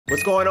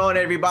What's going on,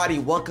 everybody?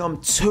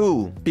 Welcome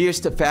to Fierce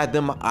to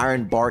Fathom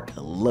Ironbark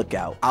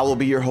Lookout. I will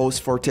be your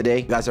host for today.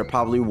 You guys are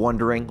probably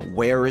wondering,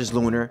 where is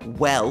Lunar?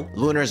 Well,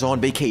 Lunar's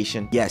on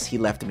vacation. Yes, he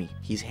left me.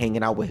 He's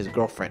hanging out with his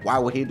girlfriend. Why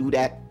would he do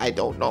that? I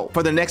don't know.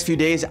 For the next few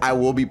days, I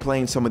will be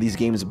playing some of these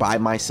games by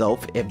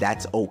myself, if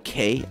that's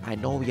okay. I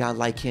know y'all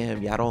like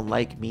him, y'all don't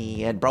like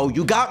me, and bro,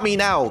 you got me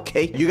now,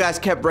 okay? You guys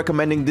kept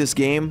recommending this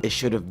game. It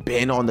should have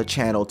been on the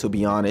channel, to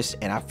be honest,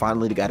 and I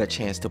finally got a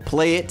chance to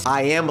play it.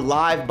 I am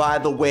live, by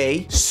the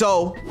way.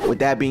 So, with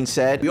that being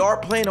said, we are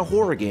playing a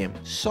horror game.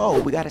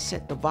 So, we gotta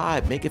set the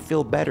vibe, make it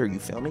feel better, you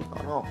feel me?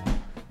 Oh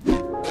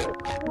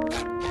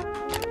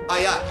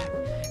yeah.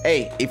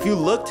 Hey, if you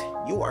looked,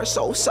 you are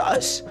so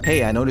sus.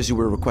 Hey, I noticed you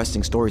were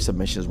requesting story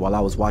submissions while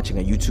I was watching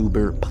a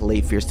YouTuber play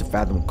Fierce to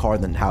Fathom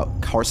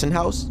Carson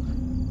House.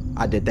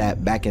 I did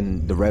that back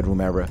in the Red Room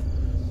era.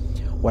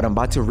 What I'm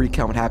about to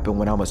recount happened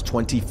when I was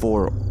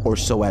 24 or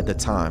so at the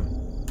time.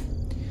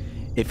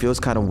 It feels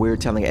kind of weird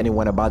telling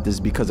anyone about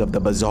this because of the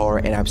bizarre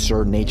and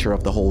absurd nature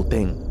of the whole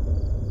thing.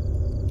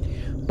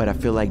 But I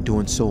feel like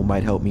doing so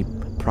might help me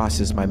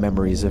process my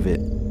memories of it.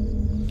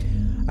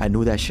 I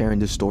knew that sharing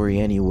this story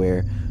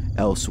anywhere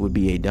else would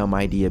be a dumb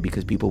idea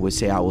because people would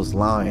say I was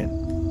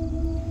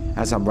lying.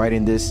 As I'm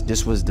writing this,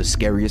 this was the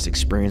scariest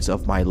experience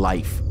of my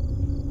life.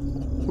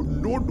 Oh,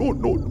 no, no,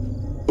 no,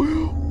 no.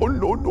 Oh,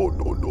 no, no,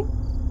 no, no.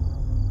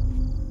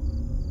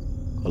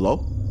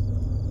 Hello?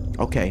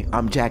 Okay,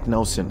 I'm Jack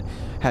Nelson.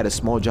 Had a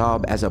small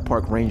job as a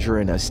park ranger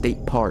in a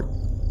state park.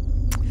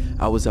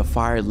 I was a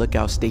fire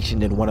lookout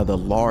stationed in one of the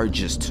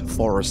largest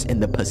forests in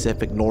the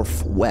Pacific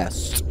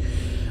Northwest.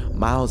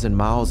 Miles and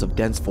miles of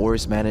dense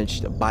forest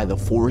managed by the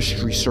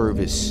Forestry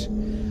Service.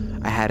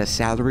 I had a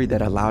salary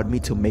that allowed me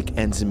to make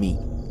ends meet.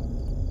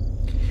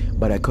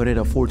 But I couldn't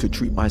afford to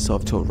treat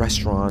myself to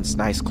restaurants,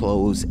 nice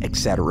clothes,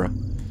 etc.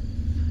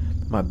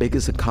 My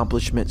biggest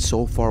accomplishment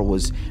so far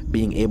was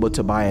being able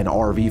to buy an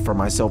RV for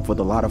myself with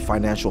a lot of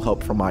financial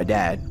help from my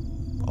dad.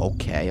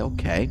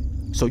 Okay.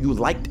 So you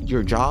liked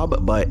your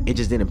job, but it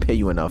just didn't pay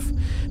you enough.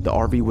 The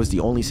RV was the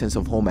only sense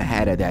of home I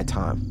had at that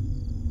time.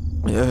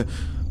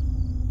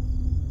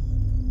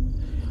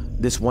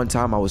 This one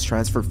time I was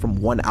transferred from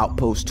one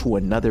outpost to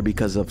another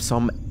because of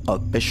some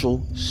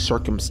official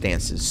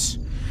circumstances.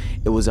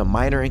 It was a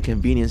minor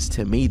inconvenience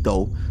to me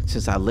though,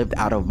 since I lived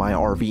out of my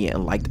RV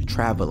and liked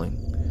traveling.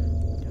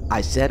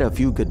 I said a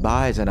few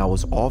goodbyes and I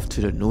was off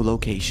to the new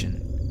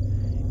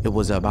location. It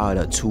was about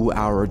a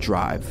 2-hour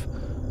drive.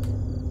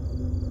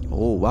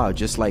 Oh wow,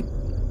 just like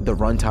the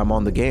runtime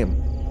on the game.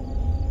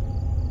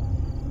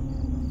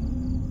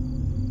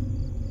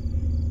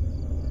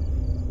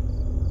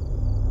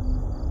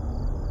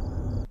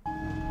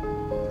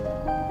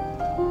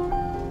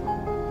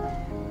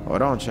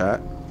 Hold on, chat.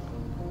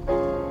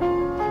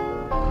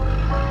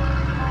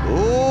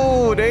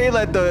 Ooh, they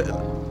let the...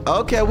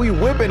 Okay, we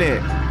whipping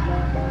it.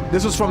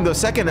 This was from the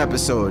second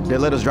episode. They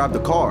let us drive the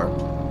car.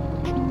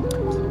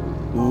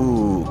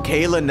 Ooh,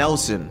 Kayla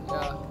Nelson.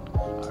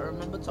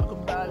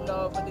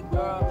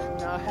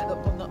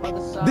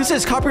 This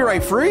is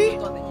copyright free?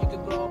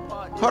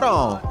 Hold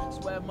on.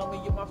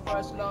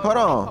 Hold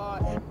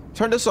on.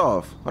 Turn this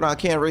off. Hold on, I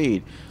can't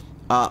read.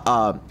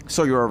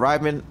 So you're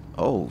arriving...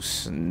 Oh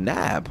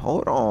snap!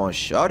 Hold on,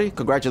 shawty.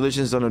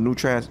 Congratulations on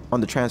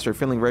the transfer.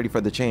 Feeling ready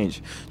for the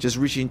change. Just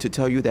reaching to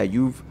tell you that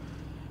you've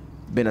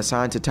been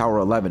assigned to Tower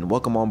 11.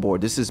 Welcome on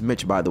board. This is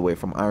Mitch, by the way,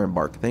 from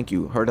Ironbark. Thank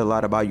you. Heard a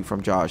lot about you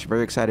from Josh.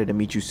 Very excited to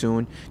meet you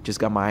soon. Just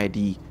got my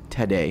ID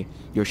today.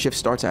 Your shift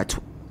starts at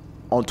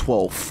on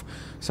 12th.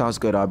 Sounds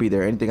good. I'll be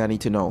there. Anything I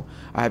need to know?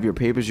 I have your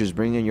papers. Just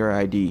bring in your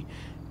ID.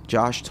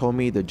 Josh told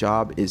me the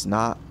job is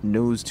not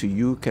news to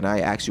you. Can I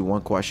ask you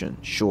one question?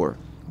 Sure.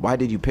 Why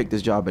did you pick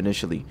this job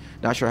initially?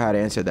 Not sure how to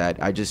answer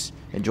that. I just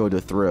enjoyed the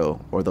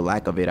thrill, or the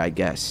lack of it, I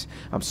guess.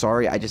 I'm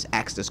sorry, I just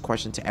asked this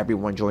question to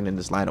everyone joining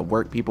this line of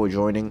work. People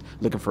joining,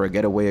 looking for a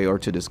getaway or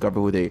to discover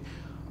who they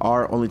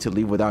are, only to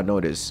leave without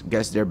notice.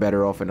 Guess they're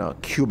better off in a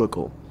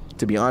cubicle.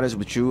 To be honest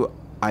with you,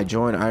 I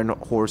joined Iron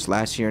Horse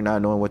last year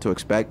not knowing what to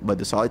expect, but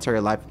the solitary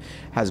life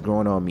has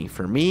grown on me.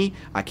 For me,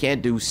 I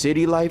can't do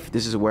city life.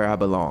 This is where I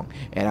belong,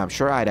 and I'm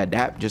sure I'd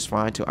adapt just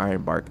fine to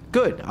Ironbark.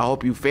 Good. I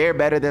hope you fare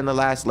better than the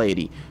last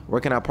lady.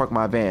 Where can I park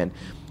my van?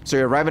 So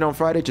you're arriving on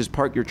Friday. Just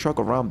park your truck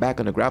around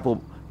back on the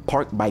gravel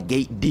park by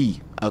gate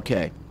D.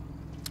 Okay.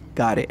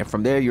 Got it. And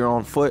from there, you're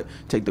on foot.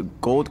 Take the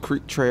Gold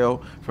Creek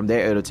Trail. From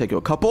there, it'll take you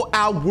a couple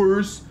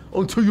hours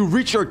until you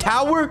reach your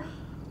tower.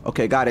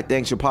 Okay, got it.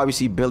 Thanks. You'll probably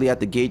see Billy at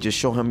the gate. Just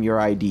show him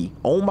your ID.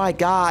 Oh my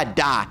God.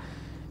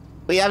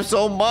 We have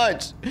so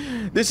much.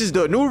 This is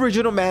the new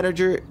regional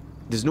manager.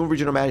 This new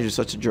regional manager is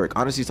such a jerk.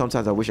 Honestly,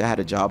 sometimes I wish I had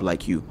a job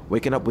like you.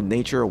 Waking up with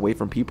nature, away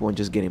from people, and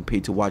just getting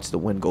paid to watch the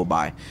wind go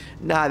by.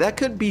 Nah, that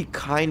could be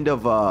kind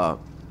of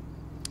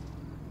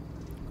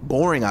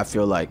boring, I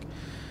feel like.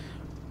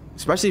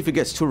 Especially if it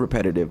gets too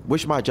repetitive.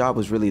 Wish my job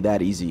was really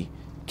that easy.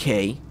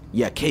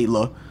 Yeah,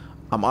 Kayla.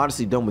 I'm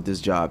honestly done with this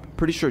job.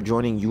 Pretty sure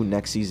joining you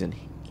next season.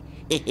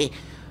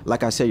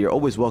 Like I said, you're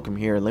always welcome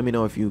here. Let me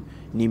know if you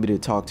need me to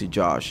talk to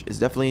Josh. It's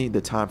definitely the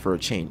time for a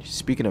change.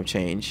 Speaking of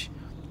change,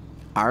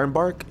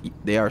 Ironbark?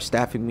 They are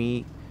staffing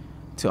me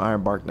to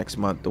Ironbark next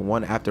month. The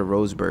one after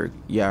Roseburg.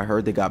 Yeah, I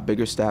heard they got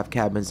bigger staff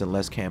cabins and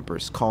less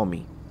campers. Call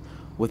me.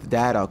 With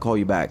that, I'll call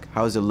you back.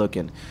 How's it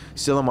looking?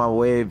 Still on my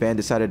way. Van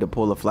decided to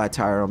pull a flat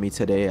tire on me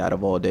today out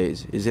of all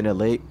days. Isn't it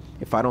late?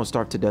 If I don't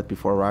starve to death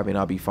before arriving,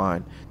 I'll be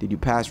fine. Did you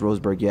pass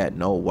Roseburg yet?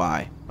 No.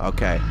 Why?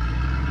 Okay.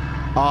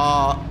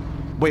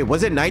 Wait,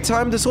 was it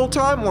nighttime this whole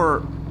time,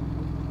 or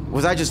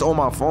was I just on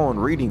my phone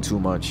reading too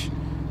much?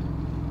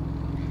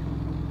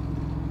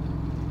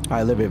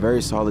 I live a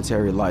very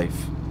solitary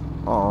life.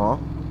 Aw.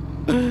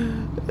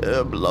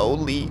 I'm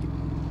lonely.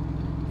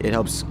 It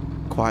helps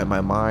quiet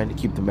my mind,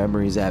 keep the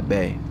memories at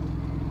bay.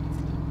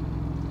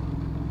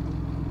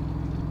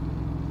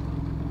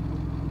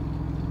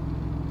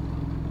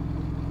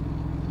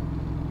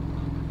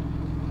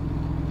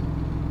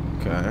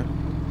 Okay.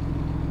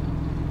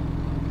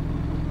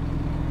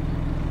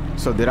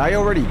 So did I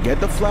already get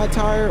the flat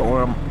tire,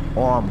 or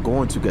I'm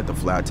going to get the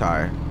flat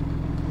tire?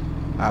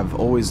 I've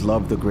always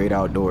loved the great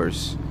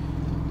outdoors.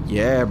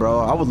 Yeah, bro.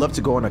 I would love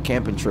to go on a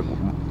camping trip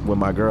with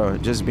my girl.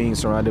 Just being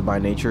surrounded by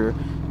nature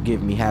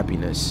give me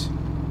happiness.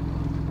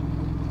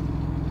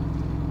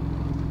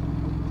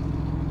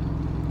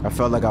 I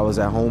felt like I was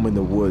at home in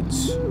the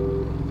woods.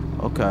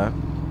 Okay.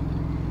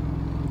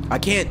 I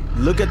can't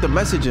look at the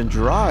message and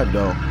drive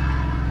though.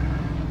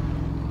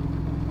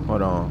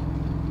 Hold on.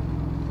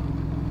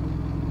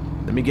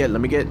 Let me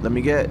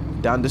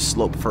get down the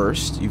slope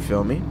first. You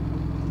feel me?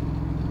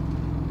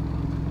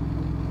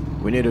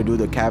 We need to do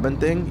the cabin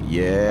thing.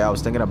 Yeah, I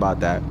was thinking about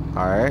that.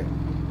 All right.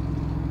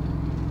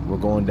 We're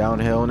going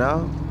downhill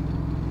now.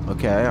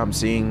 Okay, I'm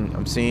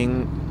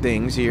seeing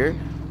things here.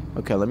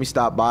 Okay, let me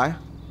stop by.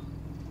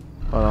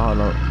 Hold on.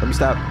 Let me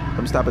stop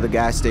at the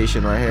gas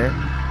station right here.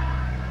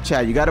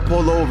 Chad, you gotta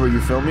pull over, you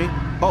feel me?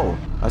 Oh,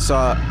 I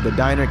saw the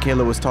diner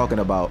Kayla was talking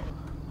about.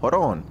 Hold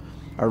on.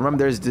 I remember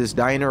there's this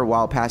diner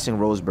while passing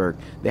Roseburg.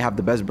 They have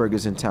the best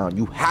burgers in town.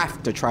 You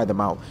have to try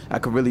them out. I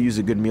could really use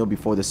a good meal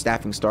before the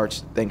staffing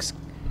starts. Thanks,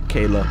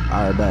 Kayla.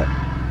 Alright, bet.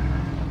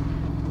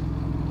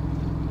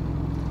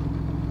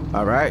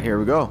 Alright, here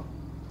we go.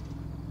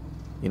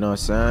 You know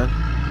what I'm saying?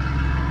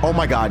 Oh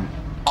my god.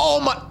 Oh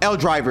my L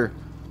driver.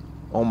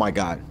 Oh my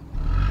god.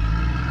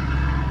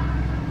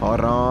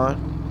 Hold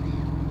on.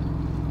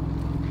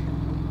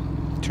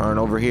 Turn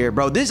over here.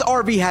 Bro, this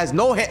RV has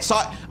no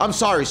I'm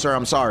sorry, sir.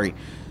 I'm sorry.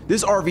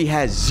 This RV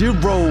has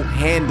zero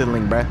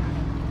handling, bruh.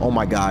 Oh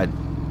my god.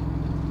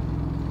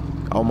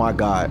 Oh my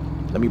god.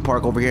 Let me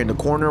park over here in the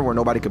corner where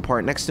nobody could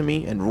park next to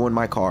me and ruin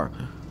my car.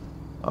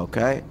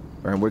 Okay.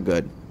 And we're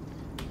good.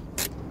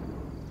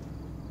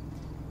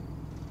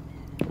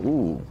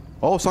 Ooh.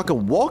 Oh, so I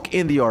can walk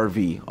in the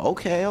RV.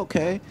 Okay,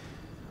 okay.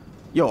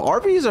 Yo,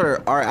 RVs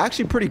are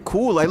actually pretty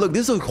cool. Like, look,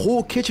 this is a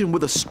whole kitchen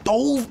with a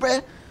stove,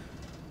 bruh.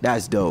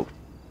 That's dope.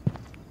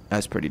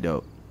 That's pretty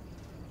dope.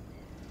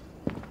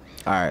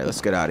 All right,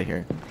 let's get out of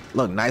here.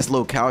 Look, nice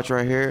little couch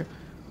right here.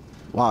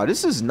 Wow,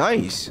 this is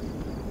nice.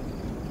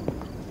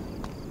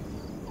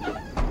 All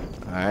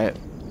right.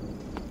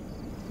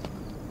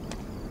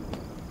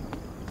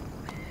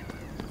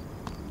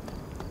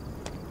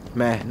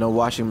 Man, no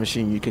washing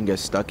machine you can get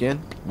stuck in.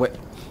 What?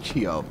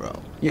 Yo, bro.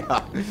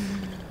 Yeah.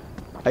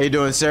 How you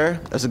doing, sir?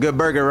 That's a good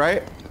burger,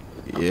 right?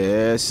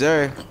 Yes,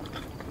 sir.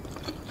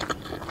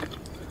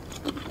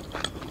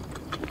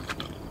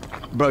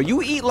 Bro,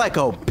 you eat like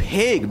a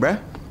pig,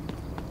 bruh.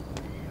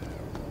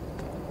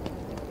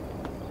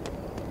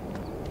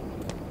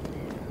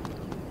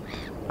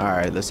 All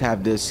right, let's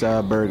have this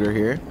burger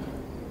here.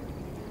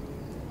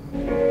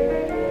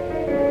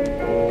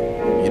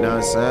 You know what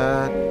I'm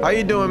saying? How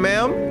you doing,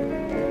 ma'am?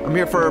 I'm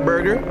here for a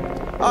burger.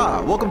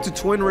 Ah, welcome to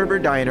Twin River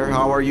Diner.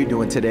 How are you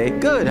doing today?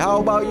 Good. How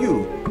about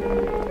you?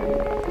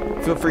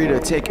 Feel free to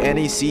take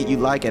any seat you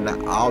like, and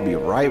I'll be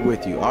right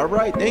with you. All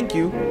right, thank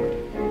you.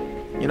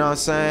 You know what I'm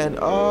saying?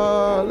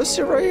 Let's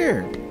sit right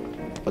here.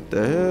 What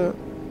the hell?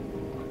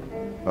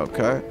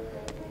 Okay.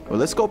 Well,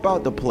 let's scope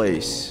out the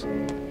place.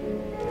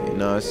 You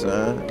know what I'm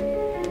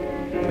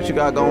saying? What you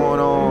got going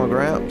on,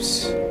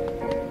 Gramps?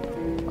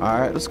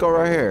 Alright, let's go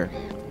right here.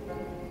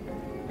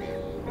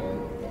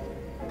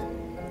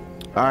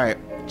 Alright,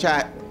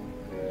 chat.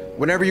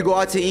 Whenever you go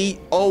out to eat,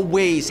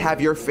 always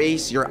have your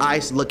face, your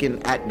eyes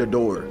looking at the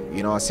door.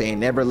 You know what I'm saying?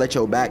 Never let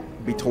your back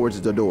be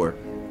towards the door.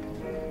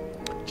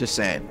 Just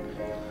saying.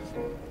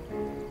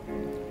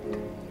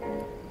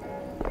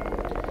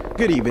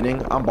 Good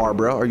evening. I'm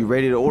Barbara. Are you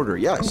ready to order?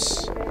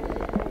 Yes.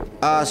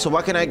 So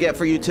what can I get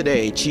for you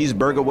today?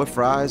 Cheeseburger with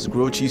fries,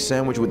 grilled cheese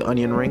sandwich with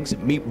onion rings,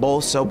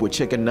 meatball sub with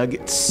chicken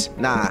nuggets.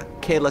 Nah,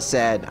 Kayla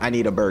said I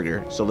need a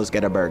burger, so let's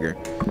get a burger.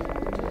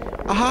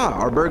 Aha,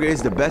 our burger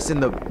is the best in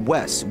the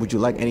West. Would you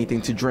like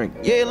anything to drink?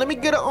 Yeah, let me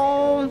get a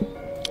coffee.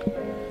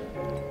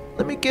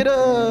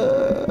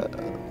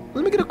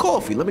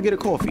 Let me get a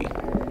coffee. You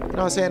know what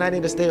I'm saying? I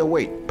need to stay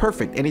awake.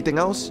 Perfect. Anything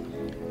else?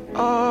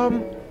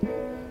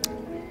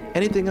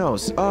 Anything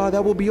else?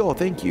 That will be all.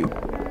 Thank you.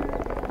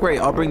 Great,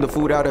 I'll bring the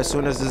food out as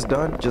soon as it's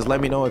done. Just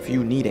let me know if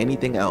you need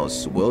anything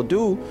else. Will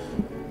do.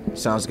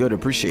 Sounds good.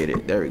 Appreciate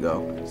it. There we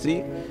go.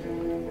 See?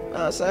 know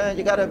what I'm saying?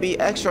 You gotta be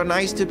extra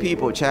nice to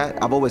people, chat.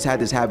 I've always had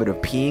this habit of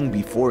peeing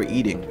before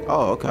eating.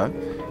 Oh, okay.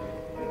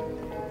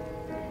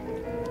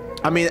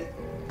 I mean,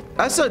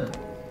 that's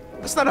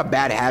not a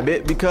bad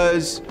habit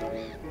because,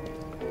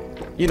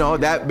 you know,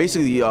 that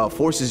basically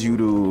forces you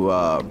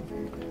to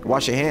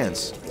wash your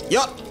hands.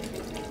 Yup.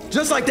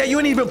 Just like that, you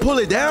didn't even pull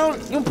it down?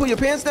 You don't pull your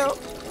pants down?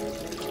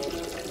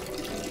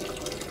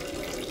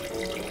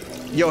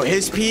 Yo,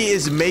 his pee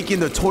is making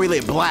the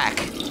toilet black.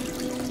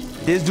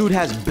 This dude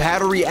has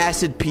battery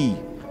acid pee.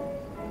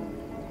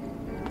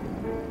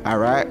 All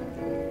right.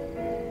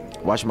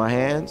 Wash my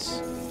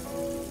hands.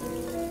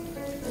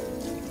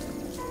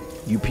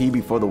 You pee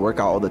before the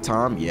workout all the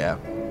time? Yeah.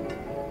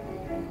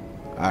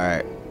 All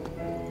right.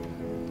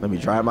 Let me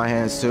dry my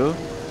hands too.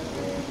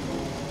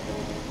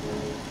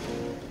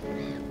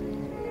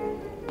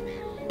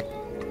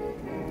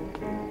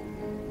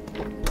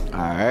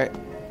 All right.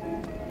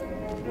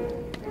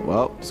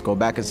 Well, let's go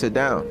back and sit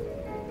down.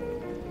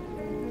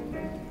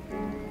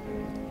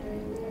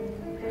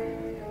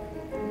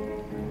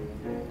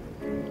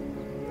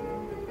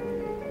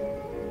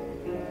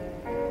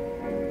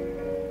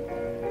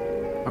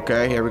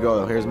 Okay, here we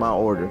go. Here's my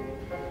order.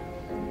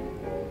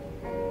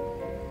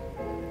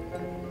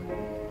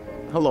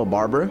 Hello,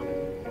 Barbara.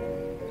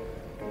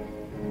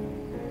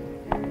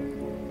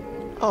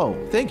 Oh,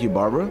 thank you,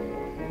 Barbara.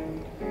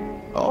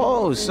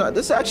 Oh, so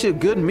this is actually a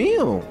good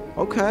meal.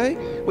 Okay.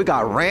 We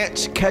got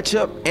ranch,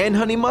 ketchup, and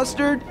honey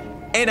mustard.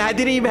 And I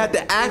didn't even have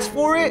to ask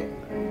for it?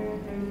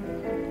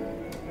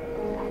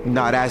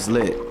 Nah, that's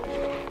lit.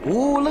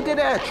 Ooh, look at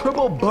that.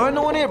 Triple bun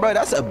on it, bro.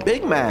 That's a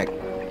Big Mac.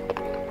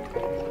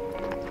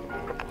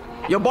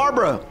 Yo,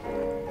 Barbara.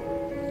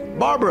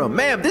 Barbara,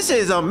 ma'am, this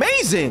is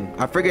amazing.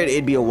 I figured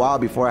it'd be a while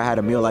before I had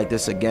a meal like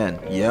this again.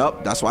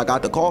 Yep, that's why I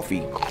got the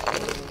coffee.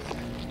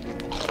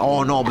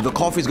 Oh, no, but the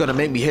coffee's gonna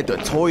make me hit the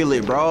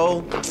toilet,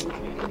 bro.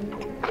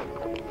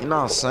 You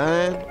know what I'm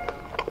saying?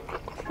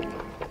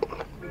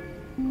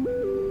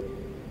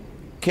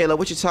 Kayla,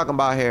 what you talking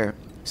about here?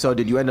 So,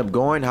 did you end up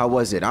going? How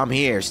was it? I'm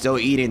here, still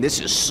eating. This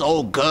is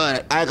so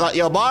good. I got,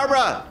 yo,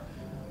 Barbara.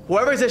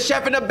 Whoever's the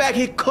chef in the back,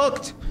 he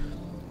cooked.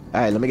 All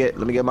right, let me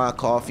get my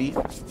coffee.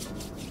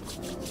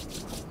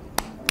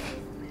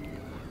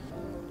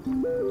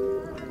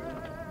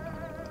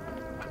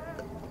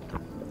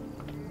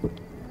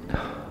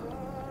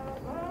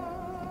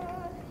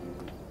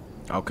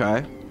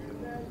 Okay.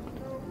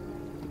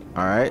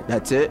 All right,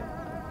 that's it.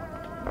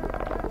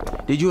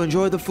 Did you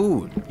enjoy the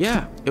food?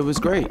 Yeah, it was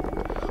great.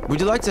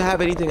 Would you like to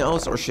have anything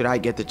else, or should I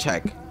get the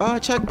check?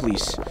 Check,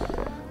 please.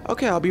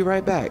 Okay, I'll be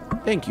right back.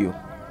 Thank you.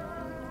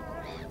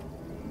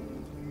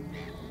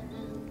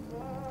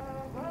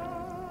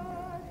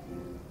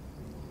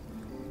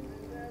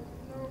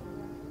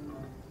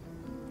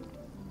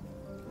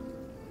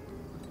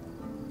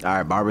 All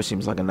right, Barbara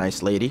seems like a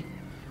nice lady.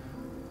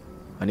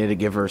 I need to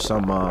give her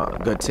some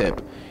good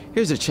tip.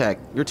 Here's a check.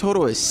 Your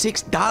total is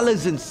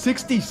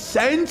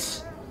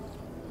 $6.60.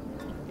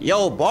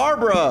 Yo,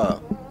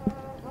 Barbara.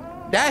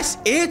 That's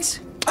it?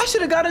 I should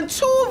have gotten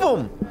 2 of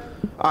them.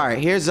 All right,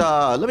 here's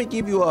let me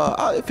give you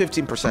a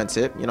 15%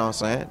 tip. You know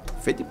what I'm saying?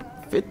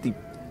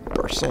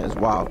 50% is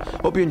wild.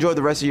 Hope you enjoy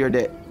the rest of your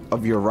day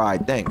of your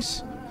ride.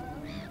 Thanks.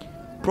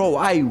 Bro,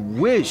 I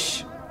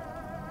wish.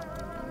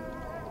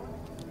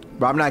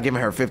 Bro, I'm not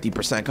giving her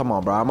 50%. Come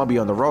on, bro. I'm gonna be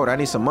on the road. I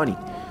need some money.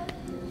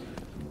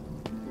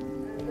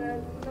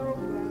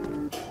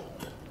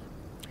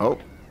 Oh.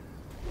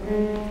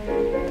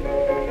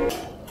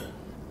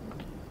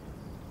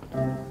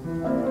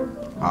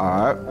 All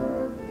right.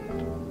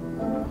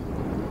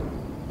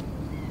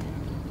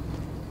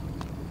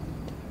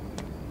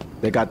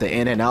 They got the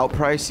In-N-Out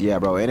price? Yeah,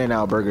 bro.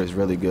 In-N-Out burger is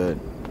really good.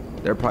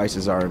 Their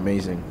prices are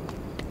amazing.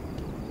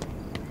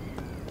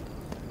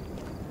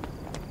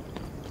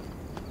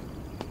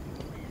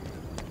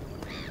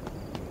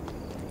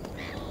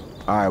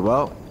 All right,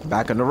 well,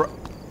 back on the road.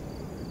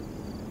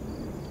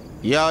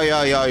 Yo.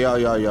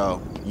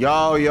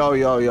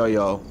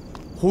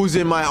 Who's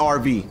in my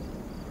RV?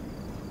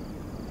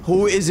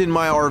 Who is in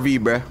my RV,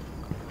 bruh?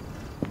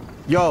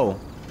 Yo,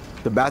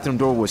 the bathroom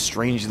door was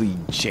strangely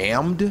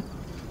jammed.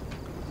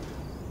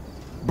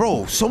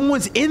 Bro,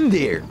 someone's in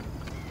there.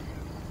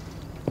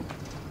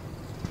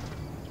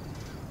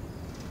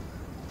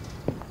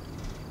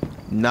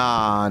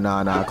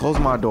 Nah. Close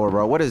my door,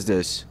 bro. What is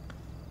this?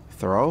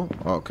 Throw?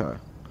 Okay.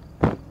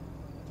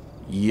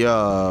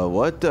 Yo,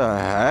 what the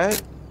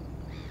heck?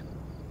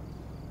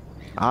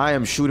 I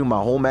am shooting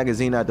my whole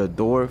magazine at the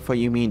door. For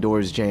you mean door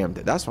is jammed?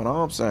 That's what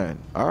I'm saying.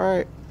 All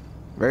right.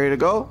 Ready to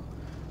go?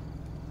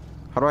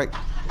 How do I...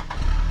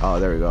 Oh,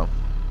 there we go.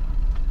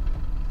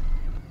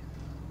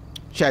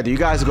 Chad, do you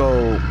guys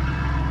go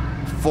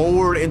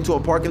forward into a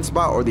parking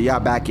spot or do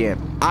y'all back in?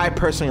 I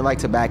personally like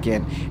to back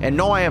in. And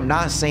no, I am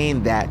not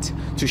saying that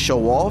to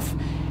show off.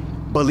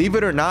 Believe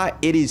it or not,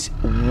 it is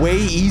way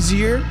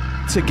easier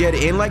to get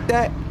in like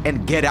that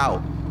and get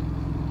out.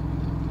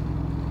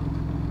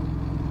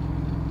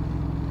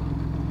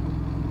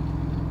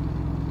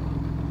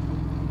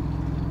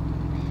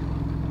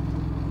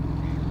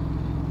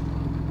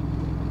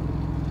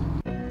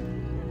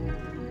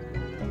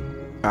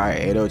 All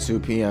right,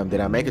 8:02 p.m. Did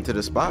I make it to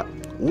the spot?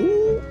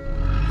 Ooh.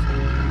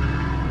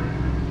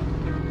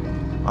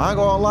 I ain't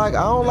gonna lie. I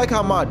don't like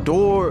how my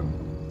door.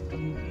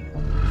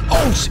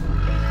 Oh shit.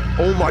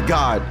 Oh my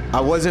God. I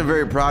wasn't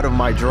very proud of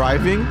my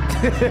driving.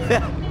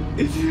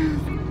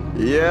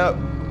 Yep.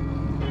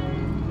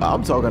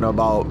 I'm talking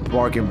about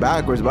parking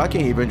backwards, but I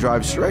can't even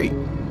drive straight.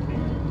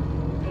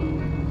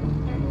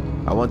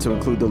 I want to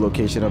include the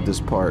location of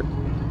this part.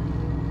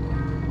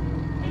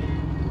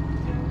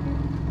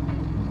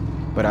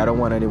 But I don't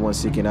want anyone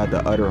seeking out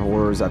the utter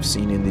horrors I've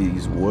seen in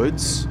these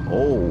woods.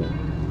 Oh.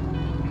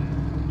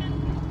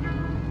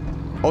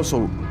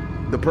 Also,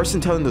 the person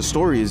telling the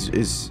story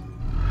is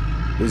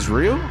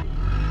real?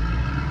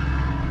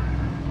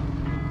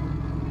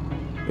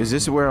 Is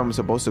this where I'm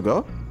supposed to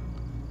go?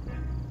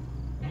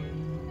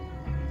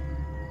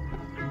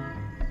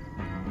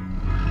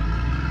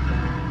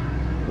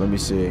 Let me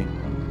see.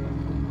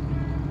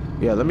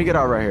 Yeah, let me get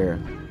out right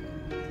here.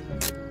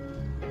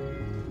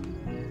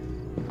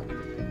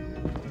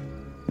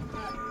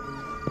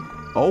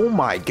 Oh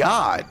my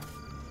God.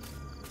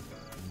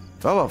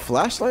 Do I have a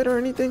flashlight or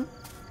anything?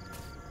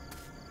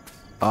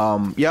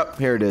 Yep,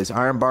 here it is.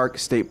 Ironbark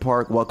State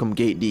Park, welcome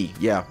gate D.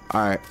 Yeah,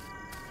 alright.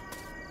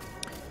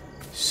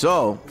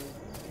 So,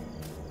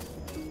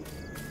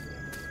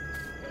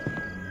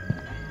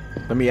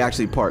 let me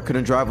actually park.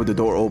 Couldn't drive with the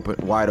door open,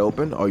 wide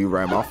open. Oh, you're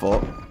right, my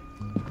fault.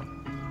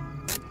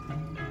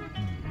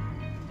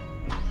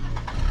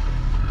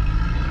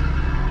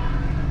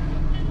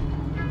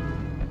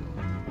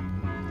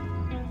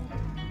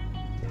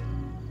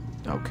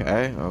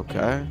 Okay,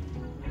 okay.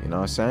 You know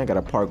what I'm saying?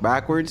 Gotta park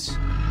backwards.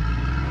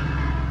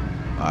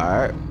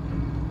 Alright.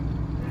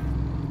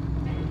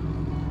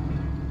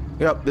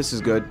 Yep, this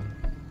is good.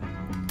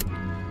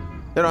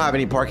 They don't have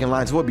any parking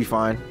lines. We'll be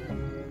fine.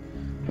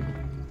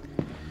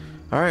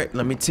 Alright,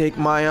 let me take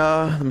my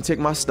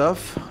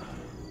stuff.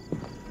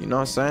 You know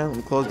what I'm saying? Let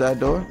me close that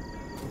door.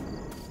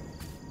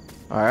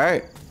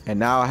 Alright. And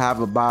now I have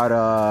about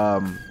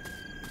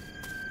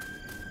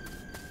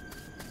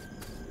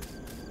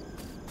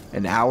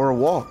an hour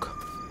walk.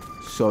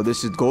 So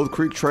this is Gold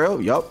Creek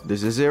Trail. Yup,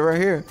 this is it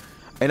right here.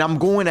 And I'm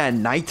going at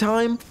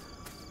nighttime?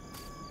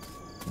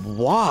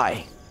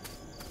 Why?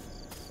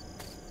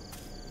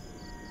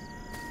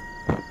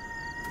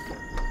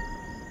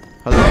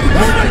 Hello? Oh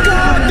my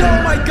God!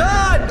 Oh my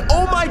God!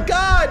 Oh my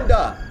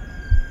God!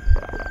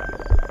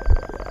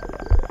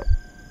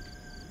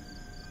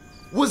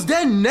 Was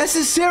that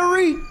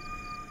necessary?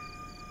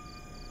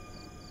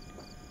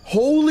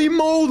 Holy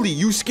moly,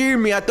 you scared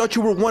me. I thought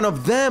you were one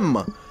of them.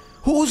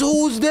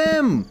 Who's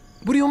them?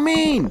 What do you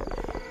mean?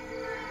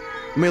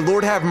 May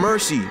Lord have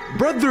mercy.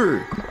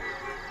 Brother!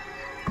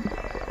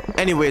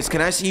 Anyways,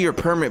 can I see your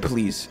permit,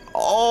 please?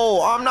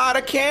 Oh, I'm not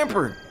a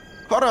camper.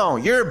 Hold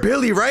on, you're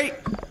Billy, right?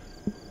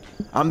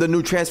 I'm the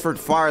new transferred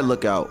fire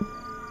lookout.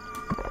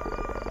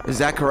 Is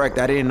that correct?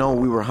 I didn't know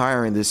we were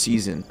hiring this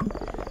season.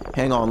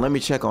 Hang on, let me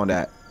check on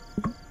that.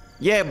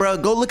 Yeah, bro,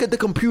 go look at the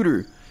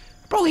computer.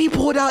 Bro, he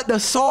pulled out the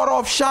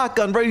sawed-off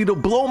shotgun ready to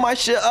blow my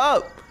shit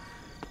up.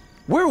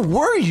 Where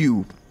were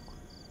you?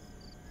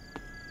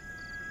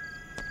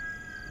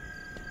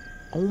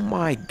 Oh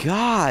my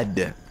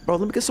God. Bro,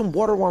 let me get some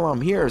water while I'm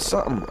here or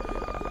something.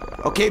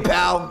 Okay,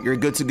 pal, you're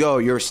good to go.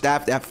 You're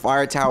staffed at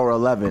Fire Tower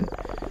 11.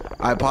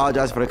 I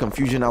apologize for the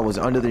confusion. I was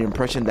under the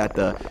impression that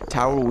the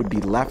tower would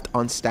be left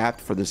unstaffed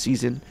for the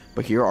season,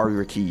 but here are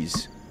your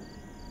keys.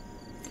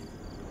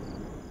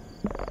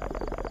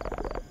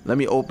 Let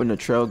me open the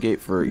trail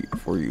gate for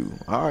you.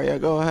 All right, yeah,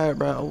 go ahead,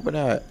 bro. Open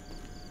that.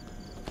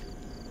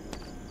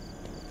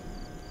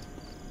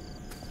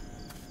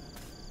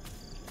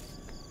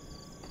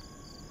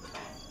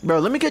 Bro,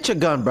 let me get your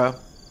gun, bro.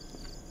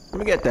 Let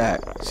me get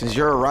that. Since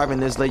you're arriving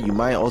this late, you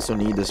might also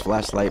need this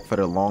flashlight for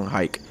the long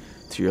hike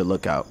to your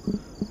lookout.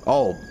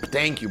 Oh,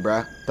 thank you,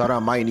 bro. Thought I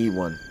might need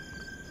one.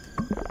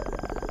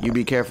 You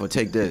be careful.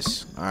 Take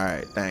this. All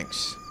right,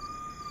 thanks.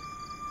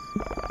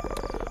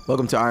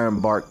 Welcome to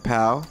Ironbark,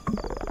 pal.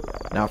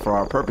 Now, for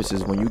our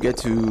purposes, when you get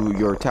to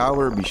your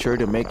tower, be sure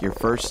to make your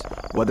first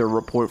weather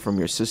report from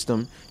your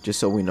system,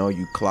 just so we know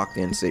you clocked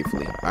in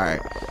safely.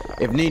 Alright.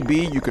 If need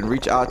be, you can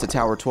reach out to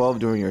Tower 12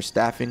 during your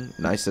staffing.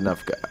 Nice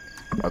enough, guy.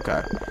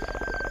 Okay.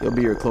 He'll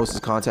be your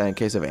closest contact in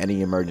case of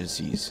any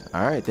emergencies.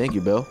 Alright, thank you,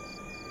 Bill.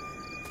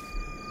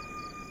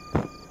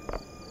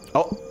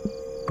 Oh.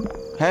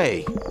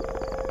 Hey.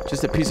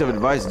 Just a piece of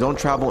advice, don't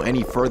travel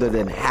any further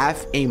than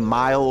half a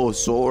mile or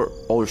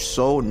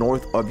so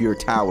north of your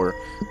tower.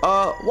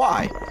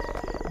 Why?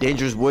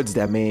 Dangerous woods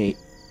that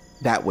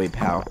way,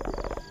 pal.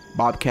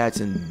 Bobcats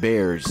and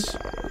bears.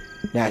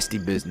 Nasty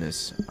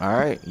business.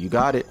 Alright, you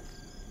got it.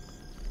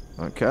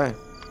 Okay.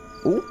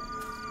 Ooh.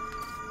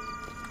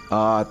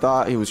 I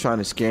thought he was trying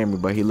to scare me,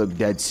 but he looked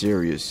dead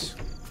serious.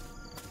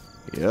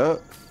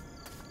 Yep.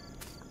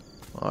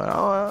 I'm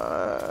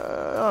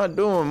not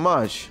doing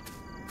much.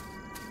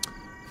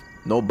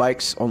 No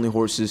bikes, only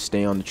horses.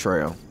 Stay on the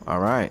trail.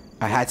 Alright.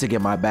 I had to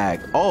get my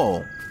bag.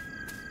 Oh.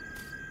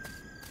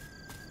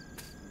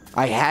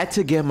 I had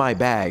to get my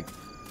bag.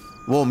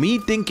 Well, me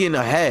thinking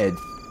ahead,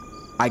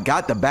 I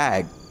got the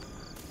bag.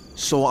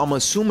 So I'm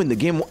assuming the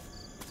game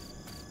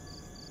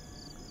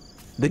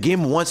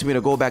wants me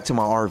to go back to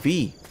my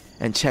RV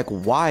and check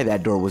why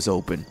that door was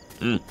open.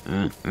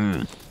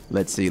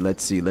 Let's see,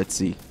 let's see, let's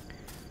see.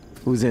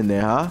 Who's in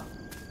there, huh?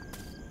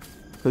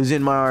 Who's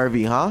in my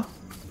RV, huh?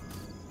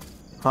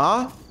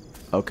 Huh?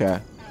 Okay.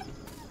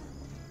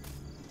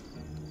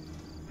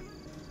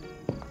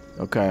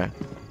 Okay.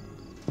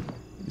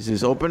 Is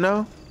this open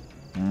now?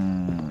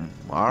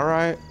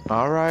 Alright,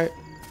 alright.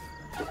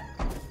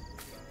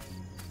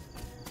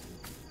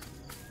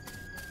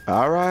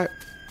 Alright.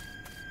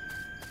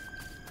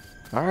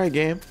 Alright,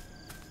 game.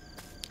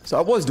 So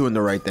I was doing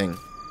the right thing.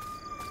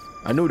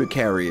 I knew to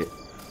carry it.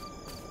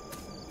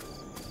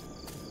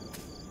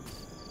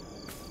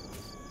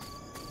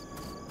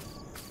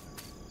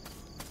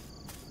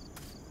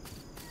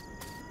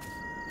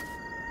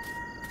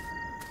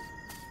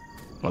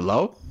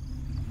 Hello?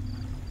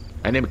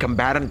 Enemy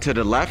combatant to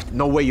the left?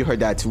 No way you heard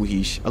that,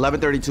 Tuhish.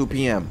 11:32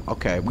 p.m.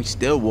 Okay, we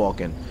still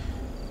walking.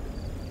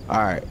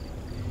 Alright.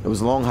 It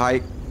was a long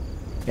hike,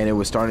 and it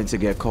was starting to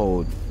get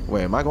cold.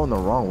 Wait, am I going the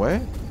wrong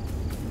way?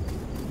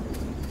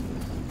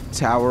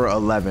 Tower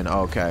 11.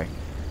 Okay.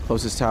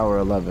 Closest tower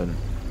 11.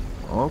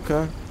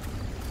 Okay.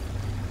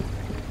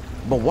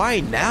 But why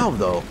now,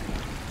 though?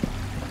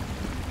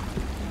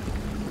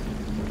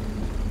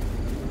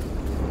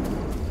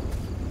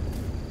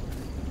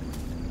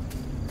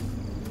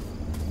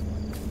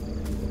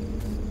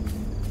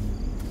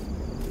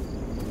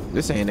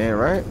 This ain't it,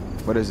 right?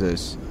 What is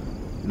this?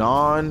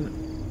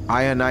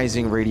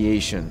 Non-ionizing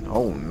radiation.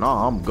 Oh, no,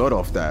 I'm good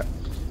off that.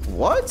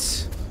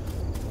 What?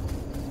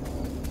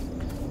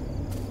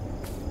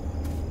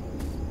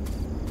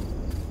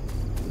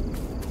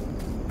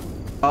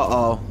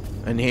 Uh-oh.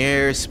 And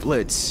here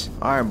splits.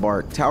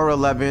 Ironbark. Tower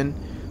 11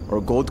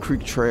 or Gold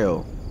Creek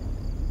Trail.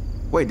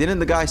 Wait, didn't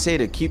the guy say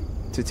to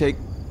take...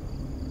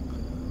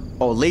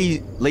 Oh,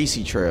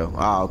 Lacey Trail.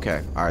 Ah,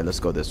 okay. Alright,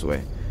 let's go this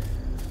way.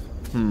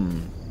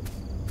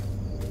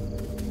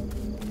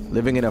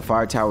 Living in a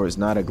fire tower is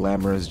not a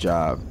glamorous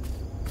job.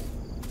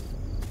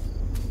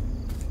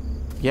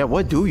 Yeah,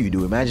 what do you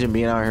do? Imagine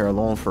being out here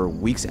alone for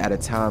weeks at a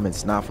time.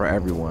 It's not for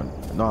everyone.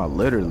 No,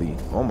 literally.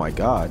 Oh my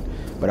god.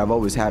 But I've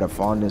always had a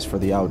fondness for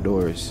the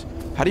outdoors.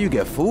 How do you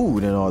get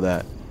food and all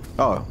that?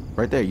 Oh,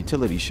 right there,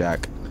 utility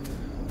shack.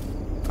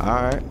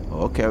 Alright.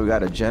 Okay, we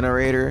got a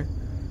generator.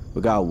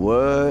 We got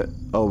wood.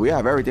 Oh, we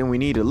have everything we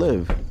need to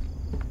live.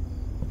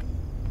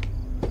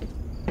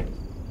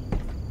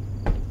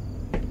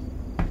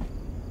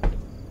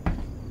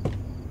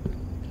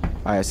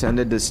 I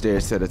ascended the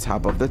stairs to the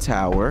top of the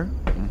tower.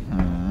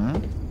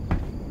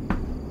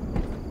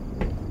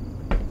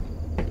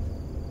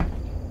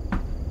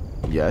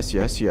 Yes,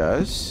 yes,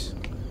 yes.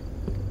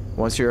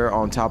 Once you're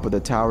on top of the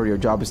tower, your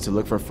job is to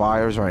look for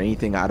fires or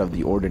anything out of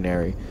the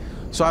ordinary.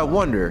 So I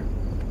wonder,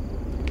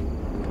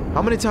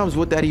 how many times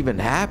would that even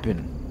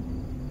happen?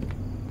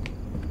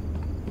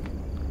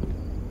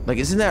 Like,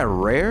 isn't that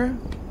rare?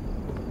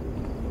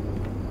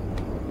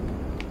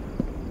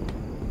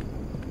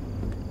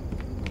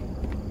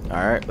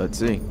 Alright, let's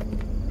see.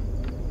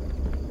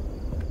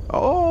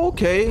 Oh,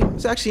 okay.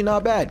 It's actually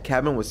not bad.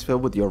 Cabin was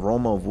filled with the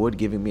aroma of wood,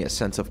 giving me a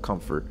sense of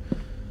comfort.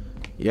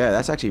 Yeah,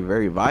 that's actually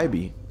very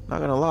vibey. Not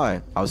gonna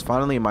lie. I was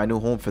finally in my new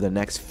home for the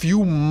next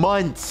few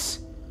months.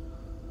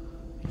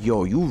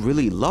 Yo, you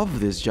really love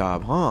this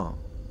job, huh?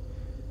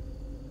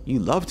 You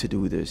love to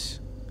do this.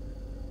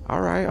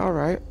 Alright,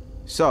 alright.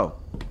 So,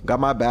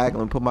 got my bag.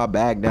 Let me put my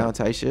bag down,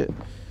 type shit.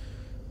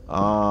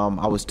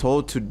 I was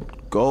told to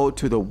go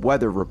to the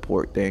weather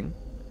report thing.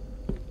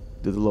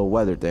 Do the little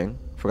weather thing.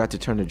 Forgot to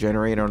turn the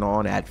generator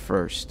on at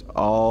first.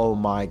 Oh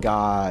my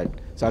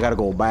god. So I gotta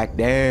go back.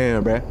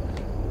 Damn, bruh.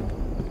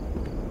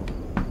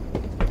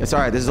 It's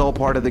alright. This is all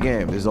part of the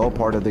game. This is all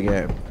part of the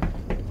game.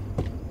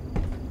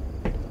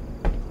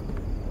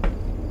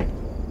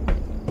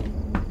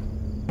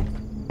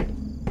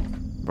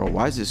 Bro,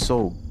 why is this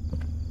so...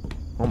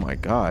 Oh my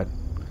god.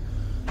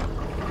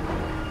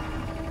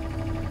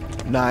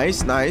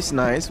 Nice, nice,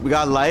 nice. We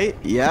got light.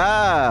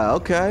 Yeah,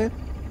 okay.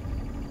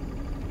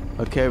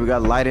 Okay, we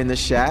got light in the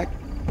shack.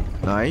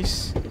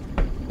 Nice.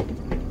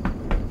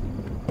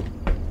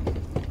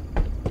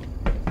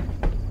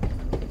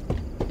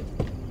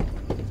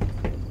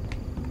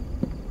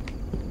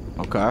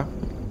 Okay.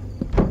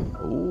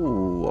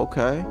 Ooh,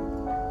 okay.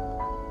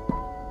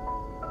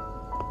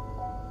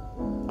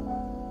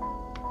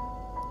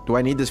 Do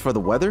I need this for the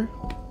weather?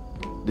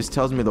 This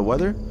tells me the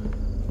weather?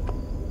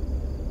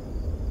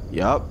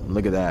 Yup,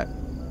 look at that.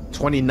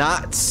 20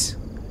 knots.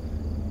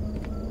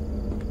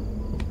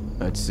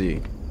 Let's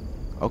see.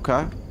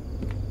 Okay.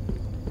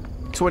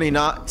 20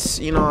 knots,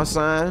 you know what I'm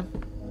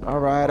saying?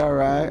 Alright,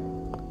 alright.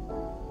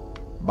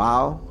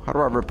 Bow. How do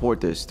I report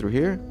this? Through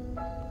here?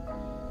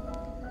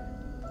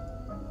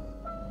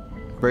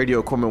 Radio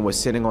equipment was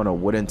sitting on a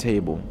wooden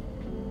table.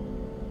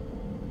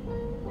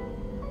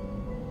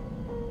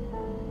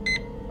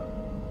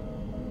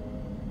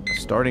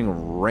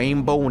 Starting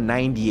Rainbow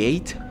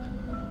 98.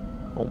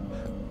 Oh.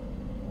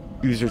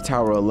 User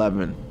Tower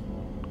 11.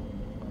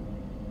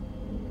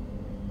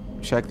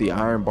 Check the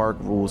Ironbark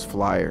rules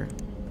flyer.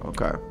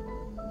 Okay.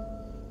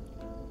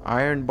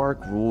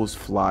 Ironbark rules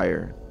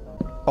flyer.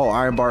 Oh,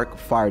 Ironbark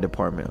Fire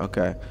Department.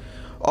 Okay.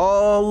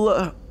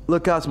 All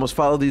lookouts must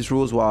follow these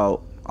rules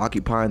while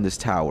occupying this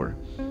tower.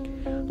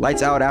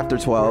 Lights out after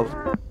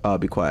 12.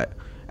 Be quiet.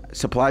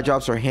 Supply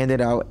drops are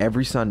handed out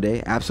every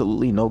Sunday.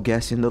 Absolutely no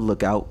guests in the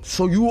lookout.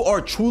 So you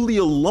are truly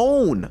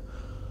alone.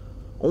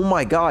 Oh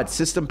my god.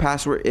 System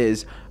password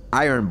is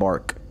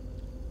Ironbark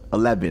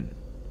 11.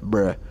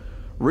 Bruh.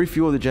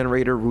 Refuel the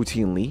generator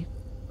routinely.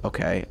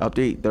 Okay.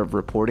 Update the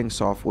reporting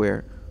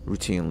software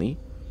routinely.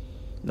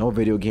 No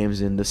video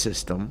games in the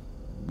system.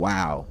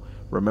 Wow.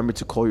 Remember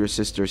to call your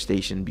sister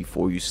station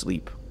before you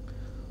sleep.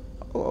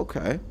 Oh,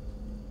 okay.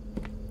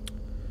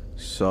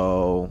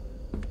 So,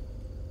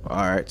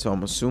 alright. So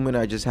I'm assuming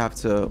I just have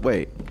to...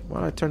 Wait. Why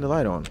don't I turn the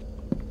light on?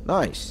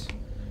 Nice.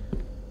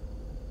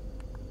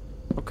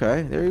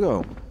 Okay. There you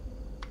go.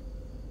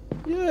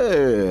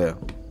 Yeah.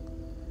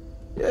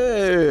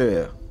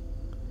 Yeah.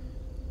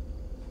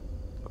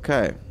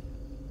 Okay.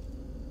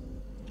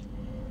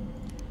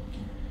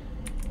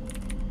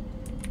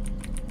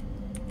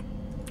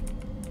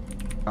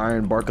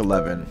 Ironbark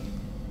 11.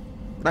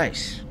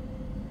 Nice.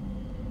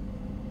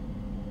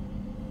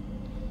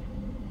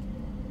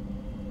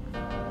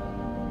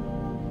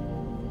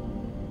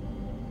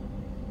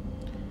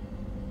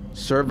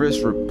 Service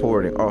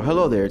reporting. Oh,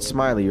 hello there. It's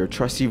Smiley, your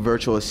trusty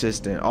virtual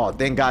assistant. Oh,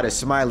 thank God it's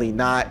Smiley,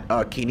 not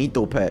a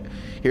Kinito pet.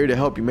 Here to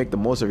help you make the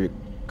most of your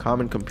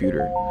common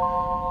computer.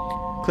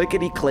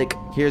 Clickety click.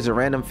 Here's a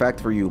random fact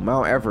for you.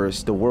 Mount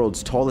Everest, the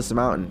world's tallest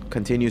mountain,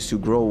 continues to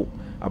grow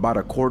about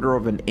 1/4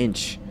 of an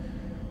inch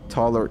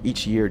taller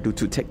each year due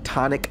to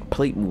tectonic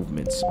plate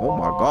movements. Oh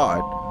my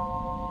god.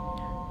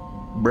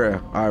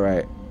 Bruh.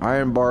 Alright.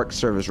 Ironbark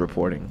service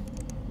reporting.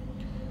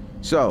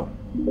 So,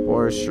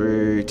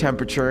 forestry,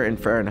 temperature in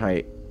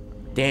Fahrenheit.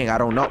 Dang, I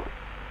don't know.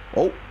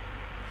 Oh.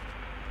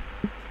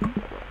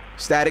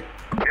 Static.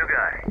 New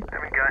guy.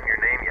 Haven't gotten your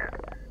name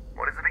yet.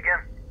 What is it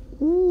again?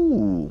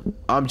 Ooh.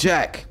 I'm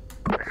Jack.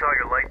 I saw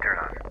your light turn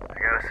on. I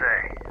gotta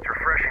say, it's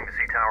refreshing to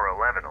see Tower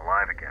 11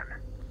 alive again.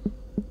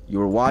 You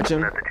were watching?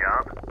 Is that the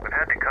job? I've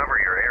had to cover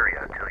your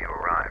area until you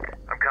arrived.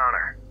 I'm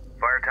Connor.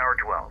 Fire Tower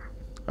 12.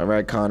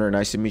 Alright, Connor.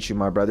 Nice to meet you,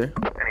 my brother.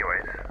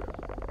 Anyways,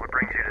 what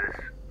brings you to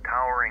this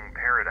towering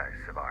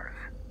paradise of ours?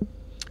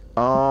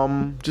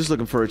 Just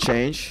looking for a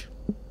change.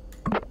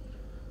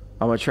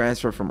 I'm a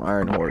transfer from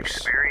Iron Horse.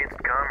 Experienced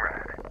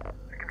comrade.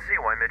 I can see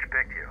why Mitch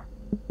picked you.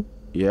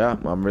 Yeah,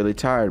 I'm really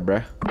tired,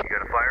 bruh. You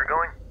got a fire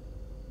going?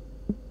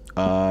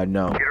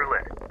 No. Get her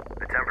lit.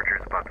 The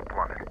temperature's about to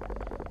plummet.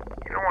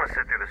 You don't want to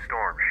sit through the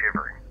storm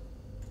shivering.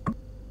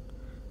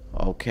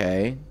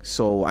 Okay,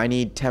 so I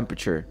need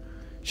temperature.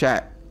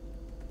 Chat.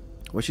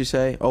 What you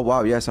say? Oh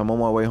wow, yes, I'm on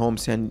my way home.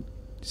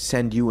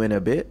 Send you in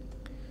a bit.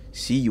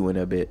 See you in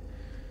a bit.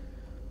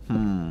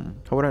 How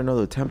would I know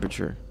the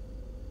temperature?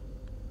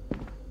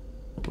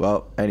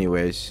 Well,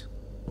 anyways.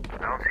 I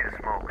don't see the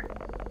smoke.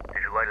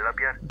 Did you light it up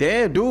yet?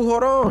 Damn, dude,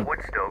 hold on. The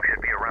wood stove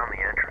should be around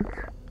the entrance.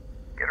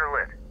 Get her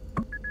lit.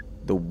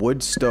 The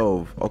wood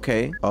stove.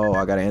 Okay. Oh,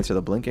 I gotta answer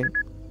the blinking.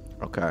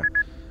 Okay.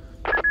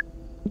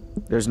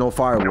 There's no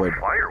firewood. No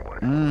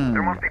firewood?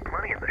 There must be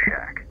plenty in the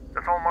shack.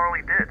 That's all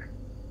Marley did.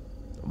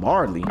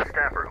 Marley? The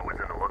staffer who was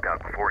in the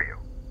lookout before you.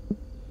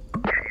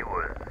 She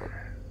was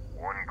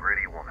one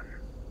gritty woman.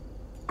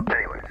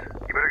 Anyways,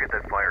 you better get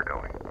that fire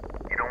going.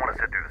 You don't want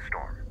to sit through the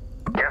storm.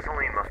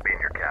 Gasoline must be in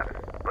your cabin,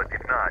 but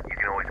if not, you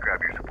can always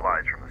grab your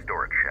supplies from the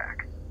storage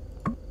shack.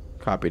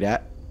 Copy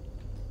that.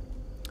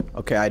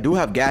 Okay, I do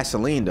have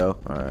gasoline though.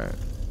 Alright.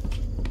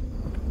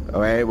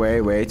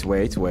 Wait.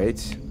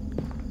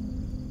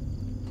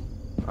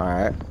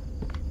 Alright.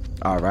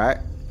 Alright.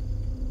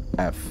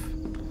 F.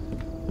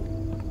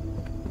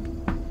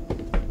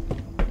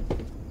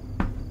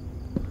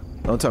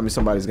 Don't tell me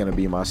somebody's gonna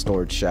be in my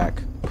storage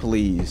shack.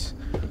 Please.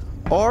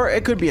 Or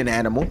it could be an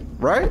animal,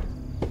 right?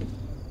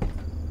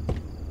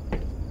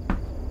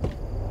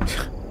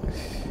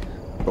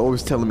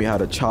 Always telling me how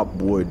to chop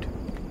wood.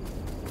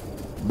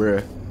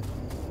 Bruh.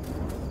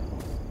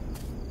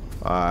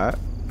 Alright.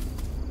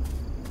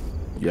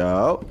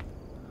 Yo.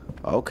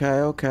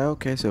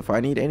 Okay. So if I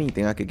need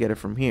anything, I could get it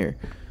from here.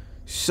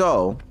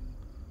 So,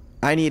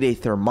 I need a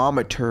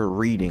thermometer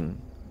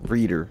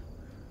reader.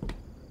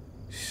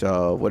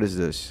 So, what is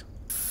this?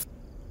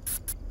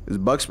 Is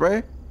bug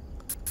spray?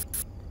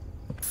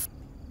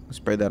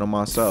 Spray that on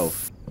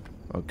myself.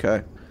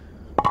 Okay.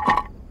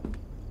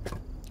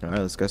 Alright,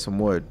 let's get some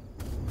wood.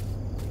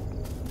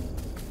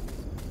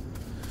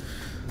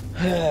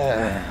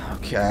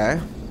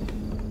 Okay.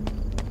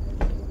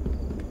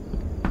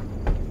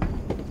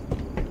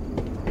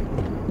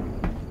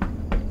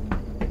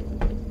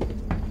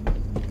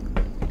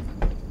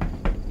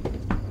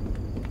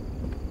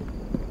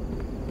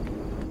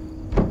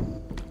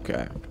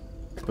 Okay.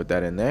 Put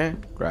that in there.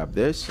 Grab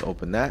this.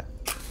 Open that.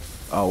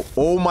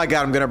 Oh my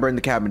god, I'm gonna burn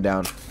the cabin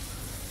down.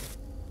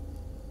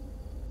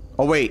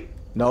 Oh wait.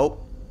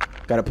 Nope.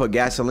 Gotta put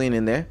gasoline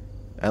in there.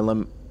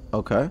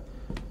 Okay.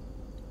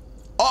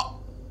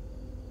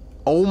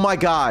 Oh my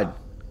god.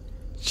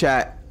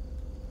 Chat.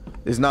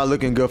 It's not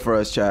looking good for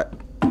us, chat.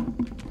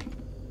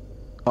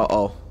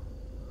 Uh-oh.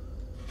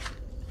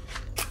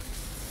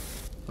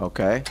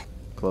 Okay.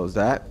 Close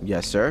that.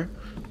 Yes, sir.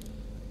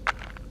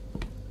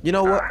 You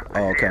know what?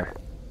 Oh, okay.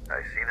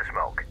 I see the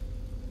smoke.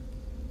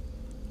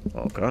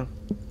 Okay.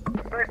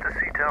 Nice to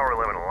see Tower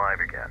 11 alive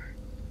again.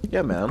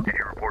 Yeah, man. Did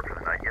you report for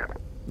the night yet?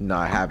 No,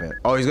 I haven't.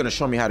 Oh, he's gonna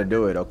show me how to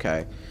do it.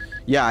 Okay.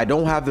 Yeah, I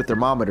don't have the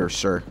thermometer,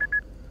 sir.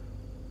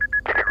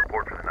 Did you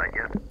report for the night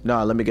yet?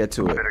 No, let me get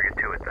to it. Better get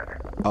to it then.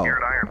 Oh. Here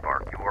at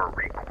Ironbark, you are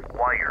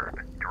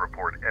required to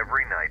report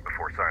every night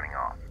before signing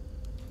off.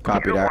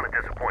 Copy you don't that. want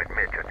to disappoint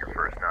Mitch on your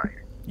first night.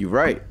 You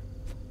right.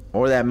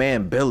 Or that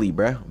man Billy,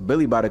 bruh.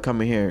 Billy about to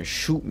come in here and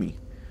shoot me.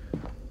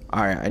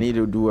 Alright, I need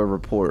to do a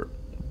report.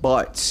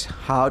 But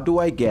how do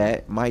I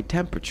get my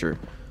temperature?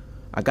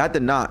 I got the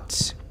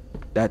knots.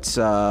 That's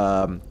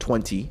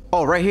 20.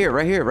 Oh, right here,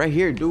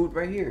 dude,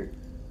 right here.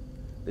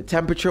 The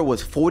temperature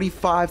was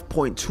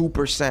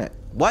 45.2%.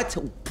 What?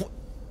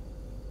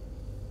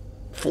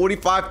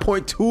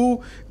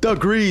 45.2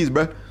 degrees,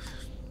 bruh.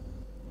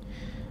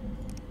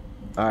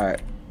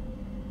 Alright.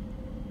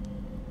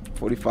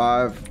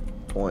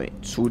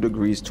 45.2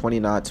 degrees, 20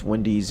 knots,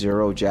 windy,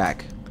 0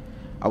 jack.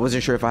 I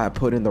wasn't sure if I had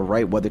put in the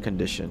right weather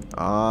condition.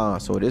 Ah,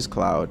 so it is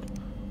cloud.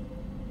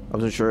 I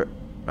wasn't sure.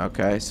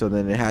 Okay, so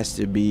then it has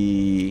to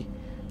be...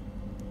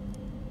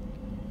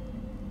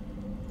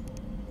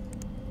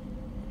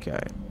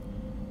 Okay.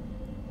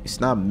 It's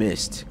not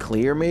mist.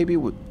 Clear, maybe?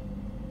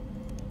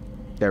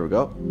 There we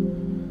go.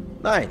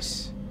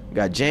 Nice.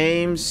 Got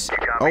James.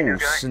 Oh,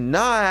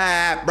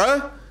 snap,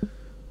 bruh.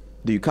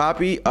 Do you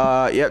copy?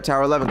 Yep,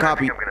 Tower 11,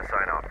 copy. I'm gonna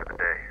sign off for the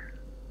day.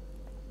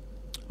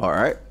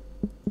 Alright.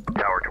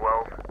 Tower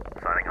 12,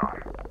 signing off.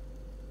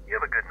 You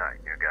have a good night,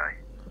 new guy.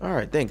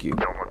 Alright, thank you.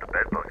 Don't let the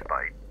bedbugs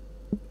bite.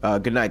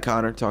 Good night,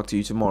 Connor. Talk to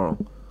you tomorrow.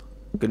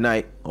 Good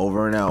night.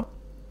 Over and out.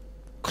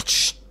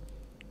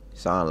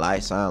 Sound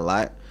light, sound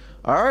light.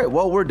 Alright,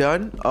 well, we're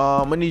done.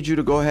 I need you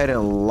to go ahead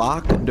and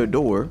lock the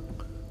door.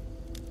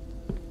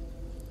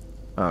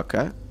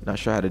 Okay. Not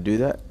sure how to do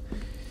that.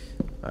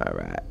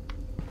 Alright.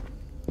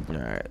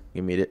 Alright.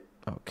 Give me it.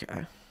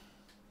 Okay.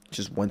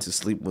 Just went to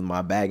sleep with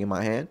my bag in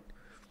my hand.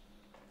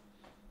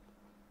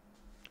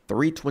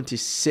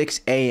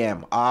 3:26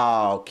 a.m.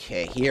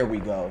 Okay, here we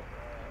go.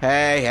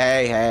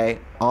 Hey.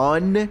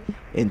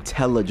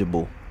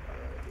 Unintelligible.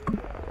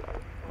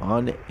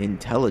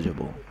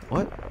 Unintelligible.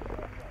 What?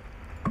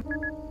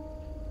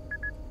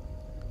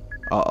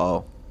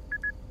 Uh-oh.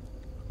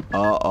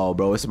 Uh-oh,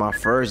 bro. It's my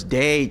first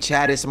day,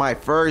 chat. It's my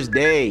first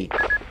day.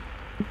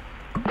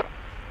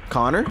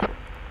 Connor?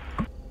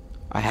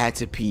 I had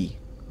to pee.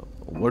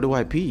 Where do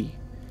I pee?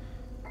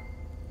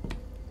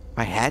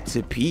 I had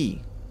to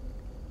pee.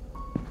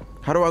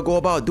 How do I go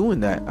about doing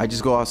that? I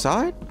just go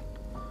outside?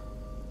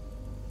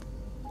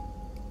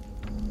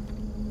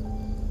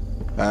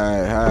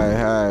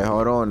 Hey.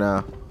 Hold on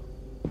now.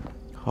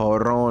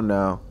 Hold on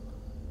now.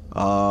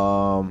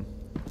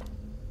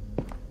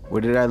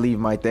 Where did I leave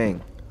my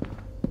thing?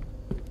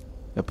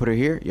 I put it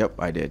here? Yep,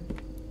 I did.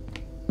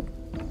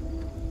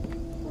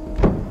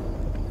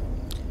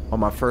 On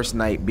my first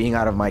night, being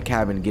out of my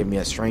cabin gave me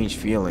a strange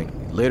feeling.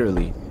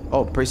 Literally.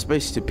 Oh, press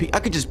space to pee.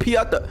 I could just pee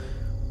out the...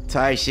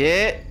 Tight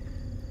shit.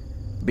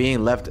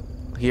 Being left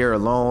here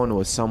alone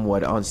was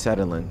somewhat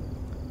unsettling.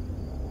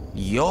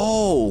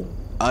 Yo.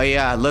 Oh,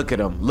 yeah. Look at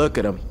him. Look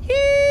at him.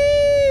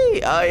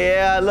 Yee! Oh,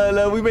 yeah.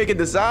 Look. We making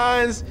the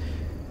signs.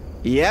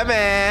 Yeah,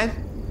 man.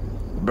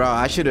 Bro,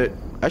 I should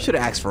have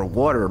asked for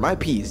water. My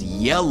pee is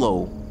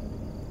yellow.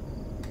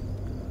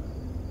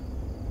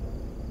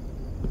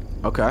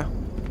 Okay.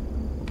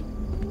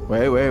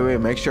 Wait.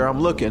 Make sure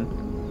I'm looking.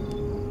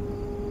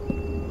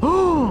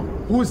 Oh,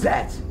 who's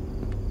that?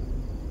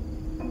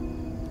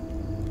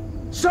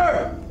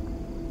 Sir!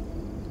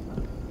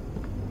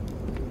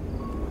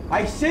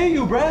 I see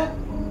you, bruh.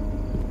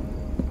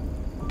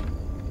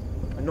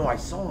 I know I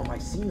saw him. I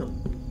see him.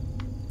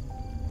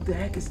 What the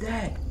heck is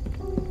that?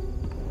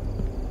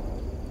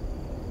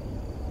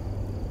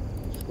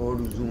 Scroll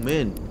to zoom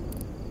in.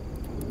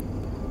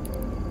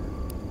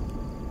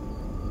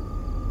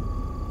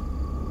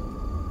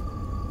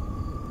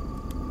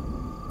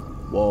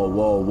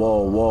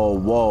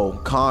 Whoa.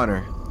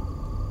 Connor.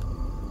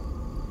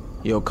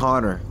 Yo,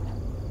 Connor.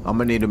 I'm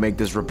gonna need to make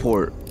this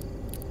report.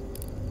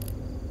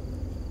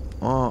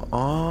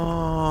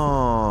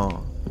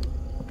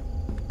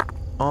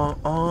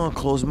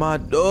 Close my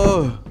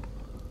door.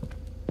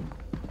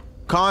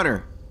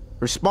 Connor,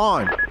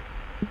 respond.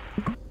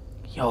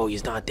 Yo,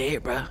 he's not there,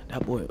 bro.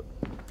 That boy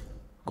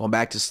going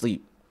back to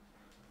sleep.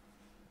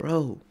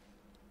 Bro,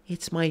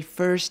 it's my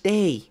first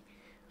day.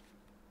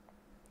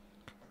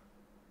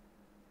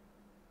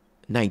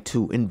 Night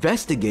 2.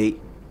 Investigate?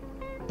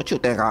 What you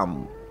think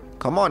I'm...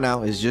 Come on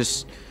now. It's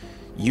just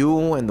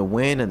you and the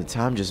wind and the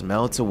time just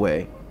melts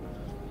away.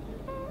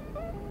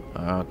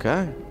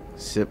 Okay.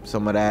 Sip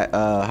some of that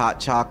hot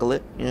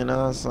chocolate. You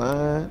know what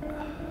I'm saying?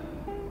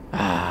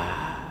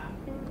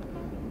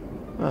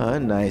 A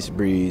nice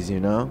breeze, you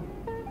know?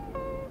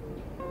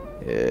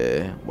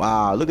 Yeah.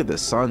 Wow, look at the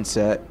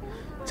sunset.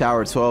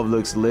 Tower 12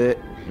 looks lit.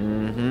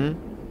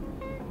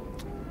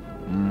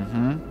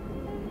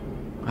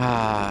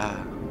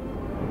 Ah.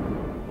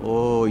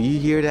 Oh, you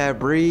hear that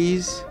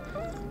breeze?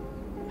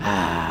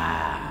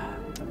 Ah.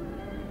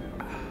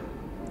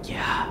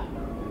 Yeah.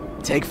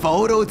 Take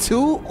photo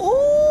too?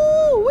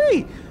 Ooh,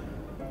 wait.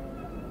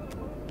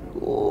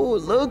 Ooh,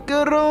 look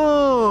at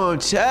him.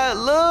 Chat,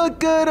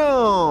 look at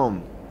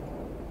him.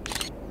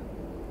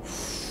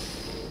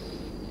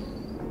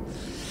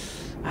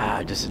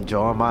 Ah, just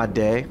enjoying my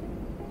day.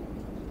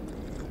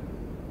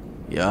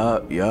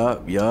 Yup.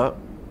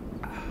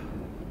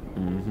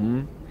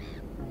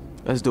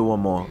 Let's do one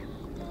more.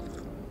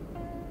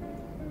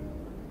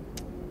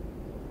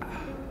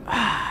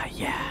 Ah,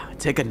 yeah.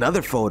 Take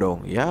another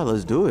photo. Yeah,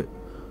 let's do it.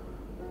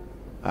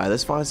 Alright,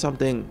 let's find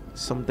something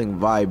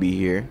vibey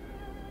here.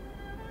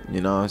 You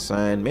know what I'm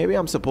saying? Maybe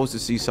I'm supposed to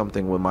see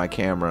something with my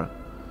camera.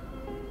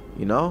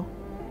 You know?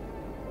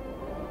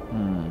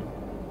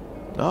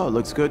 Oh, it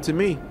looks good to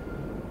me.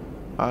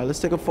 Alright, let's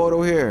take a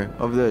photo here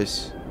of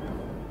this.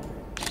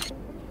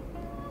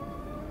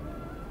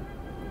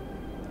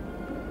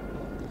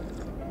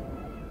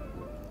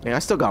 Yeah, I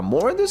still got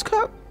more in this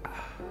cup?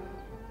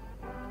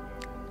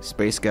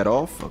 Space get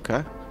off,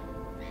 okay.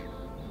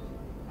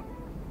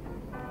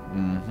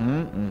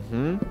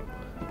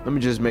 Let me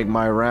just make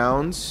my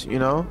rounds, you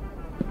know.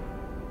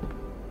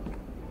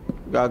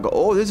 Gotta go.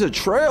 Oh, there's a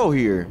trail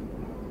here.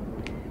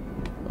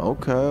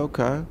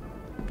 Okay.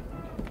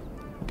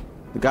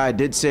 The guy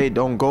did say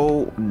don't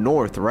go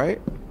north, right?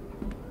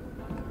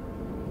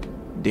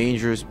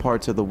 Dangerous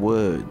parts of the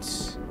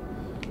woods.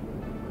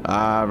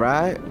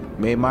 Alright.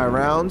 Made my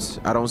rounds.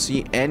 I don't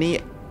see any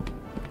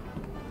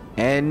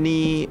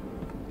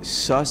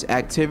sus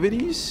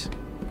activities.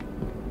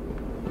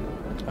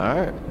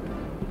 Alright.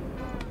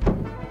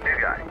 New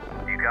guy,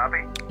 you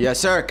copy? Yes,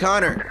 sir.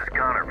 Connor. This is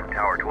Connor from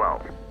Tower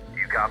 12.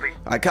 You copy?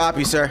 I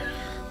copy, sir.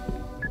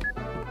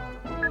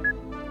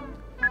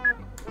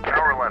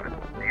 Tower 11,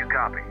 do you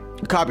copy?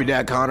 Copy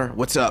that, Connor.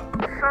 What's up?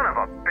 Son of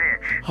a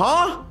bitch!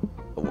 Huh?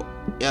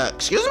 Yeah,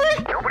 excuse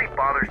me? Nobody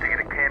bothers to get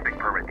a camping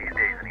permit these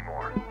days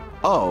anymore.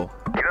 Oh.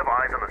 Do you have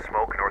eyes on the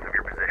smoke north of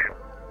your position?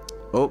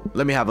 Oh,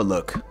 let me have a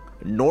look.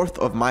 North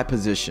of my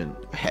position.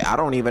 Hey, I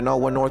don't even know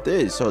what north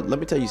is. So let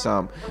me tell you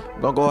something.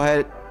 I'm gonna go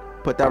ahead,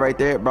 put that right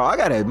there. Bro, I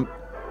don't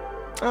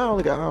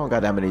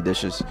got that many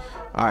dishes.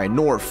 Alright,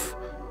 north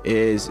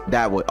is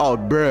that way. Oh,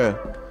 bruh.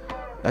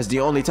 That's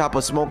the only type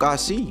of smoke I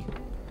see.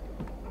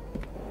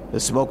 The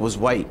smoke was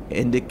white,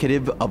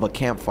 indicative of a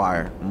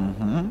campfire.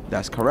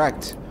 That's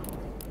correct.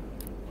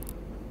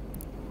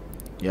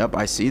 Yep,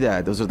 I see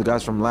that. Those are the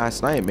guys from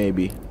last night,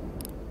 maybe.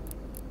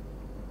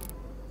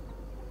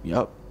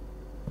 Yep.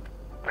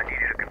 I need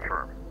you to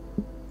confirm.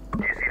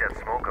 Do you see that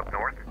smoke up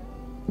north?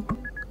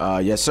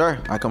 Yes, sir.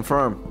 I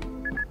confirm.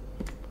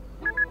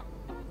 You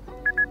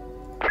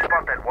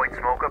spot that white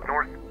smoke up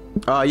north?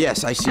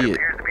 Yes, I see it.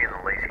 Appears to be in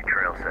the Lacey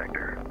Trail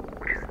sector,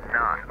 which is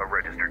not a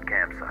registered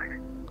campsite.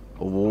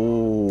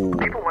 Oh.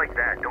 People like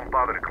that don't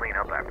bother to clean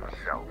up after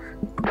themselves.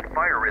 And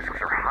fire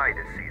risks are high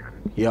this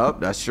season. Yep,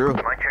 that's true.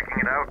 Am I checking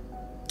it out?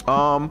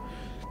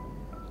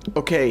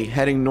 Okay,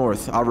 heading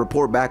north. I'll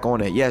report back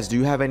on it. Yes, do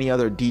you have any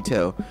other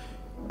detail?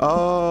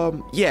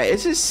 Yeah,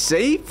 is it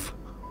safe?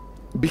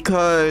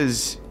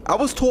 Because I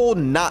was told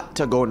not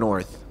to go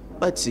north.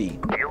 Let's see.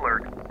 Be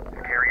alert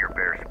and carry your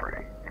bear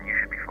spray, and you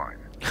should be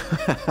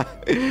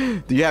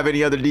fine. Do you have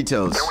any other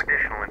details? No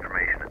additional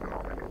information at the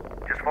moment.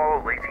 Just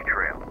follow Lacey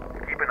Trail.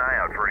 Keep an eye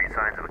out for any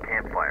signs of a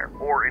campfire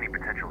or any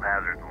potential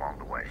hazards along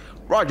the way.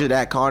 Roger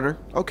that, Connor.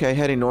 Okay,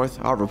 heading north.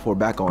 I'll report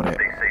back on it.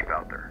 Stay safe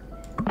out there.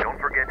 Don't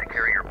forget to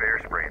carry your bear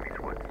spray in these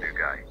woods, new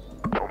guy.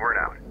 Over and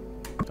out.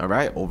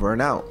 Alright, over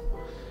and out.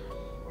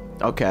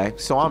 Okay,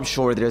 so I'm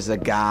sure there's a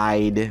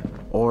guide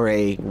or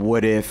a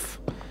what if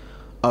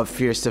of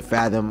Fierce to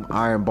Fathom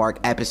Ironbark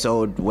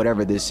episode,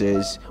 whatever this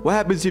is. What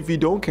happens if you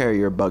don't carry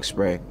your bug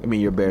spray? I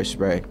mean your bear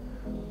spray.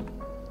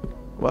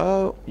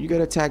 Well, you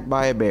get attacked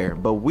by a bear.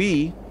 But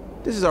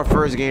this is our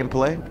first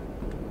gameplay.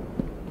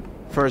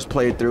 First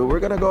playthrough. We're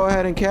gonna go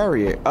ahead and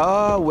carry it.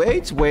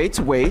 Wait.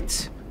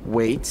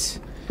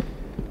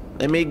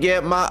 Let me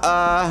get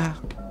my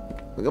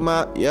look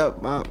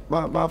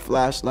at my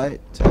flashlight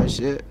type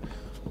shit.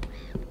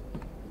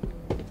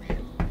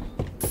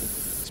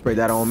 Spray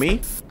that on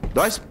me.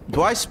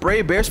 Do I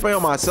spray bear spray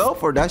on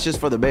myself, or that's just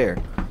for the bear?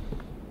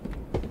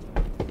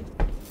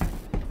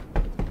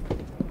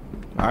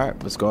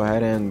 Alright, let's go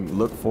ahead and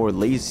look for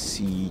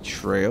Lacey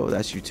Trail.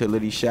 That's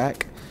Utility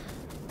Shack.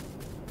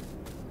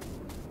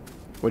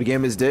 What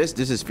game is this?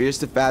 This is Fierce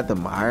to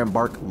Fathom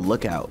Ironbark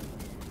Lookout.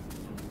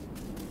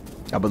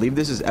 I believe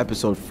this is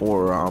episode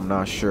 4. I'm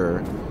not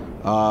sure.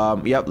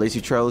 Yep,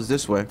 Lacey Trail is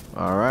this way.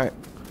 Alright.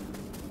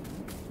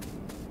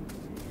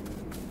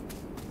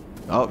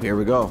 Oh, here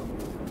we go.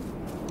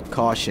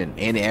 Caution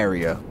in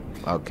area.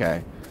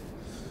 Okay.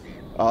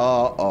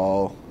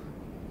 Uh-oh.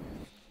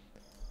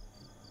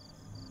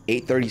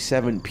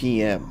 8:37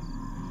 p.m.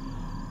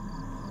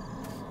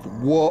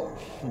 Whoa.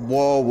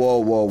 Whoa, whoa,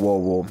 whoa, whoa,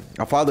 whoa.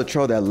 I followed the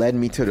trail that led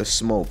me to the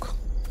smoke.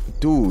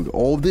 Dude,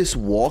 all this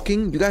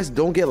walking? You guys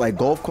don't get like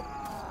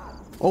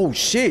Oh,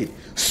 shit.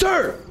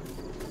 Sir!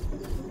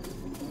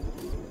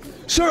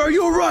 Sir, are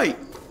you alright?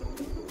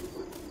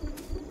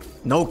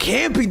 No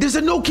camping. There's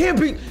a no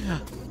camping.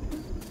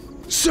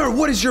 Sir,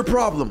 what is your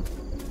problem?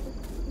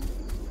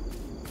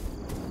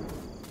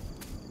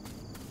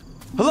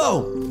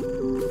 Hello?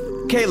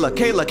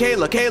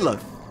 Kayla.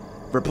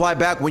 Reply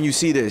back when you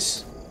see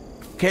this.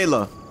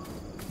 Kayla,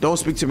 don't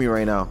speak to me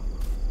right now.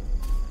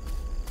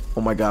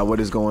 Oh my God, what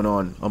is going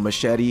on? A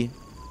machete?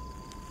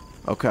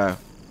 Okay.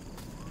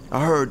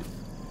 I heard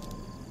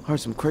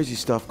some crazy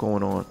stuff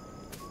going on.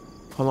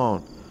 Hold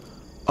on.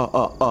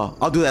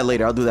 I'll do that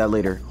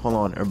later. Hold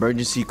on.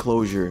 Emergency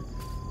closure.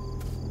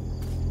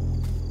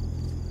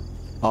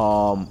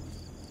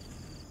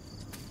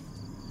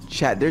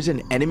 Chat, there's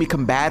an enemy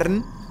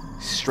combatant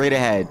straight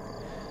ahead.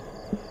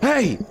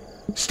 Hey,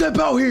 step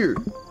out here.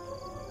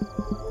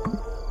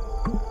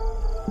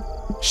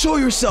 Show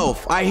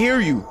yourself. I hear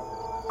you.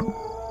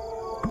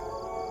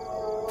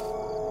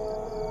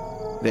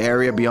 The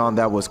area beyond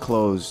that was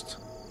closed.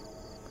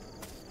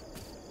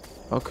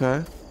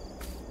 Okay.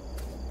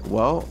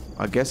 Well,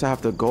 I guess I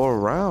have to go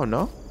around,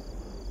 no?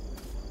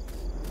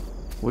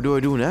 What do I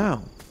do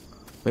now?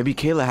 Maybe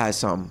Kayla has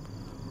something.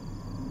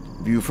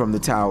 View from the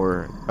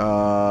tower.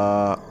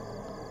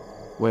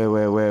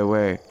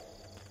 Wait.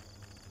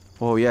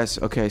 Oh,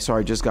 yes. Okay,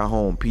 sorry. Just got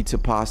home. Pizza,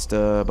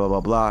 pasta, blah,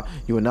 blah, blah.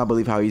 You would not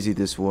believe how easy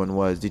this one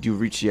was. Did you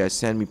reach yet?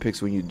 Send me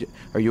pics when you...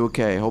 Are you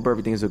okay? Hope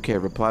everything is okay.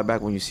 Reply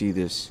back when you see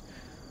this.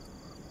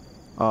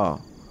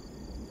 Oh.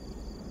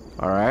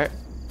 Alright.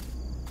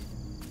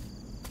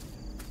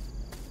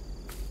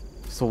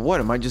 So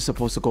what? Am I just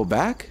supposed to go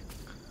back?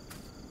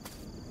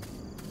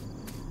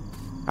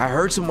 I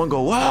heard someone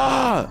go,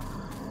 "Ah!"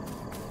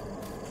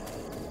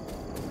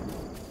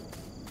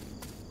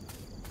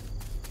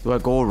 Do I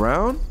go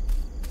around?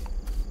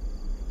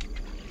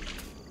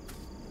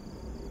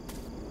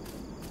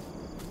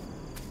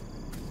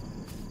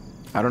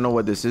 I don't know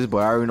what this is, but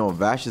I already know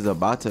Vash is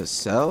about to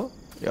sell.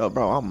 Yo,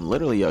 bro, I'm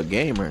literally a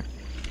gamer.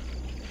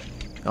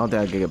 I don't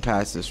think I can get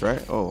past this,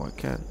 right? Oh, I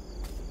can.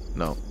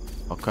 No.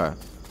 Okay.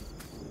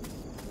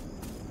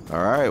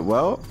 Alright,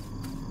 well.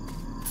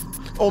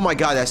 Oh my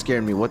God, that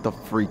scared me. What the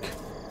freak?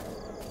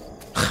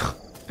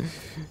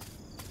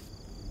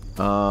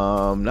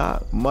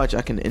 Not much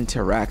I can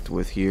interact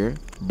with here.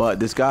 But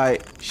this guy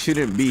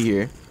shouldn't be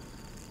here.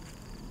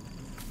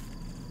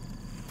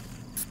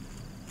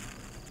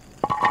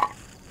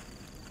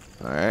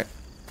 Alright.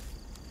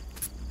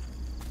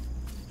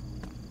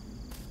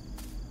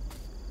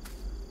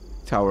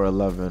 Tower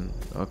 11.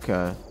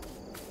 Okay.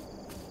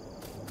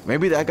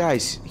 Maybe that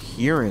guy's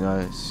hearing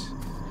us.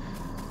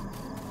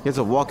 He has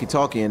a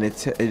walkie-talkie, and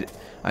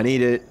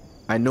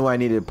I knew I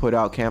needed to put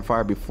out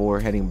campfire before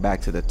heading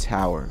back to the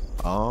tower.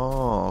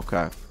 Oh,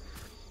 okay.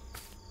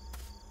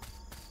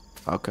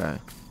 Okay.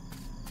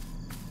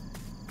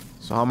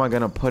 So how am I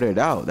gonna put it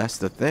out? That's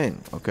the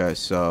thing. Okay,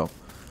 so.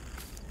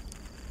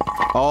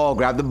 Oh,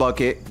 grab the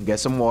bucket, get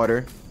some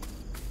water.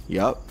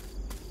 Yup.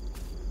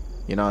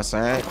 You know what I'm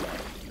saying?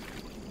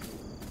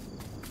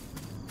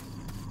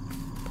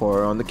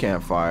 Pour it on the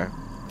campfire.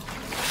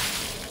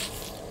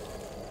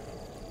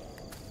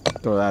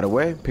 Throw that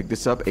away. Pick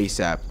this up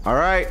ASAP. All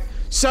right,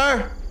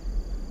 sir.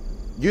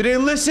 You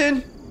didn't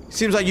listen.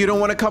 Seems like you don't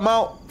want to come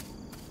out.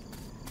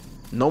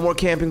 No more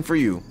camping for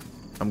you.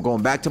 I'm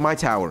going back to my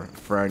tower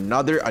for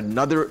another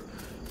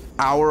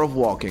hour of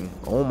walking.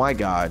 Oh my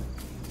God.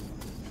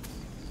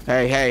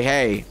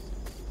 Hey.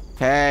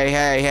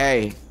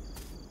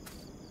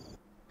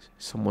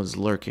 Someone's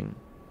lurking.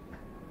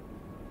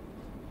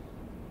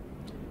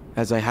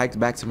 As I hiked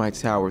back to my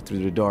tower through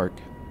the dark,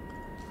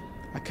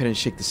 I couldn't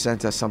shake the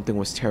sense that something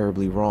was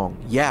terribly wrong.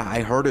 Yeah,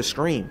 I heard a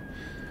scream.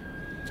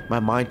 My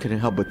mind couldn't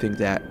help but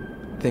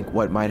think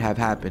what might have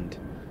happened.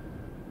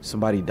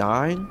 Somebody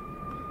dying?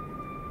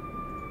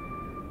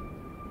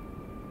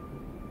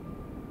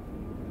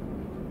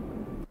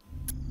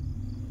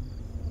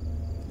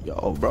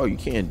 Yo, bro, you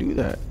can't do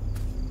that.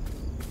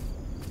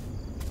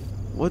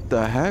 What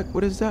the heck?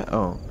 What is that?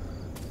 Oh.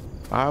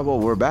 Alright, well,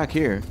 we're back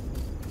here.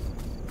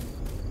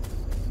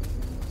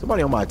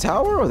 Somebody on my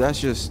tower, or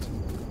that's just...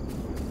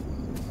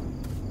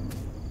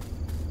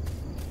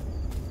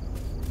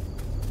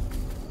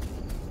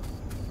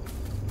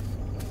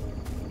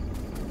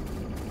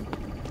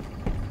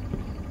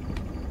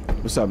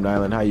 What's up,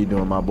 Nyland? How you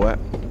doing, my boy?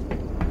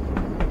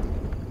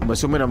 I'm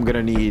assuming I'm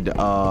gonna need,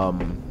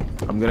 I'm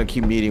gonna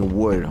keep needing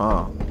wood,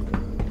 huh?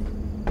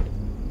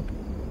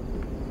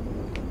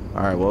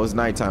 Alright, well, it's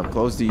nighttime.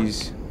 Close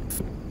these.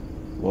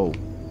 Whoa.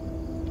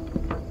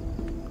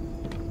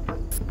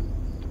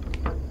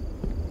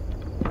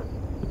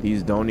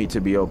 These don't need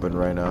to be open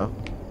right now.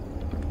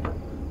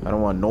 I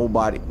don't want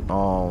nobody.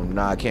 Oh,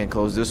 nah, I can't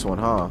close this one,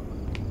 huh?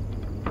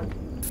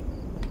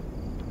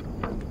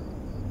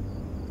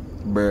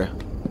 Bruh.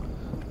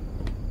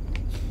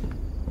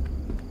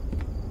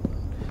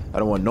 I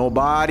don't want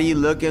nobody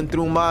looking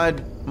through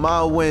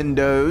my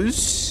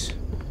windows.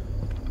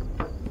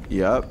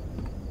 Yep.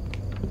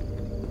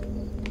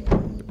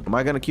 Am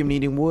I gonna keep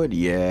needing wood?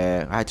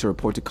 Yeah. I had to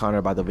report to Connor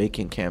about the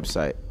vacant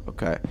campsite.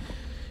 Okay.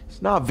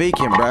 It's not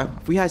vacant,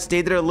 bruh. If we had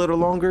stayed there a little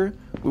longer,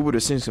 we would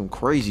have seen some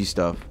crazy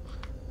stuff.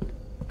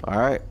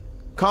 Alright.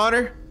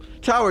 Connor?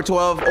 Tower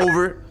 12,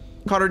 over.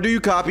 Connor, do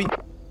you copy?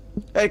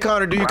 Hey,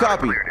 Connor, do you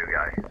copy? Clear, new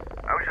guy.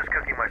 I was just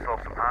cooking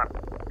myself some hot...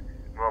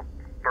 Well,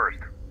 first,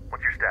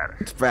 what's your status?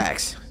 It's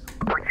facts.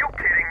 Are you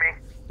kidding me?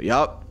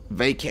 Yup.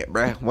 Vacant,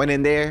 bruh. Went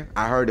in there.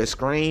 I heard a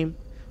scream.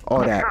 All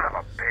that. Son of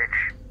a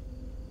bitch.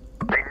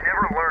 They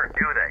never learn,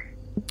 do they?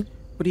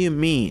 What do you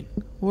mean?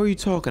 What are you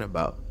talking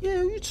about? Yeah,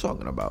 what are you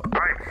talking about?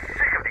 I'm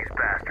sick of these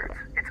bastards.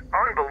 It's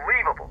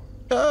unbelievable.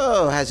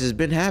 Oh, has this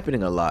been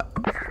happening a lot?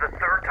 This is the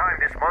third time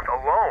this month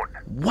alone.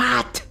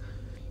 What?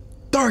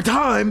 Third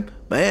time?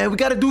 Man, we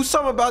gotta do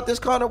something about this,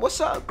 Connor.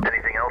 What's up?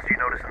 Anything else you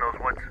notice in those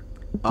woods?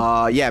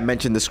 Yeah,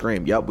 mention the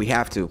scream. Yup, we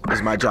have to. This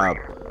is my job.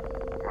 Must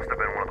have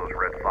been one of those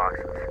red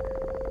foxes.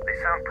 They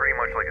sound pretty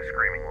much like a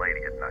screaming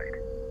lady at night.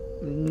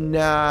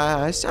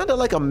 Nah, it sounded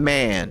like a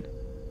man.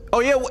 Oh,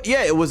 yeah,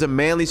 yeah, it was a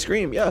manly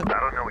scream, yeah. I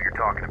don't know what you're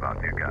talking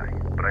about, new guy,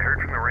 but I heard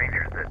from the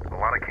rangers that a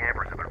lot of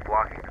campers have been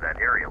flocking to that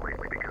area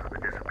lately because of the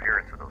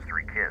disappearance of those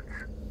 3 kids.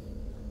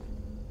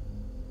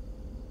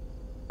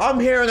 I'm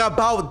hearing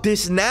about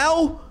this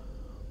now?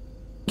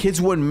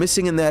 Kids went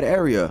missing in that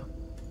area.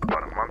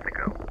 About a month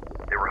ago,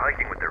 they were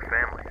hiking with their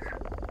families.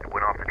 They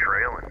went off the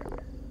trail and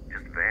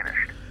just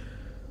vanished.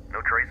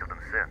 No trace of them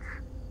since.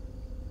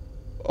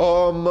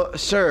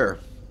 Sir,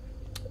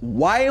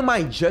 why am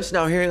I just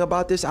now hearing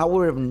about this? I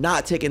would have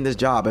not taken this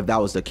job if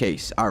that was the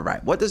case. All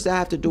right, what does that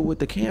have to do with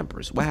the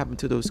campers? What happened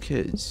to those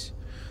kids?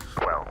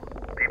 Well,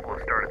 people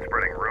have started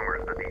spreading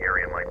rumors that the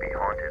area might be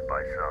haunted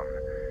by some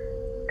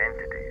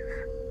entities.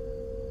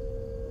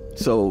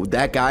 So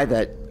that guy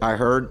that I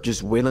heard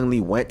just willingly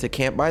went to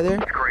camp by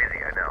there? It's crazy,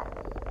 I know.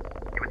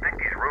 You would think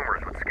these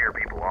rumors would scare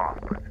people off,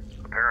 but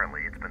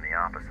apparently it's been the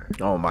opposite.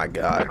 Oh my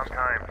God.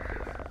 Sometimes,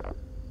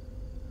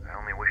 I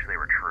only wish they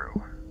were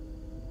true.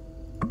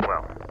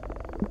 Well,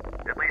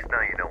 at least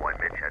now you know why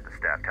Mitch had to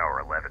staff Tower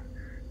 11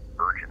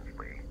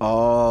 urgently.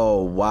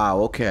 Oh, wow,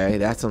 okay,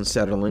 that's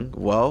unsettling.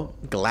 Well,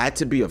 glad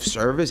to be of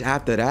service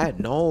after that.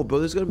 No, bro,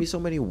 there's gonna be so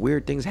many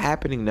weird things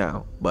happening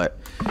now, but...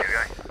 You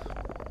guys,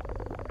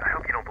 I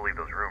hope you don't believe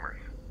those rumors.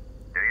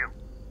 Do you?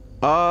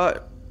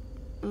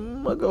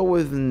 I'll go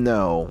with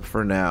no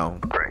for now.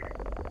 Great.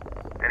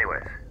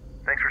 Anyways,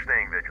 thanks for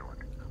staying vigilant.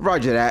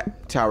 Roger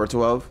that, Tower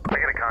 12. I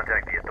gotta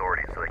contact the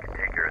authorities so they can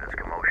take care of this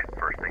commotion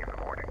first thing in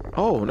the morning.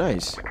 Oh,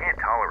 nice. We can't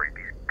tolerate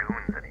these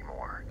goons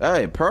anymore.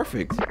 Hey,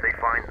 perfect. If they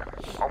find them,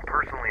 I'll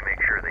personally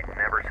make sure they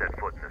never set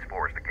foot in this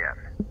forest again.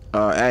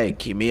 Hey,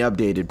 keep me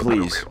updated,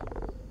 please.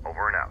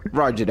 Over and out.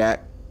 Roger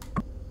that.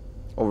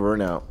 Over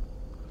and out.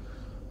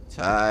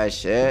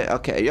 Shit.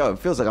 Okay, yo, it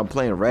feels like I'm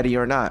playing Ready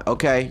or Not.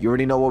 Okay, you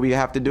already know what we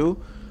have to do.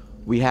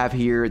 We have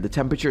here, the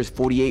temperature is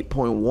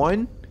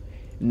 48.1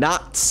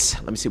 knots.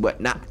 Let me see what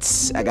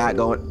knots I got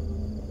going.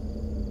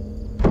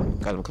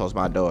 Gotta close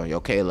my door. Yo,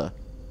 Kayla.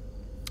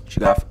 She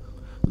got...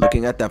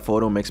 Looking at that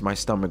photo makes my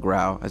stomach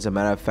growl. As a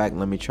matter of fact,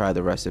 let me try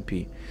the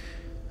recipe.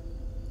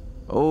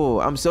 Oh,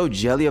 I'm so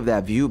jelly of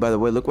that view. By the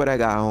way, look what I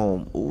got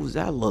home. Oh, is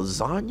that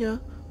lasagna?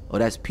 Oh,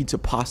 that's pizza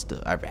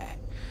pasta. All right.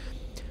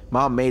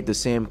 Mom made the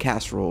same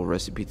casserole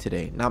recipe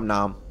today. Nom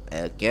nom.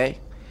 Okay.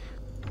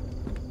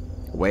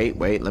 Wait.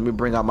 Let me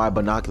bring out my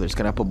binoculars.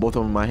 Can I put both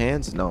of them in my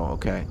hands? No.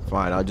 Okay.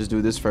 Fine. I'll just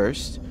do this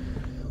first.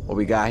 What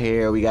we got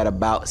here? We got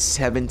about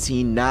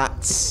 17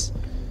 knots.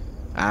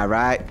 All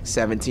right.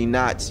 17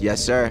 knots.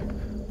 Yes, sir.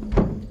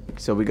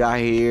 So we got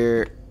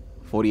here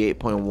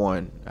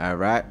 48.1. All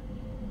right.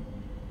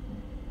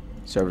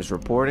 Service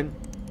reporting.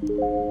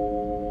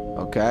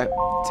 Okay.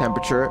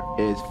 Temperature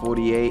is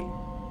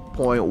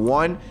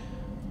 48.1.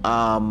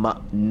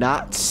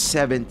 Not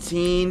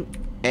 17.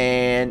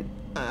 And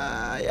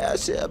yeah,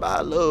 it's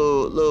about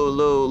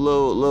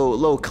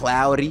low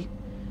cloudy.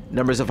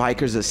 Numbers of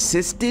hikers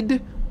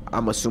assisted.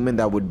 I'm assuming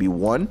that would be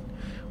 1.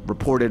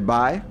 Reported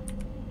by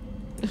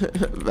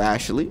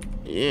Vashley.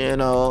 You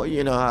know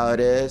how it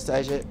is,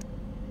 that shit.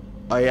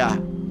 Oh yeah.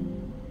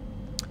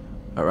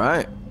 All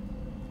right.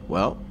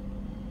 Well.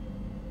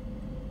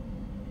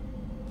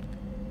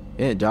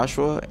 Yeah,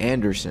 Joshua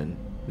Anderson,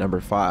 number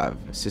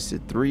 5,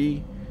 assisted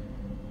 3.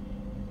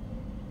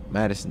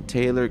 Madison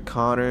Taylor,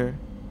 Connor,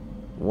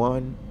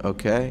 1.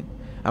 Okay.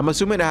 I'm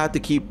assuming I have to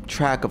keep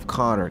track of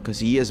Connor because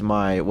he is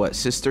my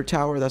sister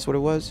tower. That's what it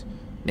was.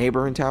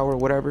 Neighboring tower,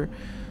 whatever.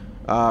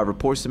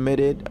 Report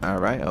submitted. All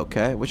right.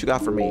 Okay. What you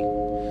got for me?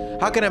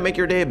 How can I make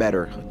your day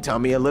better? Tell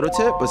me a little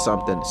tip or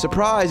something.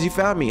 Surprise, you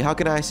found me. How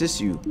can I assist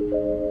you?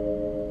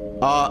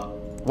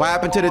 What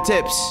happened to the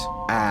tips?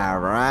 All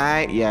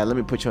right. Yeah, let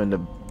me put you in the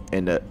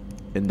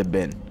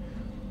bin.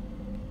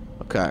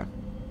 Okay.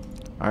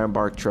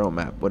 Ironbark trail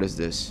map. What is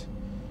this?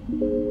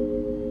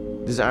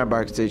 This is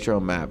Ironbark State Trail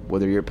map.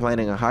 Whether you're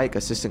planning a hike,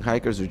 assisting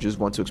hikers, or just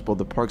want to explore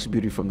the park's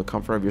beauty from the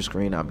comfort of your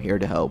screen, I'm here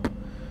to help.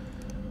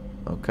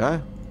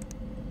 Okay.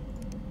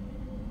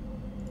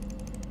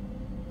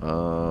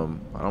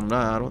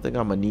 I don't think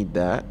I'm gonna need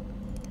that.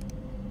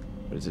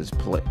 What is this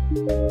play?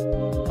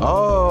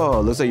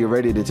 Oh, looks like you're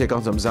ready to take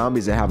on some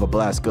zombies and have a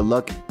blast. Good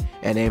luck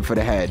and aim for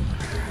the head.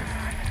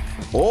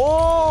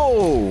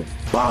 Oh,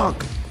 bonk,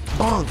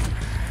 bonk.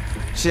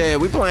 Shit,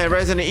 we playing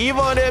Resident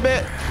Evil on there,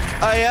 bit.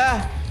 Oh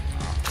yeah.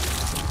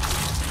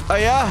 Oh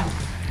yeah.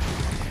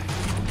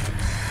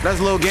 Nice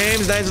little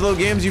games, nice little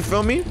games. You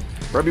feel me?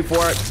 Right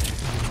before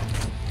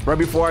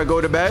I go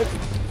to bed.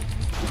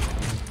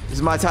 This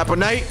is my type of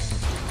night.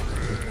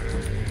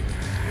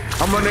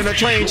 I'm running a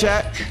train,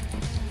 chat.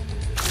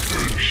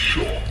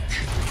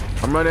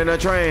 I'm running a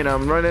train.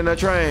 I'm running a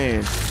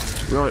train.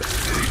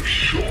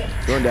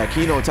 Doing that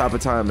Kino type of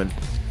timing.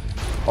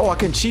 Oh, I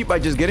can cheat by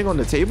just getting on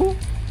the table?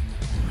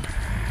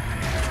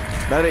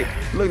 Now they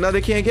look. Now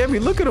they can't get me.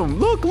 Look at them.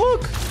 Look,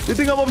 look. They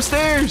think I'm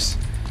upstairs.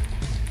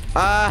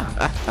 I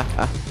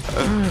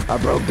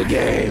broke the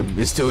game.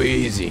 It's too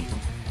easy.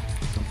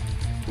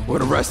 Where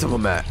the rest of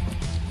them at?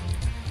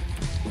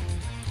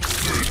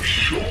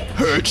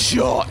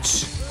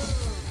 Headshots.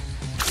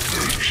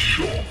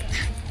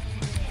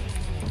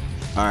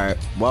 All right.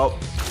 Well,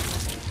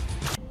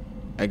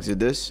 exit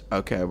this.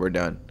 Okay, we're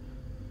done.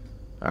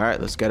 All right,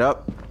 let's get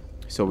up.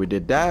 So we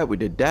did that. We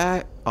did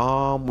that.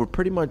 We're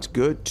pretty much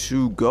good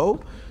to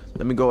go.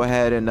 Let me go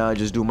ahead and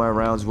just do my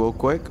rounds real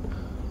quick.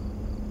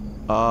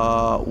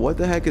 What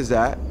the heck is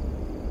that?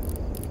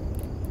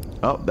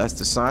 Oh, that's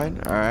the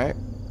sign. All right.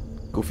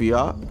 Goofy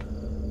y'all.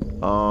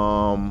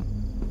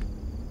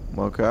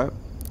 Okay.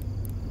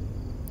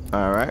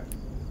 All right.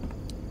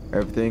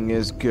 Everything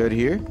is good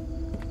here.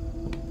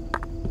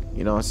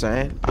 You know what I'm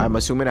saying? I'm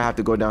assuming I have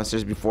to go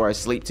downstairs before I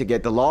sleep to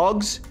get the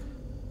logs.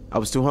 I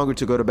was too hungry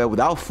to go to bed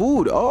without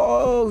food.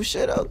 Oh,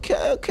 shit.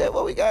 Okay, okay.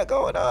 What we got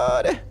going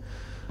on?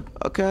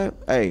 Okay.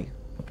 Hey.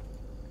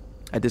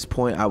 At this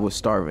point, I was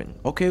starving.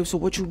 Okay, so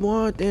what you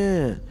want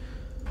then?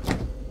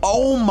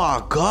 Oh,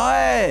 my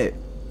God.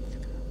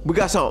 We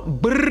got some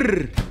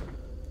brrr.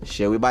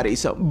 Shit, we about to eat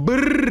some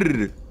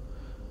brrr.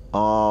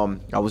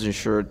 I wasn't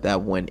sure if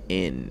that went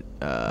in.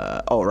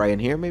 Oh, right in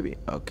here, maybe?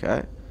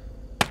 Okay.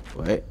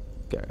 Wait.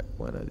 Got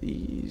one of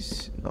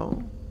these.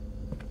 No.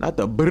 Not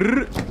the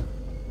brrr.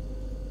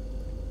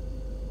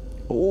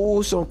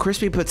 Oh, some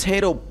crispy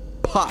potato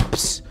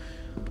pops.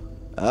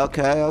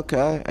 Okay,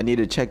 okay. I need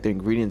to check the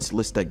ingredients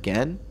list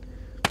again.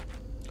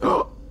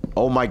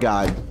 Oh my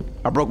God.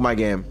 I broke my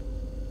game.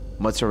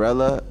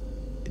 Mozzarella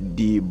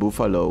di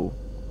buffalo.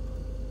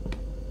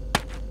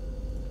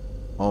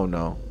 Oh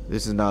no.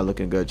 This is not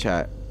looking good,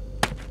 chat.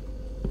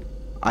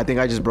 I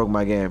think I just broke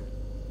my game.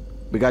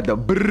 We got the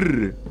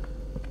brrr.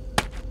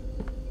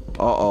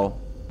 Uh-oh.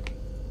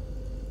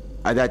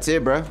 That's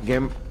it, bro.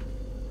 Game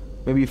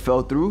maybe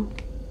fell through.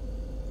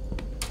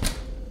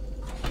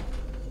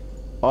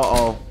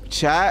 Uh-oh.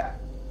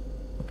 Chat.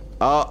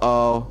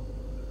 Uh-oh.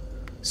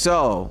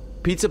 So,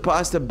 pizza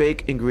pasta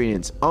bake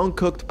ingredients.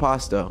 Uncooked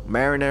pasta.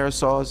 Marinara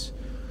sauce.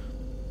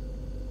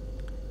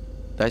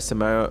 Diced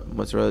tomato,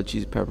 mozzarella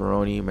cheese,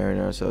 pepperoni,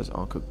 marinara sauce,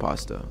 uncooked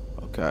pasta.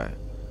 Okay.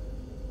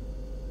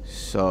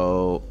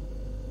 So,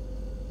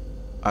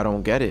 I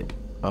don't get it.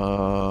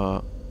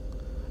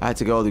 I had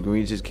to get all the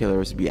ingredients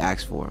killers to be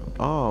asked for.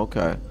 Oh,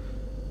 okay.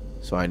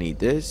 So I need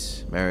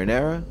this.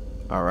 Marinara.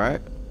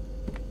 Alright.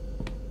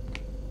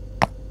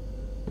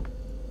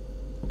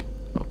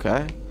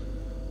 Okay.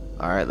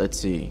 Alright, let's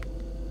see.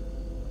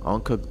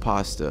 Uncooked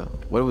pasta.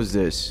 What was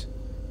this?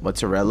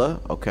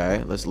 Mozzarella.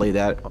 Okay, let's lay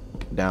that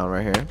down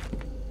right here.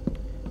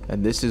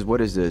 And this is,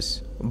 what is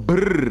this?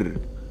 Brrr.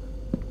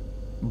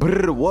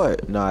 Brrr,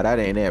 what? Nah, that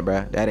ain't it,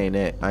 bruh. That ain't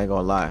it. I ain't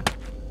gonna lie.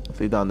 Let's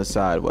leave down the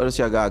side. What else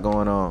y'all got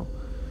going on?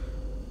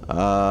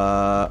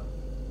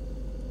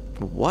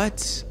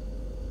 What?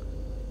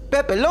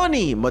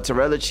 Pepperoni.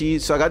 Mozzarella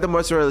cheese. So I got the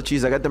mozzarella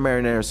cheese. I got the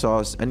marinara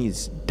sauce. I need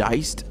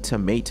diced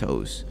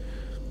tomatoes.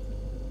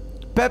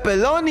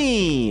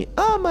 Pepperoni.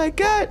 Oh my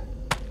God.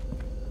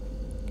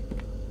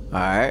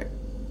 Alright.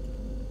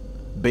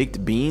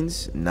 Baked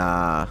beans?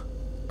 Nah.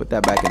 Put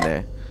that back in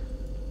there.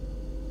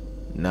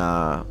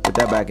 Nah. Put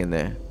that back in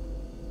there.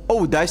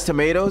 Oh, diced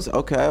tomatoes?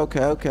 Okay,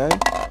 okay, okay.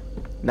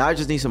 Now I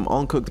just need some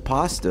uncooked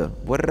pasta.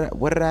 What did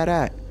that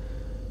at?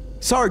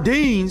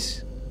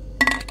 Sardines?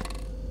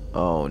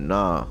 Oh,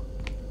 nah.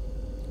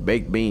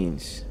 Baked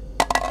beans.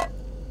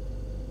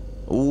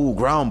 Ooh,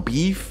 ground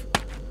beef?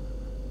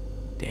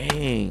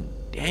 Dang.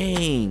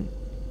 Dang.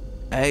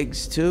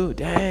 Eggs too?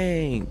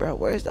 Dang. Bro,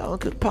 where's the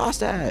uncooked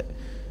pasta at?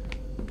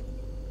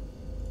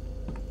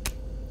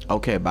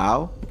 Okay,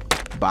 bow.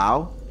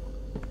 Bow.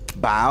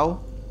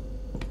 Bow.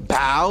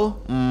 Bow.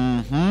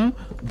 Mm-hmm.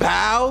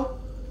 Bow.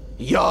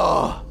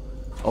 Yo.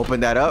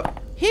 Open that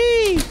up.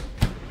 Hee.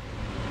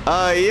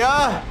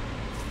 Yeah.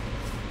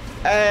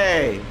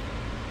 Hey.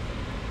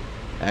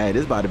 Hey,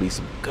 this about to be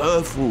some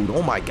good food.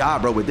 Oh my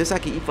God, bro. With this, I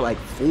can eat for like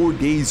 4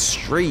 days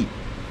straight.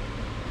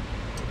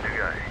 New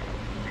guy,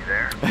 you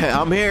there?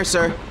 I'm here,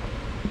 sir.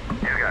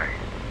 New guy,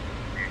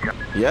 you got...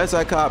 Yes,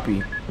 I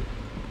copy.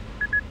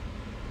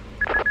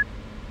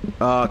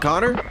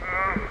 Connor?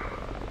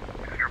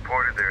 Just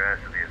reported their ass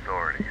to the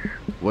authorities.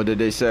 What did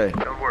they say?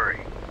 Don't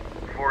worry.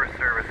 Forest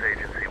Service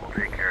agency will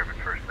take care of it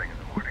first thing in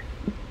the morning.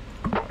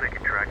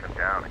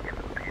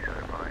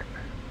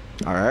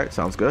 Alright,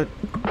 sounds good.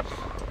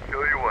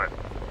 Tell you what,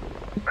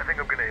 I think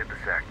I'm gonna hit the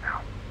sack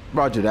now.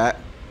 Roger that.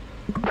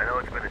 I know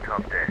it's been a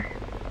tough day,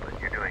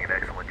 but you're doing an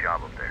excellent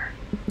job up there.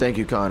 Thank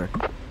you, Connor.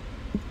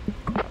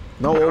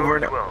 No over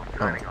and out. 12,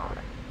 signing off.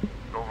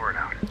 Over and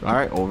out.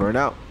 Alright, over and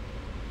out.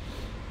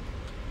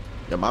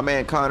 Yeah, my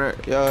man Connor,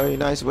 yo, he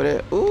nice with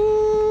it.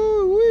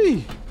 Ooh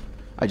wee.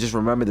 I just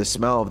remember the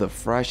smell of the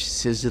fresh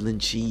sizzling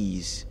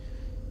cheese.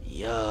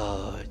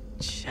 Yo,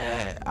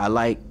 chat. I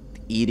like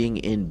eating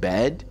in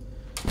bed.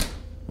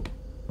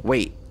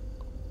 Wait,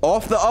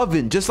 off the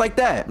oven, just like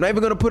that. I'm not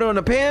even gonna put it on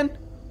a pan.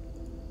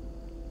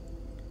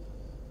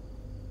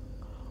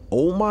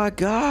 Oh my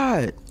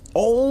god.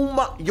 Oh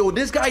my, yo,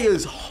 this guy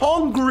is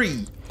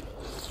hungry.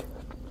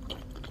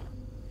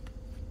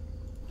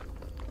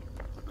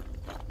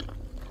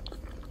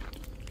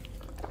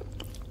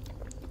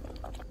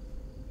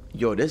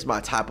 Yo, this is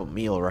my type of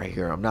meal right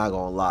here. I'm not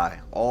gonna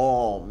lie.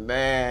 Oh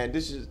man,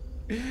 this is,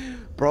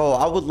 bro.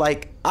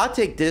 I'll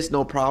take this,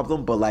 no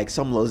problem. But like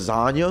some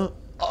lasagna.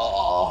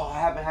 Oh, I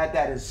haven't had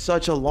that in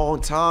such a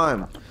long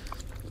time.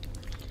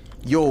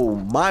 Yo,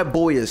 my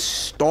boy is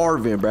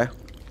starving, bruh.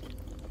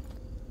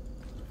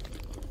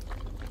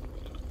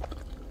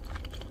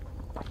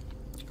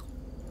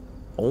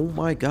 Oh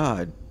my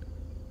god.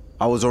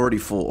 I was already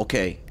full.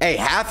 Okay. Hey,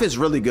 half is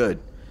really good.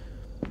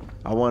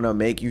 I want to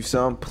make you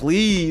some.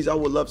 Please, I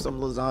would love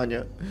some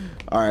lasagna.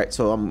 Alright,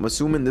 so I'm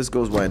assuming this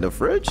goes what, in the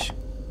fridge?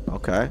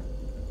 Okay.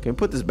 Can we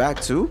put this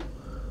back too?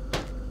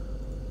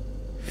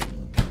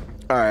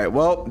 Alright,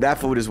 well, that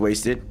food is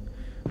wasted.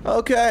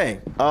 Okay.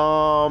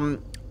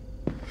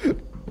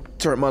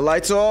 Turn my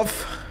lights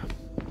off.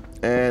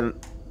 And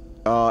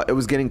it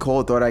was getting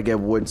cold. Thought I'd get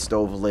wood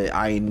stove lit.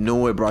 I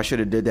knew it, bro. I should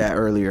have did that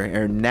earlier.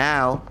 And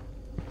now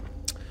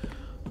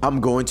I'm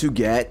going to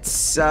get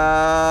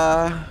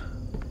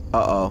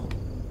uh-oh.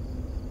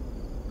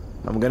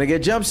 I'm gonna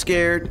get jump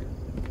scared.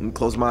 Let me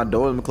close my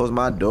door. Let me close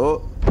my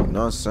door. You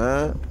know what I'm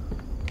saying?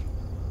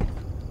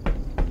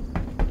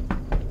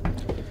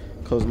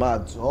 Close my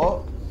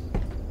door.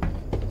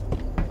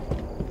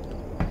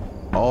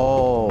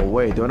 Oh,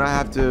 wait. Don't I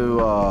have to,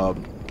 how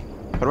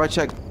do I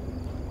check?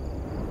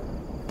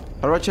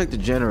 How do I check the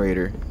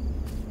generator?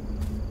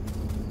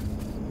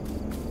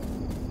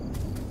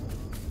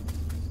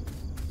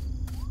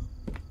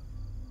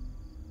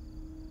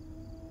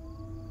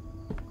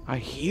 I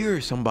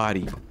hear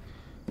somebody.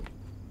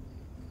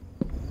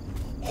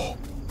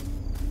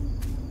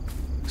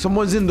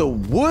 Someone's in the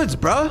woods,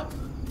 bruh.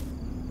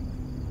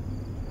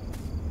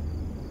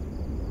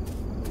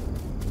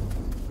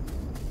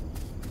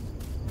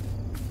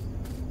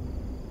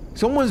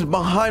 Someone's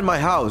behind my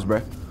house,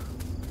 bruh.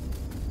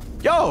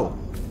 Yo!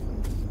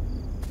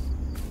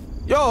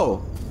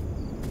 Yo!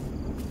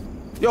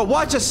 Yo,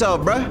 watch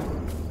yourself, bruh.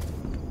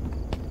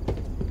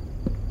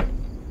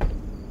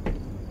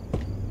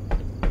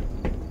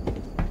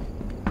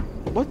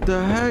 What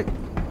the heck?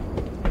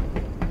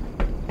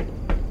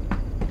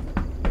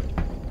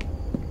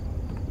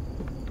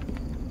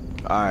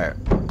 Alright.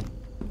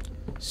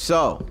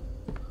 So,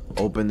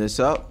 open this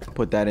up.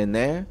 Put that in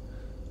there.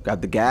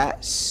 Got the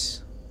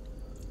gas.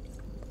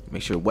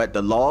 Make sure to wet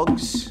the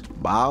logs.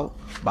 Bow,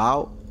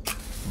 bow,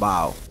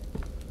 bow.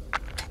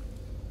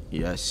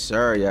 Yes,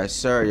 sir. Yes,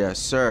 sir. Yes,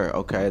 sir.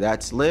 Okay,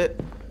 that's lit.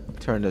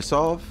 Turn this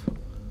off.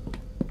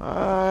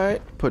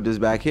 Alright. Put this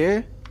back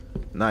here.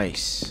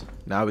 Nice.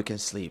 Now we can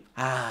sleep.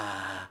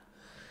 Ah,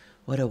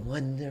 what a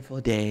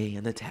wonderful day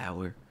in the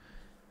tower.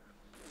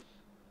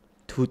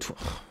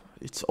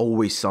 It's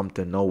always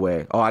something. No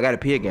way. Oh, I gotta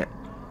pee again.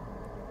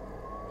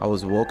 I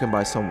was woken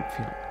by some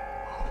feeling.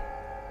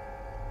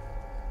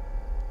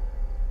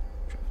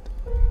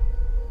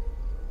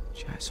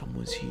 Chat,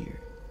 someone's here.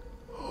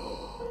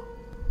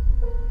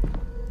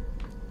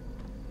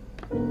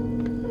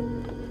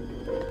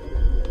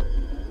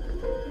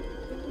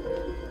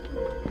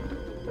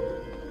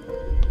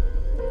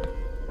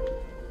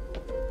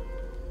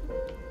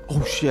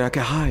 Oh shit, I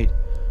can hide.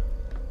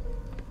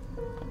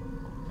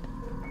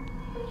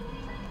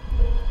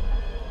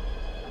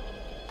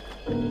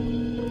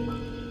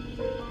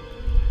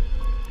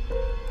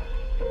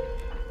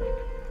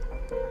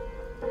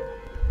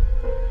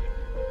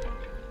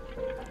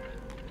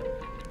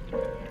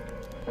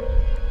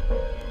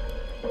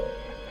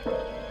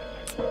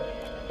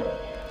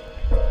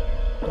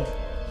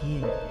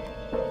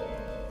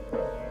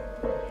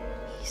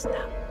 He's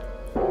not.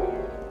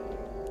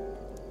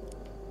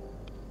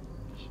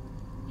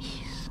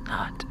 He's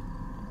not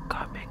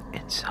coming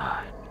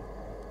inside.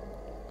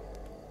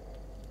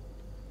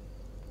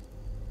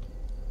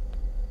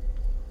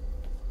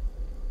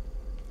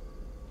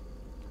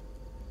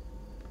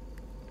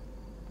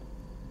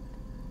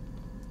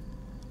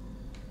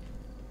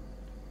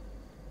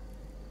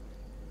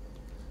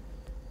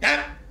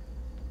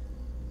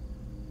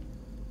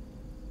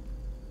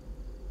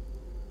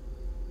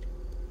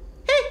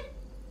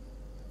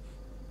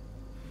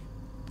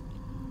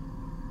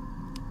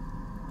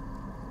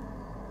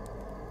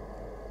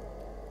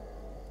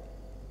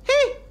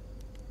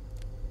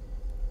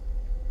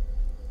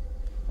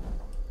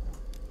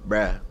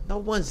 Bruh, no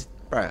one's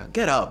Bruh,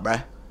 get up,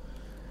 bruh.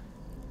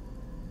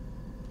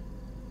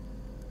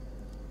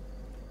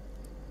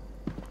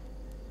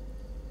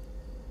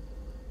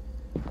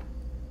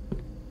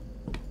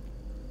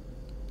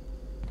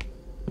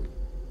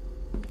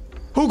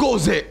 Who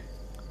goes it?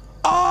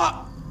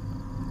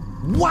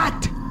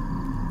 What?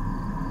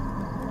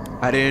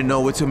 I didn't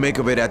know what to make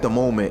of it at the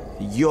moment.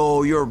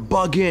 Yo, you're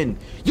bugging.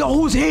 Yo,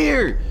 who's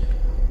here?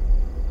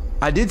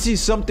 I did see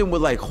something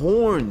with like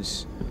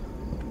horns.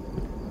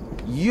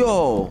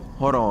 Yo,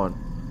 hold on.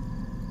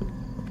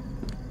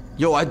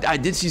 Yo, I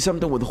did see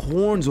something with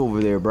horns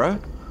over there,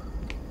 bruh.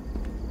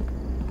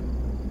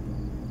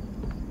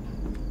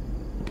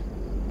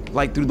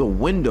 Like through the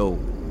window.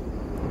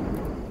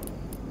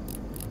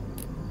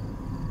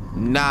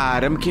 Nah,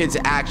 them kids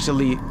are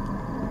actually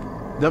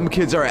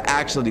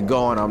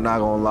gone, I'm not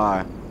gonna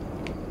lie.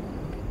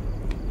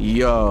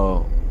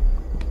 Yo.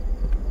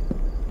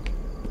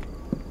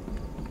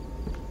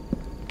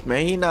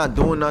 Man, he not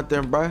doing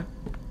nothing, bruh.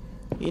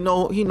 He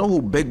know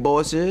who Big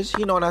Boss is.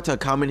 He know not to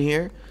come in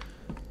here.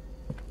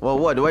 Well,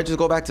 what? Do I just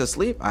go back to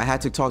sleep? I had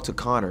to talk to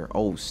Connor.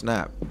 Oh,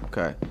 snap.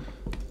 Okay.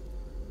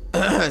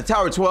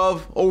 Tower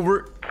 12,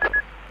 over.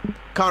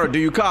 Connor, do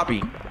you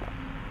copy?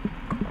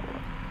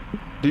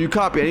 Do you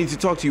copy? I need to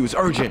talk to you. It's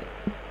urgent.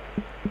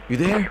 You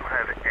there? Do you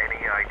have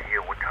any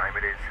idea what time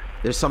it is?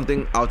 There's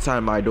something outside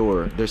my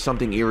door. There's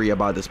something eerie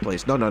about this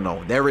place. No, no,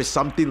 no. There is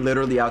something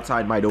literally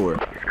outside my door.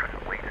 Just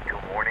couldn't wait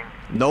until morning?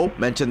 Nope.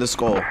 Mention the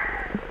skull. Tell you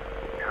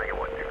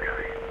what, new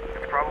guy.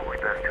 It's probably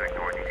best to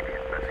ignore these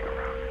kids messing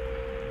around.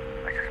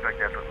 I suspect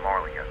that's what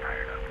Marley got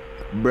tired of.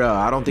 Bruh,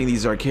 I don't think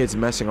these are kids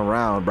messing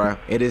around, bruh.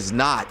 It is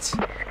not. These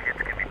kids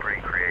can be pretty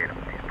creative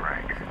with these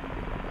pranks. You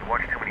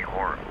watch too many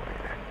horror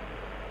movies.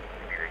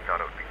 Maybe they thought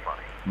it would be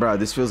funny. Bruh,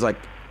 this feels like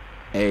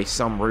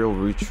some real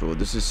ritual.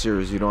 This is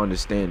serious. You don't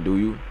understand, do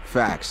you?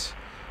 Facts.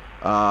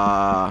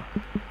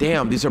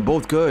 Damn, these are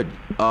both good.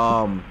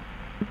 Okay.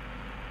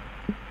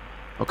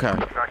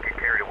 Let's not get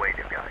carried away,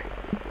 new guy.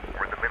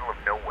 We're in the middle of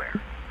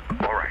nowhere.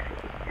 Alright,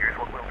 here's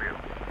what we'll do.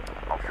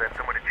 I'll send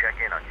someone to check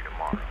in on you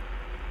tomorrow.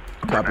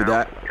 Copy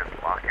that. Just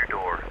lock your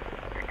door,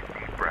 take a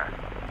deep breath,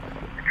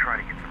 and try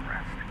to get some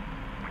rest.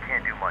 We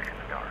can't do much in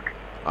the dark.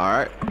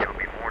 Alright. It'll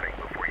be morning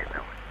before you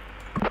know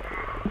it.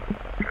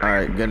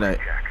 Alright, good night.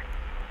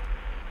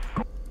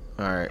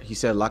 Alright, he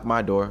said lock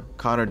my door.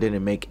 Connor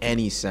didn't make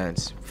any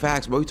sense.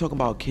 Facts, bro. You talking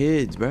about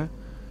kids, bruh.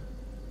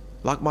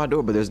 Lock my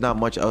door, but there's not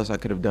much else I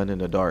could have done in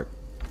the dark.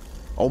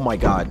 Oh my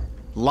god.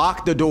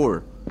 Lock the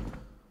door.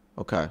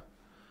 Okay.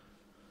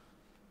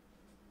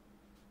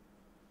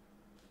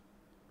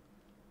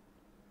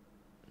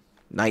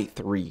 Night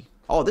 3.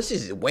 Oh, this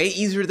is way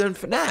easier than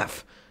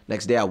FNAF.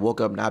 Next day, I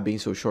woke up not being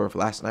so sure if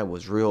last night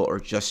was real or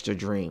just a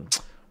dream.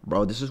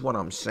 Bro, this is what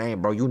I'm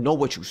saying, bro. You know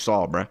what you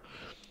saw, bro.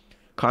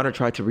 Connor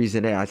tried to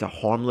reason it as a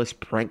harmless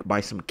prank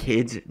by some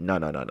kids. No.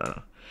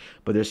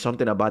 But there's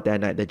something about that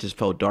night that just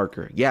felt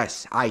darker.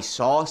 Yes, I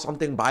saw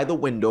something by the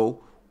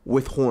window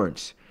with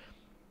horns.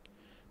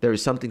 There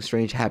is something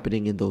strange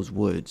happening in those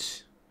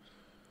woods.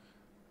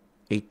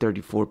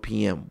 8:34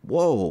 p.m.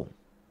 Whoa.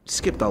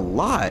 Skipped a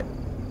lot.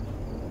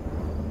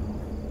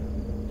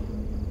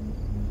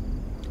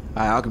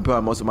 I occupy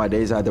most of my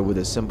days either with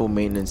a simple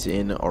maintenance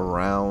in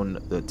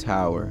around the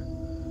tower,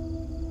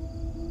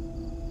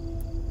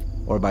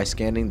 or by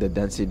scanning the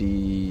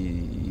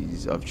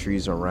densities of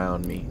trees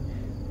around me.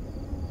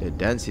 The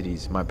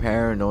densities. My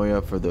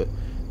paranoia for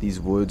these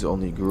woods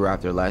only grew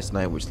after last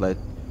night, which led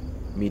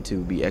me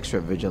to be extra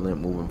vigilant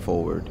moving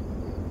forward.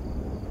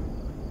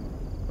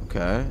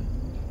 Okay.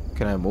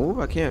 Can I move?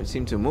 I can't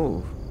seem to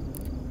move.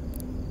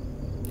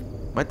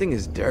 My thing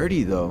is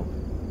dirty though.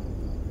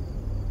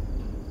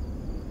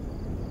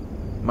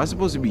 Am I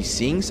supposed to be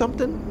seeing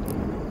something?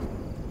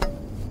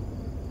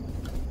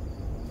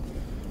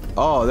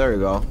 Oh, there we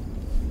go.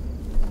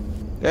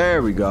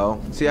 There we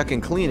go. See, I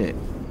can clean it.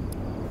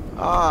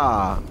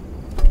 Ah.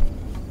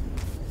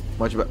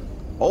 Much better.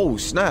 Oh,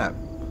 snap.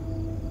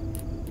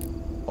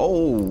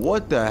 Oh,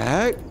 what the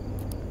heck?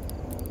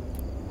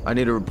 I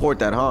need to report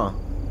that, huh?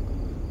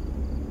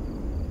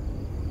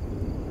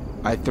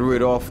 I threw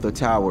it off the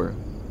tower.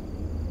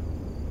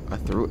 I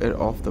threw it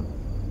off the...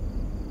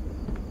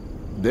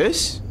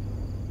 This?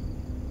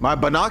 My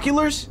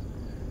binoculars?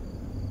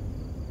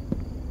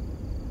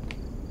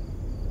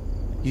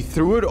 You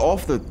threw it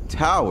off the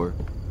tower.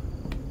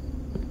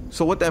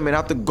 So what that mean? I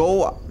have to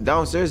go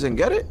downstairs and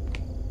get it?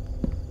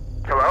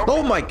 Hello?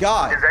 Oh my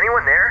god. Is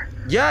anyone there?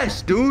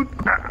 Yes, dude.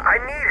 I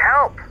need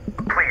help.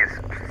 Please,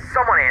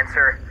 someone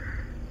answer.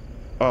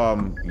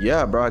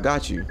 Yeah, bro, I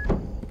got you.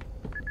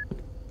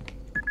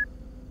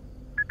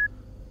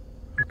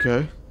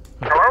 Okay.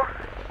 Hello?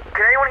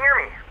 Can anyone hear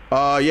me?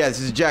 Yeah, this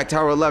is Jack,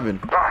 Tower 11.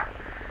 Oh,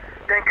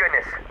 thank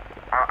goodness.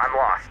 I'm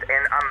lost,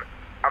 and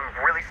I'm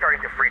really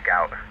starting to freak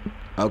out.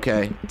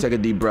 Okay, take a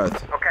deep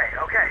breath. Okay.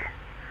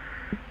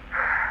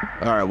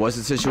 Alright, what's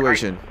the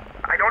situation?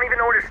 I don't even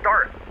know where to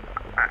start.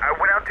 I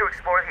went out to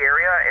explore the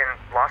area and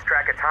lost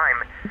track of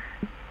time.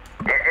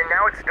 And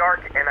now it's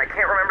dark, and I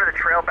can't remember the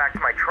trail back to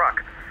my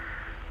truck.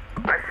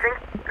 I think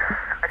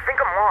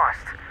I'm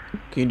lost.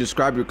 Can you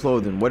describe your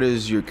clothing? What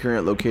is your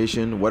current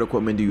location? What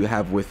equipment do you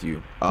have with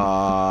you? Okay.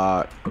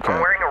 I'm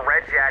wearing a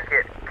red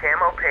jacket,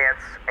 camo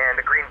pants, and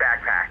a green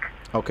backpack.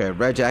 Okay,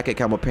 red jacket,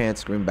 camo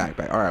pants, green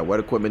backpack. All right, what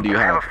equipment do you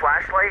have? I have a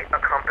flashlight, a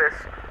compass,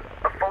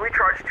 a fully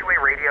charged two-way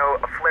radio,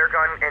 a flare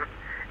gun, and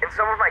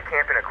some of my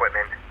camping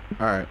equipment.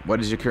 All right, what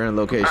is your current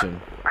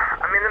location?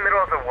 I'm in the middle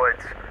of the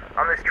woods,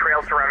 on this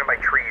trail surrounded by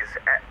trees.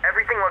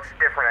 Everything looks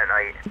different at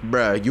night.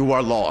 Bruh, you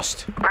are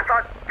lost. I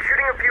thought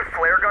shooting a few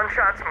flare gun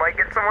shots might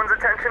get someone's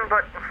attention,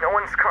 but no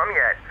one's come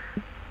yet.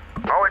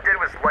 All it did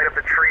was light up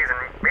the trees and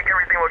make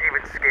everything look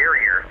even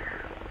scarier.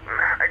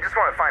 I just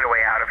want to find a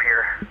way out of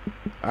here.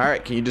 All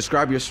right, can you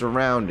describe your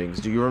surroundings?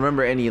 Do you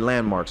remember any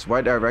landmarks?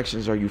 What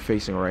directions are you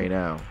facing right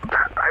now?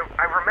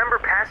 I remember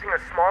passing a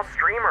small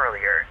stream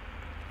earlier.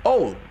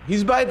 Oh,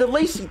 he's by the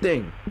Lacey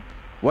thing.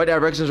 What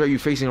directions are you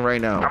facing right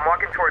now? I'm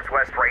walking towards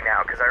west right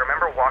now because I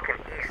remember walking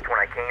east when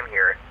I came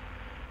here.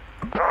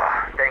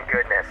 Oh, thank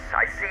goodness.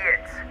 I see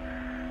it.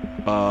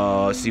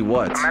 See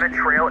what? I'm at a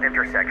trail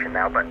intersection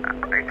now, but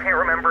I can't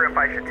remember if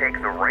I should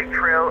take the right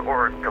trail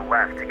or the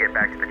left to get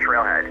back to the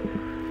trailhead.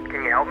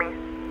 Can you help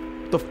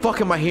me? The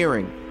fuck am I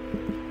hearing?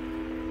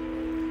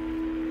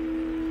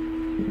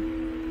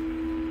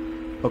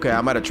 Okay,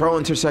 I'm at a trail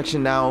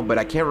intersection now, but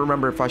I can't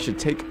remember if I should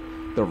take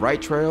the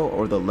right trail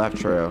or the left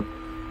trail.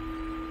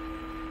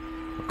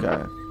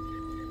 Okay.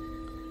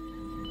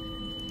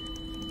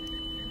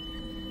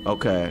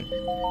 Okay.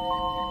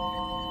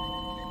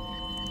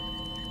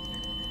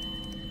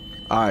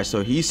 Alright,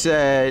 so he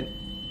said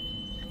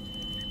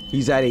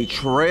he's at a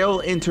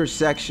trail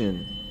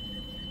intersection.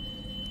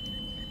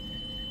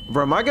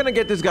 Bro, am I gonna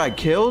get this guy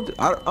killed?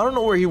 I don't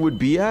know where he would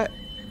be at.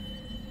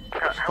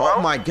 Hello?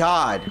 Oh my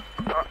god.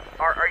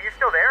 Are you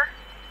still there?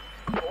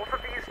 Both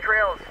of these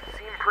trails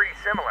seem pretty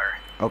similar.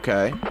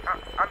 Okay.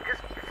 I'm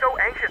just so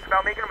anxious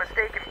about making a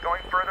mistake and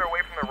going further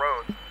away from the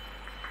road.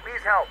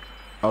 Please help.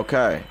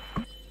 Okay.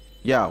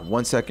 Yeah,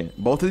 1 second.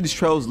 Both of these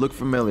trails look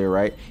familiar,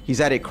 right?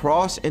 He's at a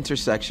cross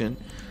intersection.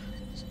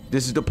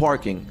 This is the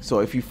parking. So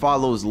if he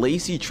follows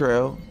Lacey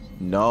Trail,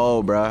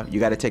 no, bruh. You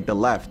gotta take the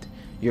left.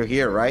 You're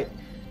here, right?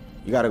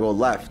 You gotta go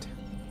left.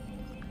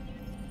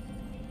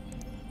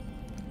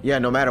 Yeah,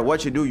 no matter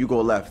what you do, you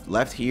go left.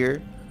 Left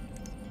here.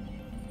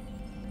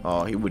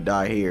 Oh, he would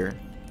die here.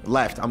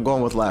 Left. I'm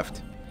going with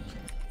left.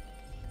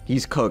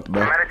 He's cooked,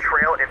 bro. I'm at a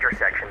trail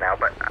intersection now,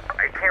 but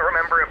I can't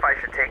remember if I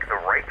should take the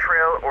right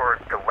trail or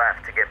the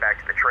left to get back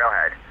to the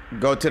trailhead.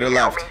 Go to the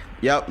left.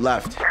 Yep,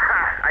 left.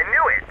 I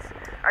knew it.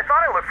 I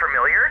thought I looked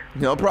familiar.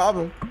 No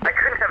problem. I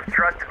couldn't have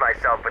trusted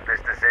myself with this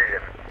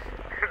decision.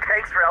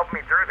 Thanks for helping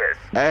me through this.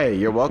 Hey,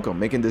 you're welcome.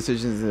 Making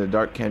decisions in the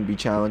dark can be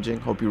challenging.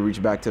 Hope you reach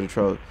back to the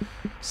trail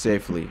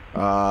safely.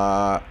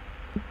 Damn.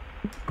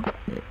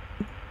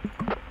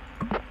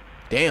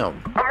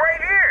 I'm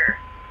right here.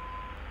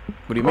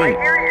 What do you mean?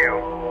 I hear you.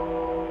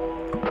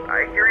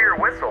 I hear your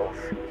whistles.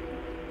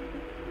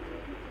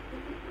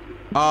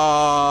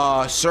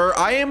 Sir,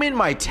 I am in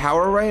my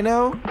tower right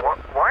now.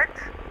 What?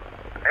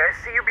 I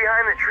see you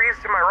behind the trees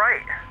to my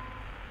right.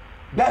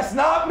 That's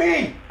not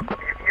me!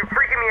 You're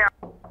freaking me out.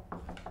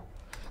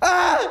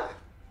 Ah!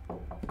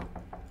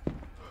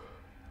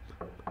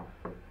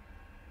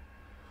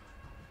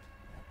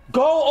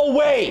 Go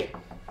away!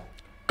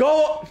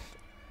 Go!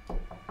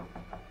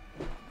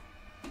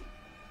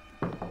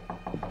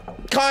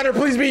 Connor,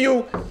 please be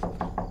you!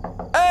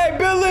 Hey,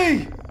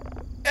 Billy!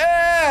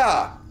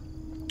 Yeah!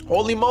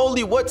 Holy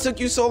moly, what took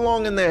you so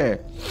long in there?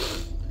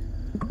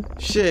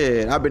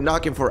 Shit, I've been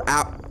knocking for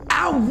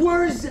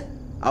hours!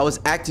 I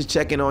was active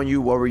checking on you.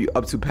 What were you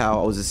up to,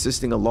 pal? I was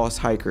assisting a lost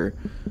hiker.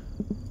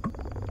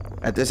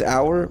 At this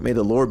hour, may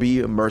the Lord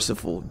be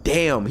merciful.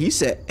 Damn, he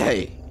said,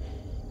 hey.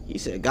 He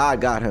said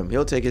God got him.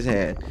 He'll take his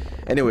hand.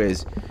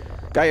 Anyways,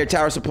 got your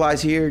tower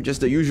supplies here.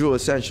 Just the usual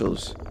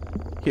essentials.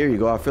 Here you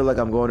go. I feel like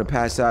I'm going to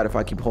pass out if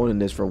I keep holding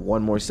this for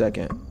one more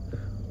second.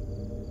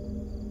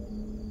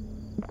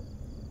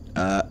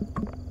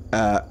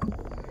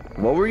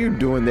 What were you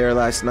doing there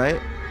last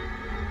night?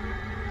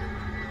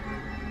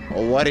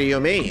 What do you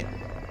mean?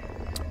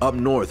 Up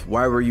north.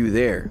 Why were you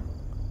there?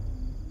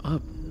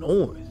 Up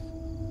north?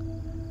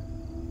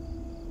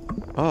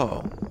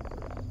 Oh.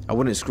 I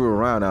wouldn't screw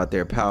around out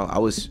there, pal. I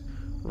was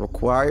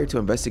required to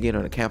investigate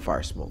on a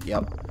campfire smoke.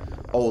 Yep.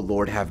 Oh,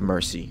 Lord have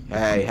mercy.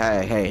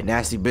 Hey.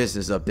 Nasty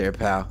business up there,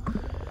 pal.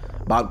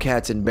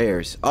 Bobcats and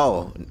bears.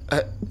 Oh,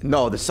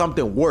 no, there's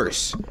something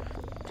worse.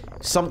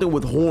 Something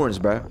with horns,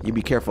 bruh. You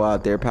be careful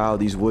out there, pal.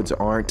 These woods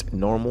aren't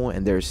normal,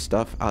 and there's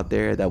stuff out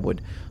there that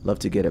would love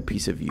to get a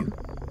piece of you.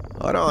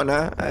 Hold on,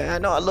 now. I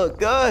know I look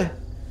good.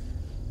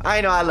 I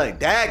know I look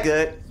that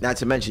good. Not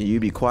to mention, you'd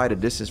be quite a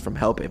distance from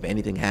help if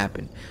anything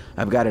happened.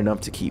 I've got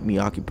enough to keep me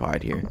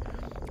occupied here.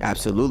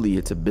 Absolutely,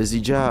 it's a busy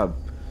job.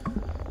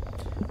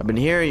 I've been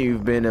hearing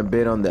you've been a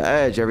bit on the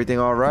edge. Everything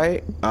all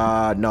right?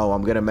 No,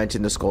 I'm gonna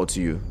mention the skull to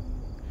you.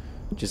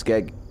 Just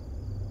getting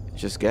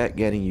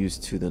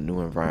used to the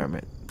new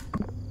environment.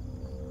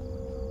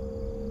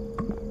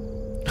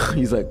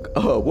 He's like,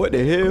 oh, what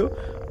the hell?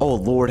 Oh,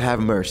 Lord have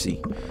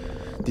mercy.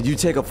 Did you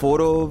take a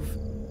photo of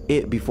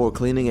it before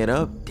cleaning it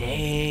up?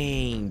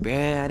 Dang,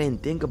 bruh, I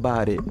didn't think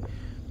about it.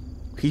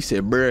 He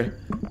said, bruh,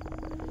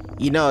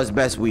 you know it's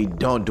best we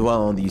don't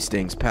dwell on these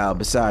things, pal.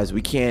 Besides,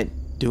 we can't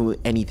do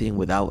anything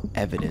without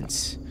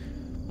evidence.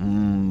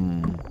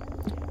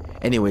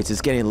 Anyways,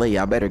 it's getting late.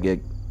 I better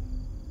get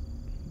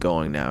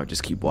going now.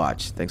 Just keep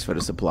watch. Thanks for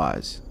the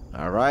supplies.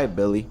 All right,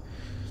 Billy.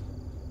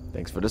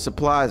 Thanks for the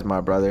supplies,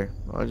 my brother.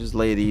 I'll just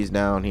lay these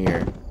down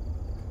here.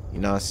 You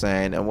know what I'm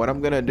saying? And what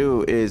I'm gonna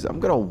do is I'm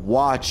gonna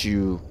watch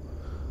you.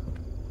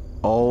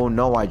 Oh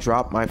no, I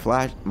dropped my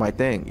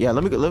thing. Yeah,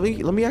 let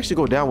me actually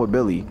go down with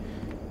Billy.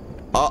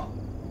 Oh,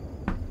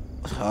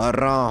 hold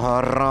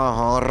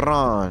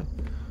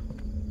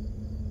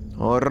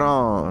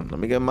on. Let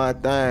me get my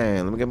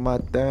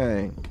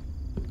thing.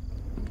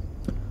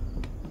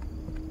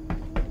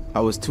 I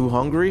was too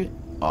hungry.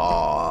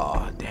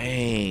 Oh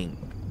dang,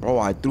 bro!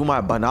 I threw my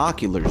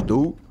binoculars,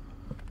 dude.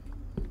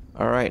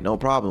 All right, no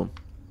problem.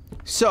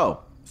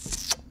 So,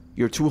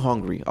 you're too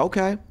hungry.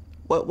 Okay.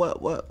 What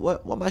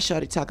my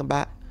shawty talking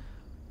about?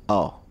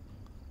 Oh.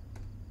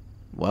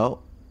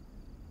 Well,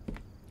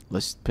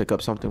 let's pick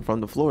up something from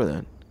the floor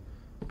then.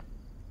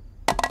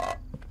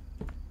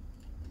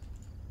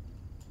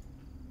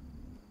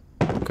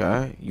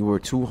 Okay, you were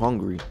too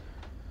hungry.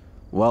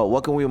 Well,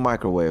 what can we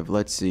microwave?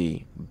 Let's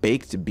see.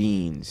 Baked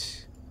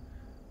beans.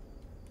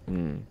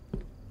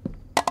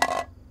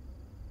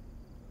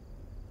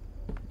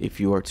 If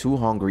you are too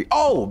hungry.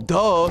 Oh,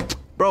 duh.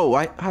 Bro,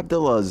 I have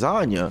the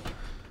lasagna.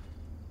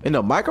 In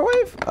the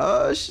microwave?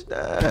 Oh,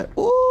 snap.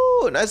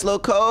 Ooh, nice little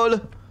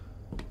cold.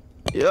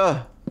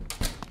 Yeah.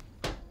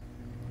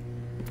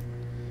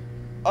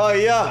 Oh,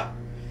 yeah.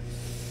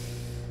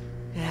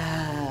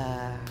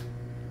 Yeah.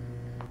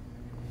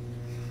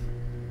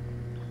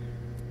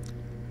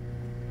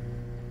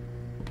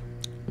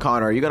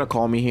 Connor, are you gonna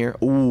call me here?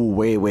 Ooh,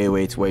 wait.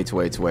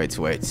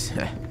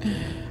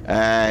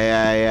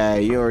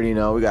 Hey, you already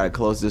know. We gotta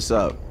close this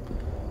up.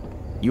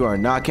 You are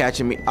not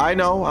catching me. I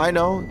know.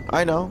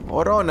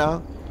 Hold on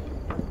now.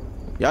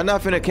 Y'all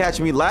not finna catch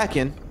me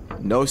lacking.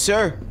 No,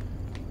 sir.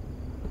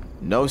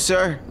 No,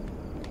 sir.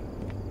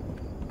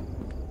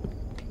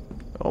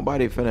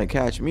 Nobody finna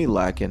catch me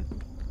lacking.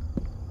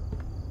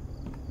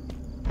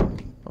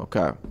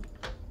 Okay.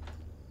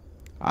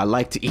 I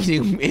like to eat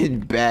him in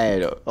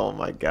bed. Oh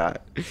my god.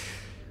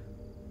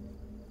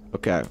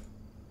 Okay.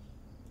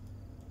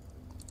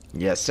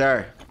 Yes,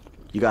 sir.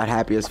 You got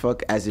happy as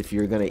fuck as if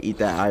you're gonna eat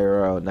that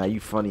IRL. Now you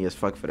funny as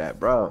fuck for that,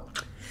 bro.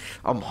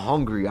 I'm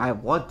hungry. I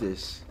want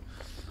this.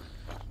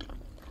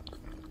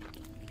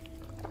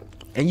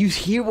 And you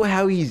hear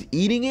how he's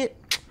eating it?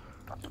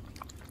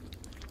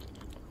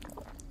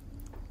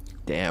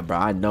 Damn, bro.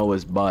 I know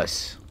it's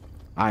bus.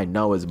 I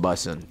know it's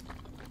bussin'.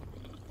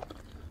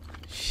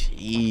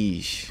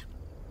 Sheesh.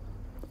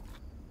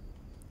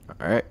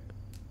 Alright.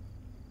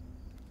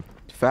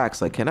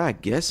 Facts. Like, can I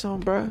get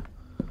some, bro?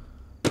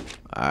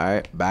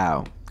 Alright.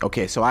 Bow.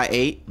 Okay, so I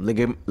ate. Let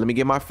me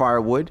get my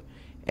firewood.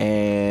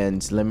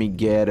 And let me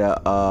get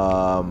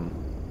yeah,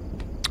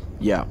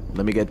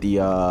 let me get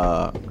the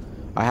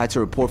I had to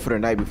report for the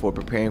night before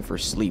preparing for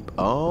sleep.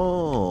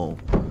 Oh.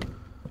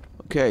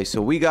 Okay,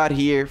 so we got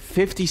here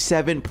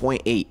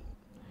 57.8.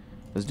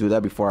 Let's do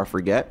that before I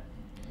forget.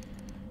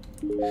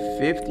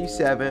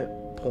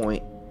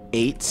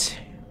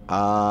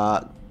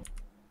 57.8.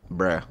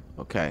 Bruh.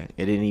 Okay,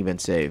 it didn't even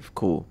save.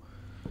 Cool.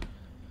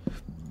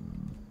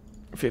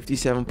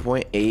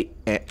 57.8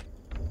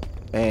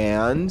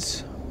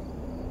 and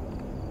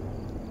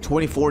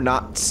 24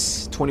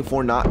 knots.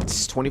 24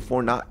 knots.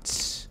 24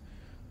 knots.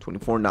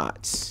 24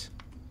 knots.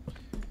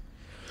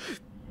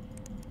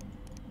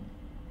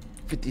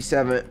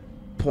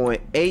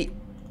 57.8.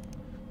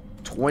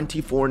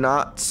 24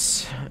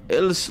 knots.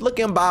 It's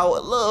looking about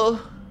a little,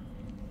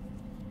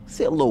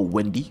 say a little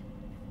windy.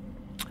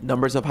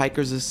 Numbers of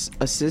hikers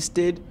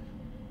assisted,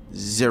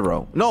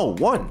 0. No,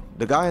 1.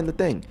 The guy in the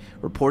thing.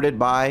 Reported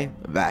by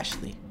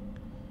Vashley.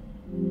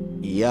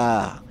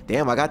 Yeah.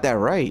 Damn, I got that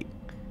right.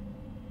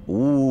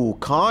 Ooh,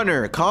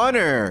 Connor.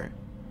 Connor.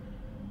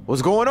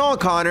 What's going on,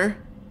 Connor?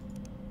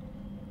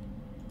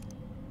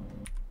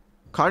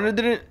 Connor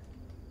didn't...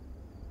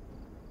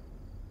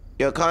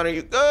 Yo, Connor,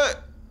 you good?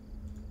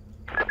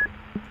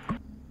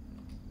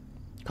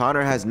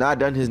 Connor has not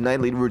done his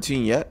nightly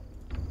routine yet.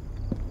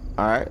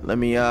 Alright, let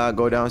me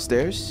go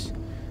downstairs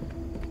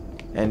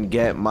and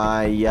get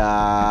my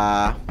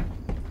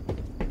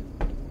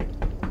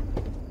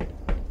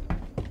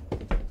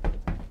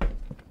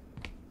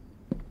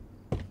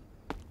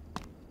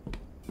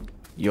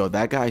Yo,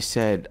 that guy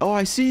said, "Oh,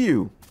 I see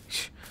you."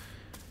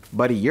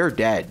 Buddy, you're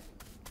dead.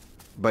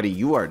 Buddy,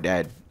 you are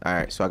dead.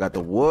 Alright, so I got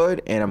the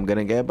wood and I'm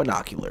gonna get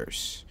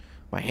binoculars.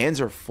 My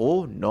hands are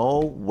full? No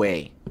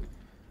way.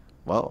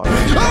 Well, all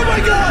right. Oh my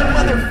god,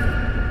 mother...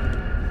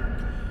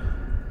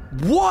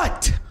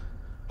 What?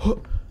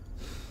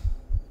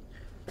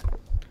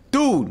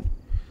 Dude,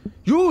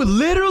 you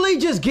literally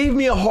just gave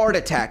me a heart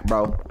attack,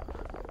 bro.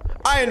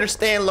 I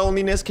understand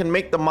loneliness can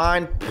make the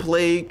mind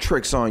play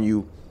tricks on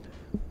you.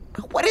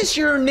 What is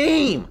your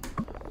name?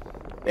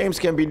 Names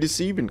can be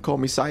deceiving. Call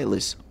me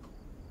Silas.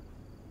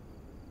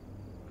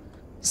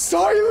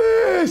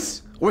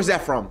 Silas! Where's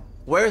that from?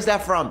 Where is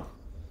that from?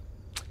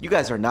 You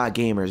guys are not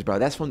gamers, bro.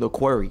 That's from the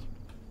quarry.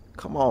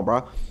 Come on,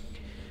 bro.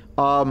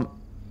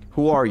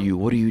 Who are you?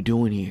 What are you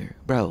doing here?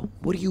 Bro,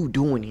 what are you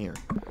doing here?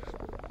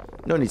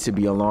 No need to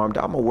be alarmed.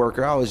 I'm a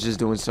worker. I was just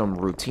doing some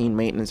routine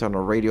maintenance on the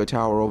radio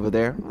tower over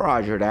there.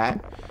 Roger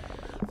that.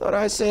 Thought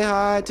I'd say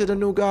hi to the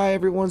new guy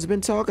everyone's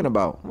been talking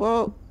about.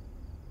 Well,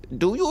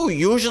 do you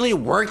usually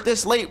work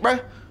this late,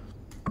 bruh?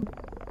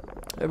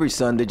 Every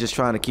Sunday, just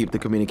trying to keep the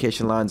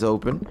communication lines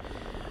open.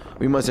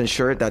 We must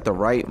ensure that the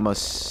right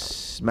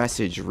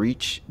message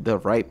reach the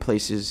right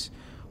places.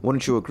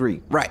 Wouldn't you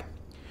agree? Right.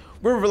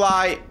 We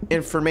rely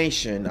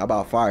information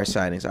about fire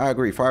sightings. I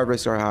agree. Fire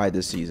risks are high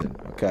this season.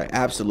 Okay,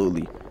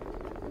 absolutely.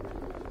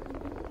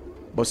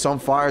 But some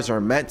fires are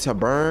meant to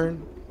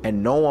burn,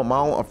 and no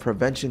amount of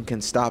prevention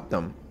can stop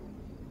them.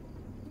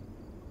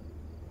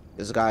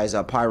 This guy is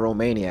a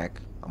pyromaniac.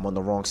 I'm on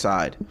the wrong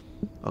side.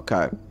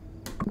 Okay.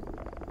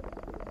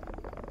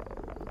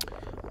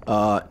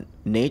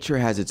 Nature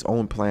has its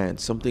own plan.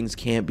 Some things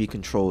can't be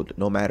controlled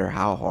no matter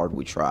how hard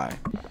we try.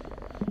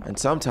 And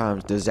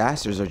sometimes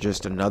disasters are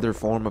just another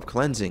form of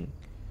cleansing.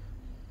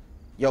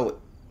 Yo,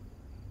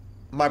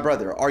 my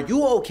brother, are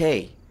you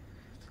okay?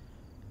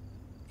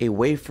 A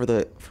way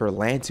for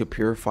land to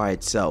purify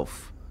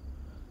itself.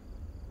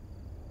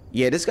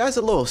 Yeah, this guy's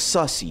a little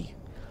sussy.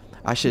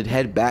 I should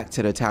head back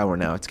to the tower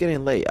now. It's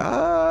getting late.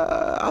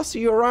 I'll see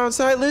you around,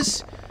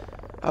 Silas.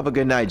 Have a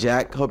good night,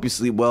 Jack. Hope you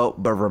sleep well,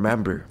 but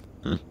remember.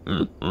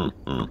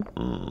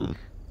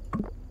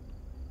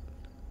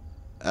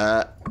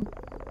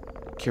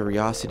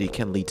 Curiosity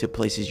can lead to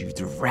places you'd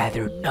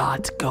rather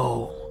not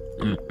go.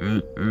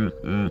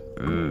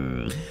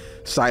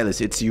 Silas,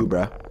 it's you,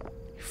 bruh.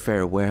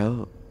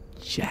 Farewell,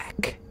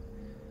 Jack.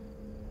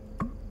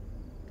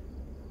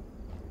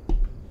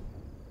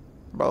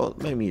 Bro,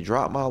 made me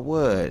drop my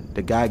wood.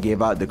 The guy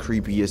gave out the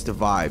creepiest of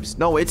vibes.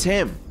 No, it's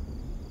him.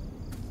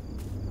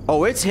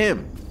 Oh, it's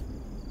him.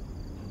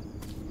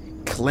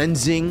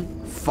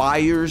 Cleansing,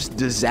 fires,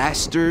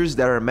 disasters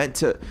that are meant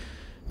to...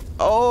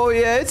 Oh,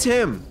 yeah, it's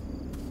him.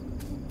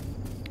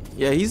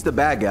 Yeah, he's the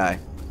bad guy.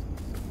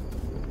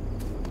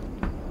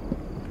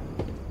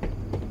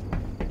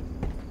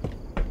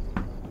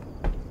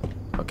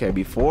 Okay,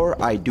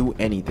 before I do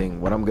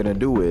anything, what I'm gonna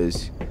do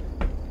is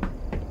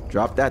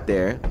drop that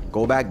there,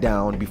 go back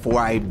down before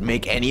I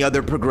make any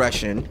other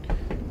progression.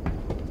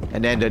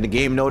 And then the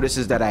game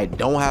notices that I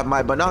don't have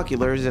my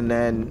binoculars, and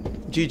then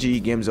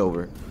GG, game's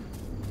over.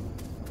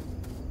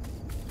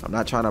 I'm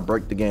not trying to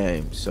break the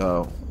game,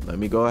 so let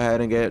me go ahead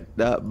and get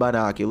the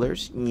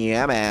binoculars.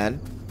 Yeah, man.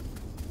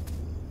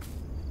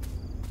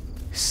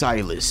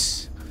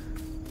 Silas,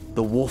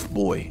 the wolf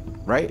boy,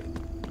 right?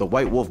 The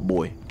white wolf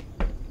boy.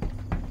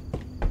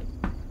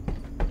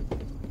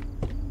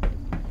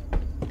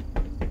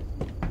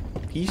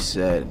 He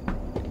said,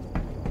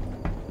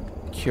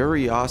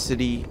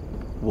 curiosity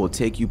will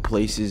take you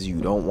places you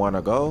don't want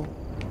to go,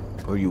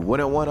 or you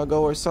wouldn't want to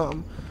go, or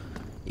something.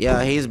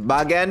 Yeah, he's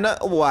bugging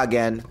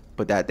wagon.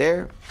 Put that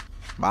there.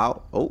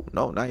 Wow. Oh,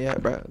 no, not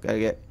yet, bro. Gotta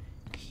get.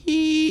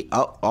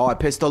 Oh, I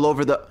pissed all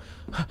over the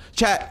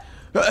chat.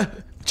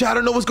 Chat, I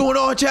don't know what's going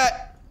on,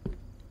 chat.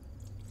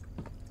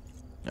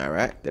 All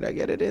right, did I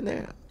get it in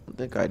there? I don't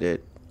think I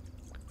did.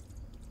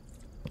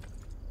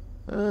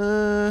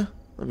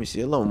 Let me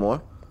see a little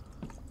more.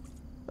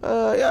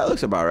 Yeah, it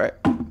looks about right.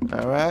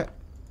 All right.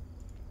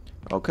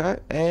 Okay,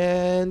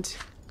 and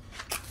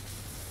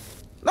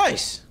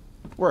nice.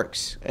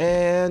 Works.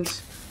 And I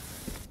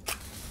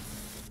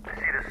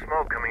see the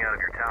smoke coming out of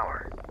your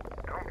tower.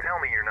 Don't tell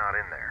me you're not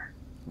in there.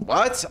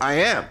 what? I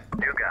am.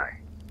 New guy.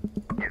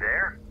 You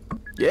there?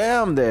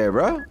 Yeah, I'm there,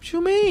 bro. What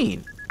you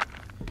mean?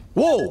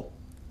 Whoa.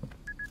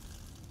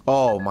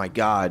 Oh my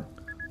god.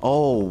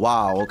 Oh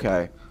wow.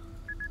 Okay.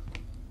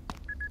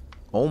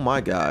 Oh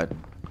my god.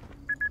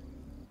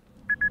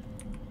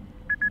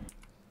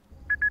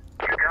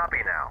 You copy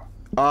now?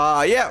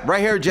 Yeah,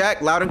 right here,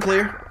 Jack. Loud and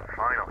clear.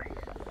 Finally.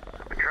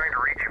 I've been trying to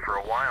reach you for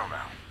a while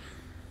now.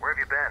 Where have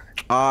you been?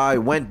 I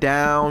went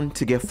down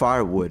to get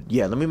firewood.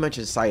 Yeah, let me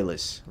mention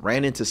Silas.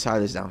 Ran into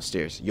Silas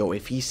downstairs. Yo,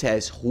 if he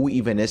says who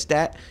even is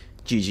that,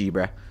 GG,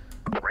 bruh.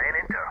 Ran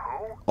into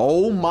who?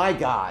 Oh my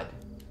god.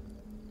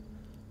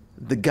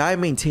 The guy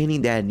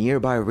maintaining that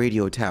nearby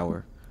radio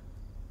tower.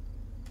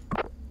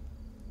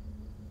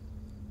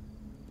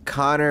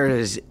 Connor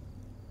is...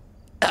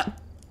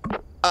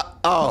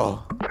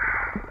 oh. Is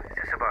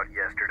this about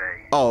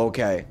yesterday? Oh,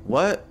 okay.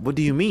 What? What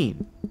do you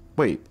mean?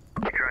 Wait.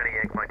 You trying to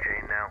yank my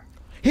chain now?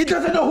 He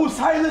doesn't know who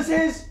Silas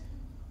is?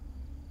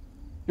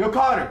 Yo,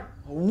 Connor.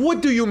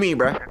 What do you mean,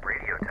 bruh? That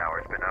radio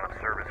tower's been out of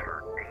service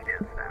for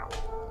ages now.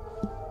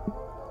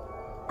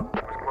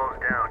 It was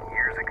closed down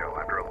years ago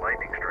after a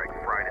lightning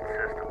strike fried its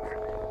systems,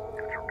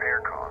 and its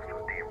repair cost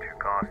was deemed too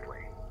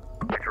costly.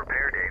 Its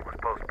repair date was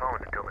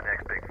postponed until the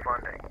next big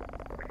funding,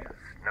 which is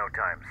no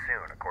time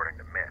soon, according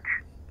to Mitch.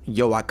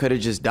 Yo, I could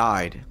have just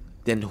died.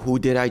 Then who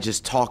did I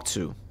just talk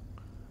to?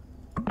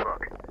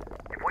 Look,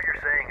 if what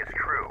you're saying is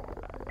true,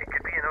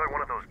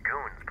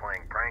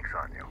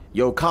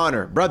 Yo,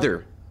 Connor,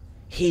 brother.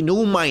 He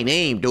knew my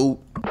name, dude.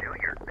 Knew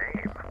your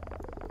name?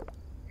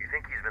 You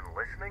think he's been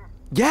listening?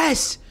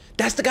 Yes!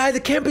 That's the guy at the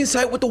camping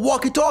site with the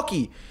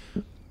walkie-talkie.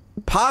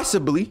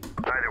 Possibly.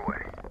 Either way,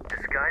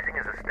 disguising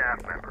as a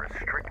staff member is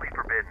strictly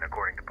forbidden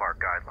according to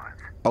park guidelines.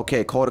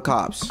 Okay, call the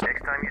cops.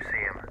 Next time you see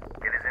him,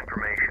 get his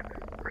information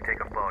or take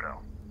a photo.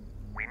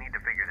 We need to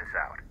figure this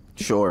out.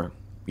 Sure.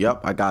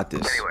 Yep, I got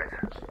this. Anyways,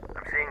 I'm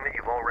seeing that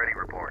you've already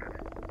reported.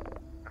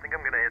 I think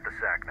I'm gonna hit the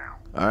sack now.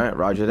 All right,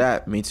 roger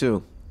that. Me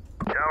too.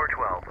 Tower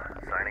 12,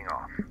 signing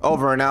off.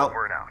 Over and out.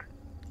 Over and out.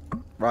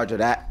 Roger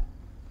that.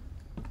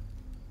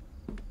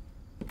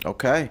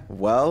 Okay,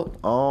 well,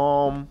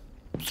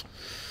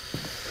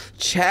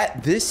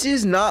 chat, this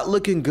is not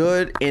looking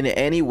good in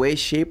any way,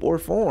 shape, or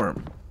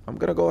form. I'm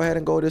gonna go ahead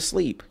and go to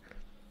sleep.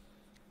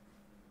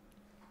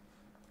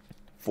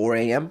 4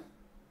 a.m.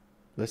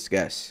 Let's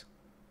guess.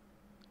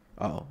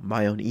 Oh,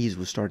 my unease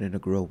was starting to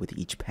grow with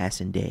each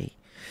passing day.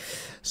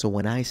 So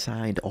when I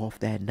signed off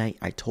that night,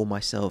 I told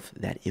myself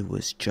that it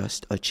was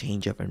just a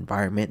change of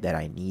environment that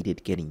I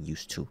needed getting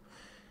used to.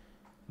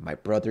 My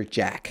brother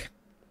Jack.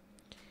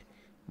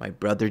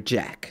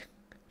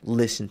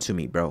 Listen to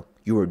me, bro.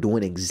 You are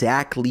doing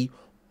exactly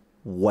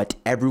what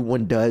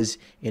everyone does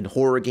in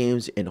horror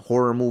games, in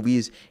horror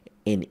movies,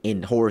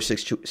 in horror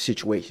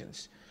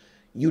situations.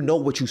 You know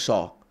what you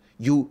saw.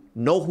 You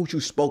know who you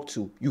spoke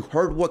to. You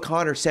heard what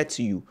Connor said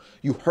to you.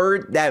 You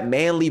heard that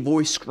manly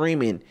voice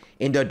screaming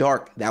in the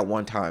dark that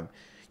one time.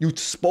 You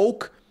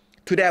spoke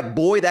to that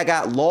boy that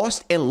got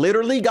lost and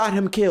literally got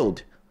him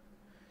killed.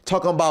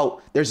 Talking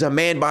about there's a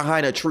man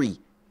behind a tree.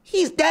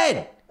 He's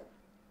dead.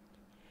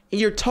 And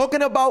you're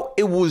talking about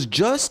it was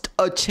just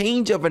a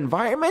change of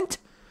environment?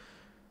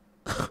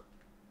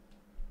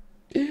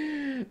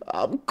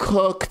 I'm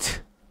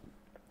cooked.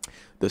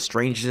 The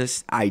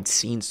strangeness I'd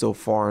seen so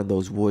far in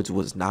those woods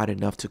was not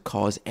enough to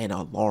cause an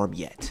alarm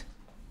yet.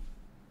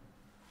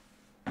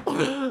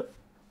 Oh,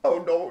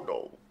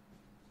 no.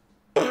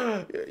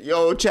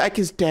 Yo, Jack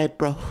is dead,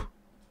 bro.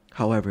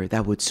 However,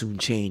 that would soon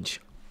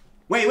change.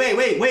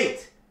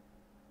 Wait.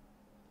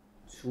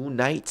 2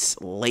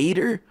 nights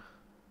later?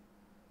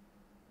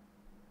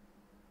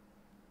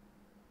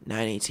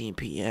 9:18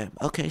 p.m.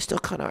 Okay, still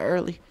kind of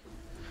early.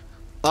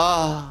 New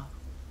guy,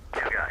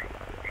 you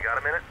got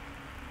a minute?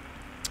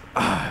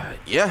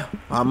 Yeah,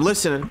 I'm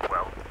listening.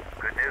 Well,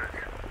 good news.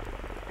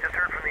 Just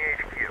heard from the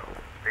HQ.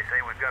 They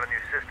say we've got a new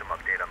system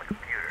update on the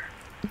computer.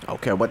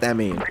 Okay, what that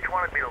mean? They just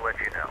wanted me to let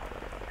you know.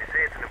 They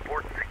say it's an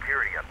important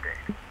security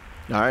update.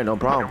 All right, no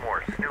problem. No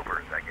more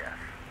snoopers, I guess.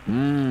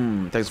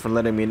 Thanks for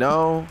letting me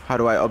know. How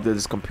do I update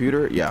this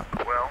computer? Yeah.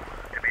 Well,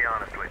 to be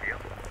honest with you,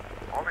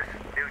 all this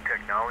new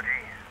technology,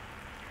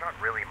 it's not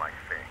really my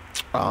thing.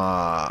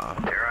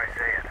 Dare I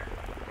say it,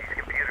 these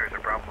computers are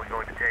probably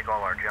going to take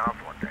all our jobs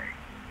one day.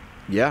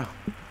 Yeah.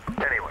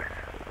 Anyways,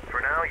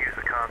 for now, use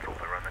the console to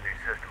run the new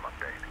system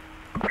update.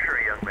 I'm sure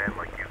a young man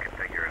like you can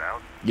figure it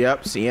out.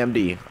 Yep,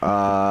 CMD.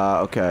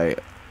 Okay.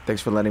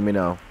 Thanks for letting me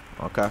know.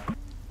 Okay.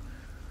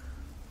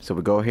 So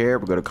we go here,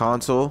 we go to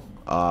console.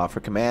 For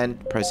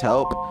command, press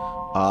help.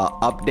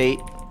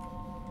 Update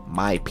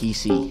my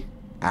PC.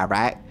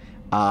 Alright.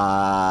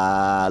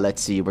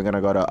 Let's see, we're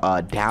gonna go to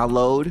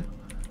download.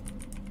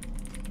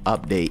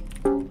 Update.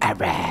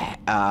 Alright.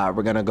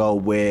 We're gonna go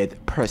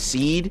with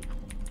proceed.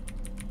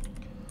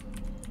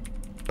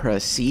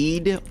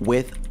 Proceed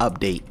with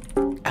update.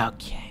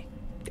 Okay.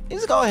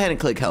 Let's go ahead and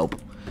click help.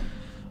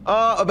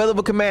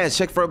 Available commands.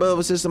 Check for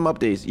available system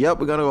updates. Yep,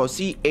 we're gonna go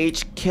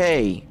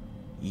CHK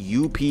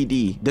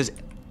UPD.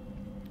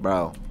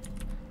 Bro,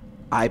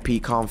 IP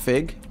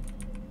config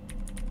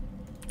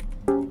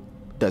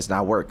does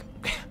not work.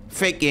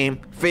 Fake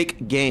game.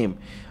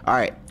 All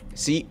right,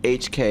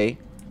 CHK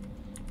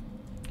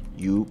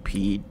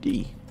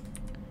UPD.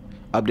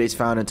 Updates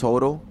found in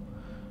total.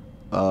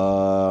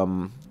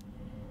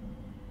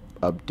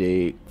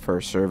 Update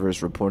for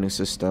servers reporting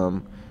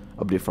system.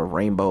 Update for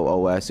Rainbow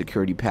OS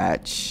security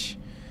patch.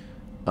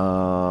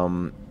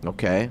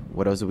 Okay,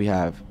 what else do we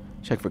have?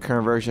 Check for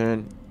current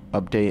version.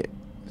 Update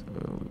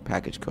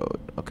package code.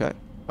 Okay,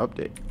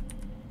 update.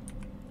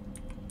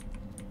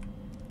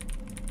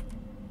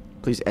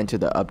 Please enter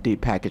the update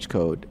package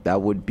code.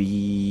 That would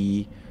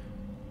be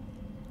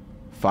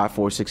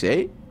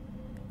 5468.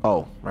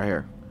 Oh, right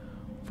here.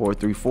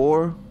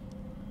 434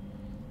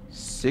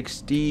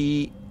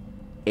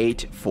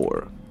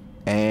 6084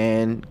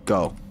 and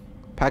go.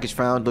 Package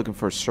found. Looking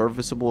for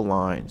serviceable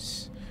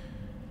lines.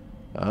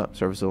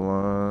 Serviceable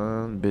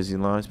line. Busy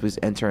lines. Please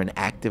enter an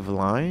active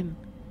line.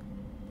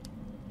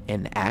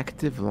 An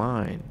active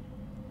line.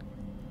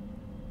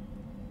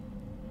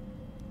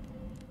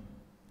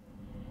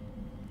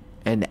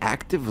 An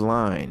active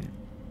line.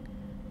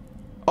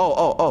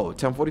 Oh,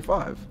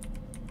 1045.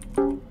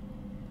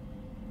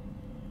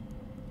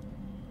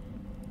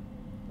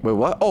 Wait,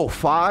 what? Oh,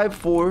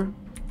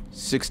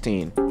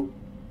 5416.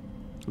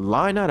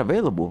 Line not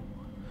available.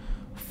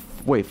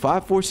 Wait,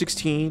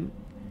 5416,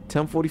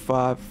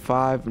 1045,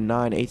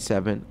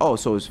 5987. Oh,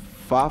 so it's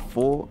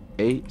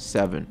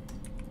 5487.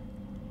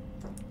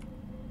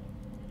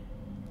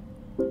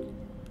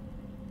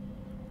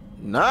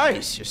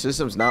 Nice. Your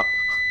system's now.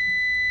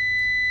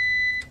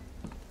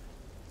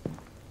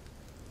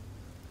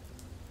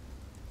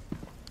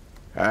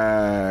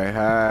 Hey.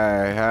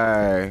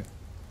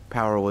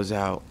 Power was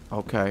out.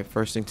 Okay,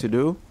 first thing to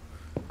do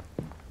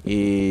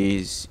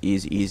is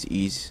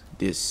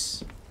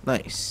this.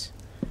 Nice.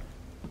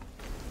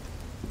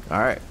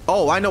 Alright.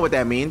 Oh, I know what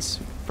that means.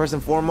 First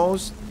and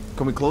foremost,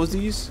 can we close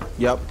these?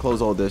 Yep,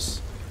 close all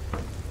this.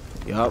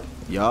 Yup.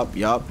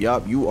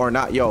 You are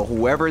not, yo,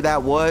 whoever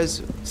that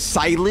was,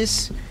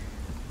 Silas.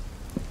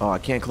 Oh, I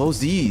can't close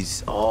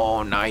these.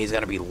 Oh, now he's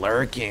gonna be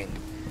lurking.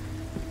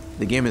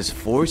 The game is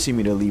forcing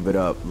me to leave it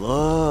up.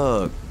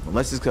 Look.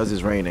 Unless it's because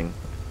it's raining.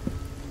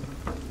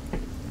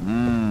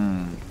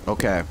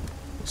 Okay.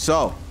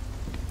 So,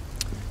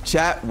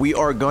 chat, we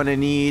are gonna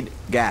need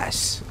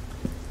gas.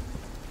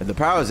 If the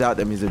power is out,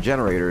 that means the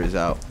generator is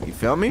out. You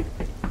feel me?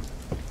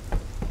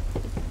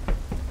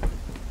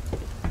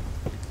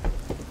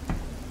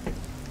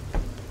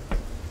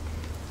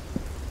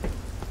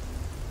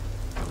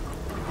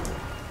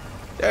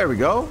 There we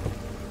go.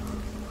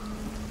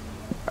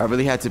 I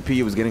really had to pee.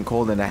 It was getting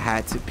cold and I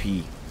had to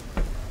pee.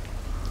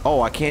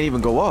 Oh, I can't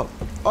even go up.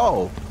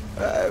 Oh,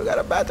 we got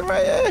a bathroom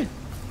right here.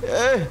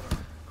 Yeah.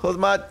 Close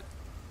my...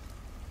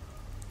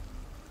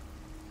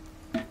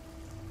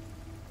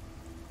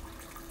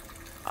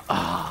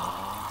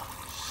 Ah,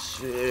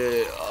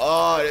 shit.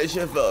 Oh, this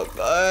shit felt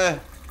good.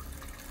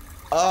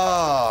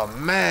 Oh,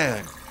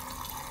 man.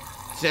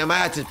 Sam, I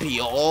had to pee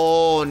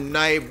all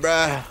night,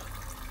 bruh.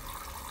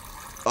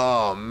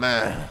 Oh,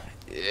 man.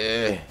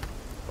 Yeah.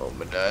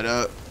 Open that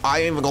up. I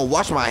ain't even gonna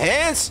wash my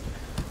hands.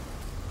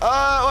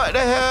 What the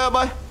hell,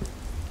 boy?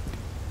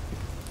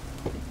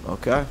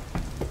 Okay.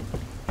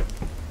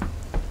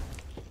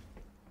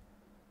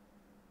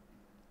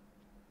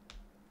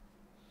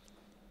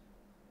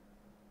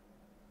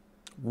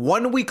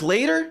 One week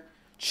later,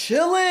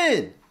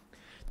 chilling.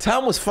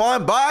 Time was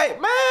flying by.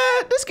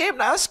 Man, this game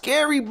not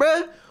scary,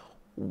 bruh.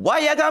 Why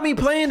y'all got me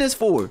playing this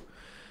for?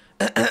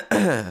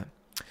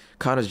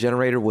 Connor's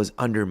generator was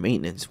under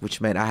maintenance,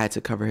 which meant I had to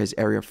cover his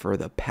area for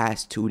the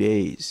past 2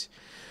 days.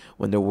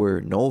 When there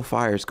were no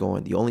fires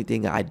going, the only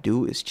thing I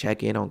do is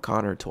check in on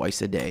Connor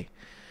twice a day.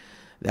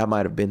 That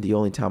might have been the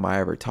only time I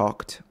ever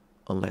talked,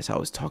 unless I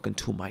was talking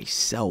to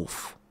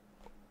myself.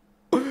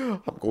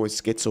 I'm going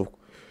schizo.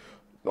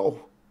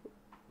 No.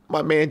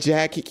 My man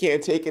Jack, he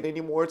can't take it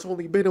anymore. It's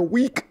only been a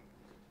week.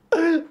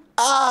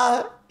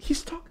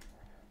 He's talking.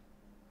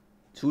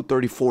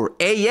 2:34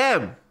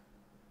 a.m.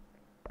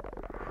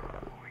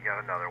 We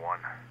got another one.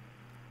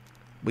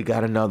 We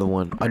got another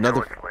one.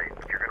 Another. It's late.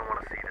 You're gonna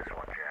want to see this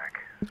one,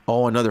 Jack.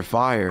 Oh, another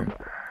fire.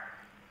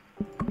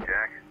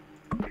 Jack,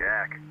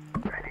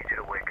 I need you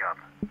to wake up.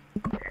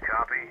 You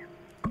copy?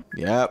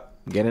 Yep,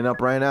 getting up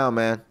right now,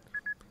 man.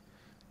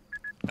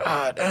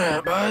 God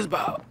damn, bro, it's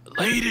about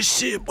late as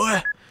shit,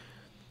 boy.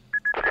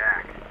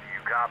 Jack,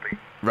 you copy?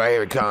 Right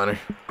here, Connor. Okay,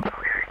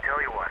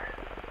 tell you what.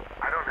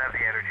 I don't have the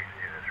energy to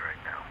do this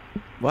right now.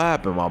 What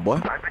happened, my boy?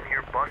 I've been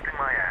here busting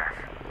my ass,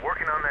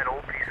 working on that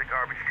old piece of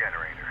garbage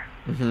generator.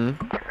 And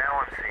now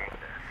I'm seeing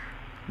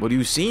this. What are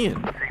you seeing?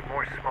 I'm seeing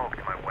more smoke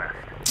to my west.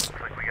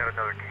 Looks like we got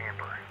another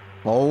camper.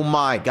 Oh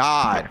my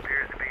God. It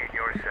appears to be in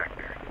your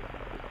sector. Do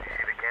you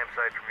see the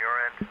campsite from your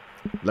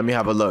end? Let me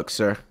have a look,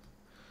 sir.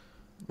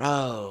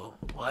 Bro,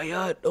 why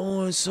y'all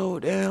doing so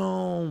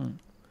damn?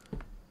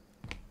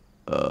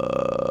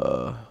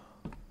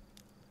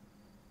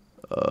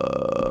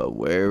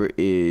 Where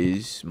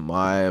is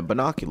my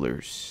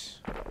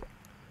binoculars?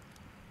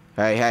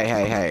 Hey.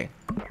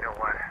 You know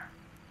what?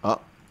 Oh.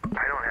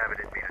 I don't have it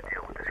in me to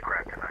deal with this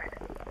crap tonight.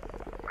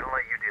 I'm gonna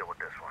let you deal with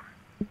this one.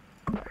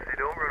 If they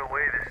don't run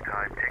away this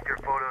time, take their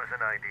photos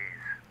and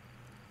IDs.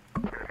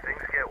 And if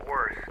things get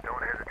worse,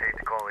 don't hesitate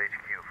to call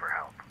HQ for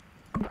help.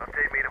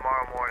 Update me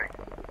tomorrow morning.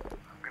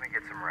 I'm gonna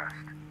get some rest.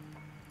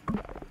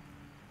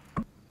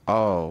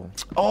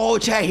 Oh,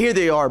 chat, here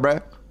they are,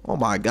 bruh. Oh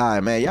my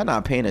God, man. Y'all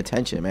not paying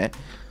attention, man.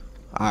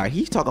 Alright,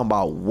 he's talking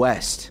about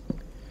west.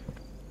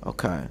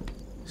 Okay.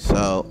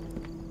 So,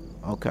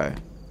 okay.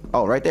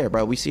 Oh, right there,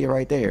 bro. We see it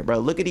right there, bro.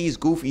 Look at these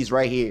goofies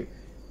right here.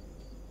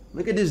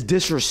 Look at this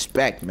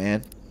disrespect,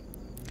 man.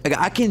 Like,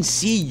 I can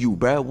see you,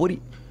 bro. What do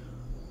you...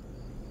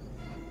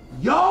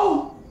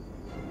 Yo!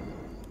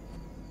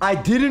 I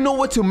didn't know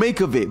what to make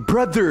of it,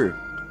 brother.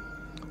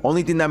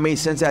 Only thing that made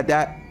sense at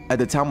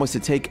the time was to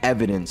take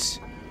evidence.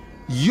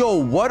 Yo,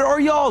 what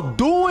are y'all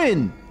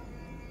doing?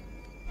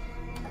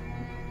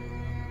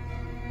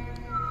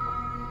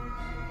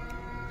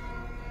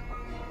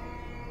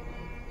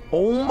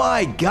 Oh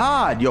my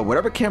God. Yo,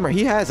 whatever camera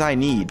he has, I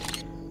need.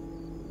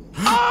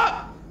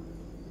 Ah!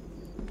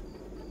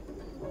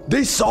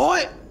 They saw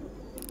it?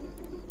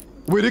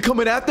 Were they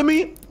coming after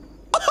me?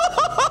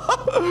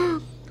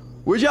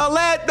 Where y'all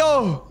at,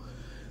 though?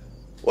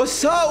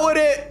 What's up with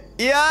it?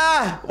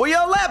 Yeah. Where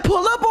y'all at?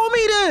 Pull up on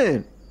me,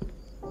 then.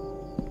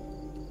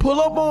 Pull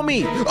up on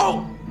me.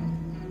 Oh.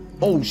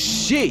 Oh,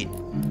 shit.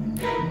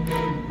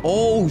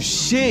 Oh,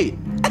 shit.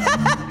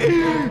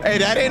 Hey,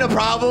 that ain't a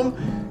problem.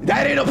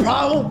 That ain't a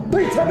problem.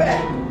 Bring it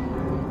back.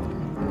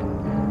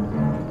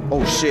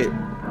 Oh shit.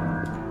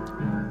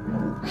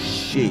 Oh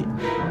shit.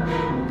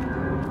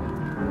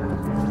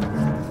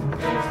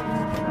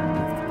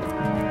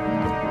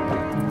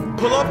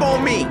 Pull up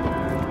on me.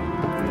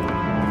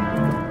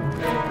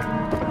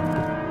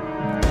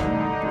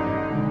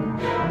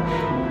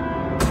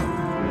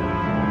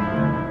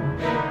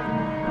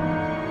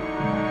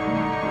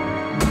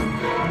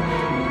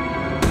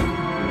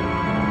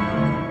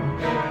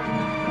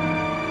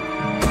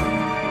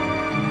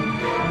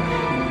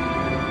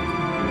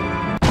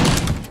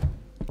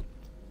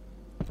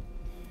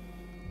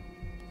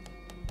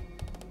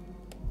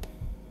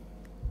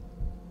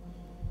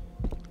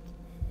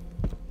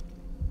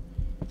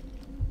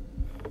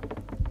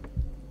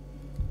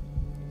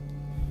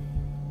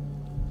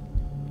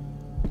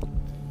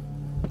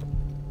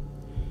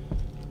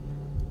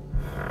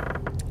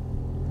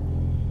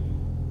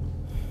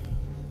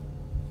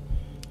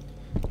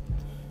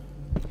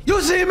 You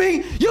see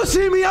me? You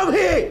see me? I'm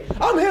here.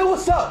 I'm here.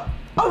 What's up?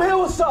 I'm here.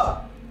 What's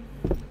up?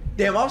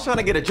 Damn, I was trying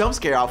to get a jump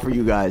scare out for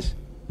you guys.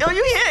 Yo,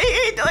 you here?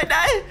 You ain't doing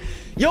that?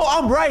 Yo,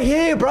 I'm right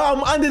here, bro.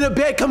 I'm under the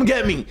bed. Come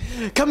get me.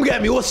 Come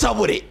get me. What's up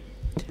with it?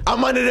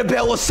 I'm under the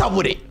bed. What's up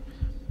with it?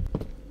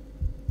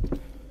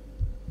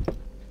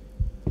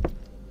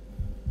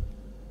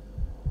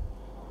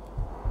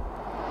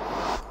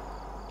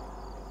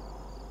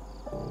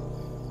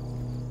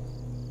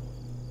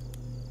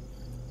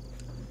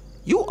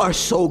 You are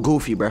so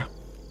goofy, bro.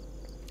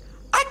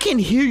 I can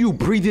hear you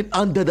breathing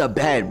under the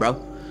bed, bro.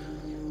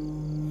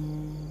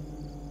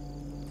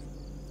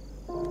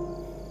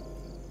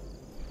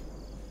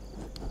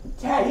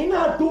 Chad, he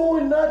not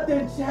doing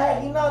nothing,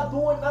 Chad. He not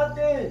doing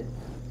nothing.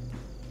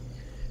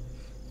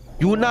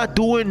 You not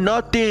doing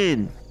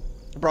nothing.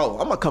 Bro,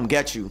 I'm gonna come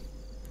get you.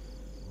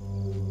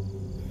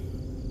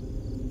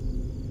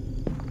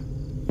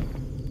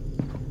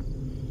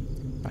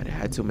 I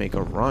had to make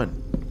a run.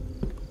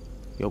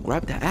 Yo,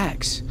 grab the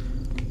axe.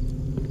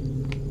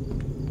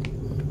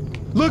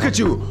 Look at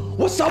you.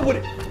 What's up with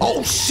it?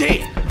 Oh,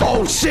 shit.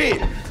 Oh,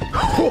 shit.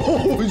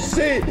 Oh,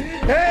 shit.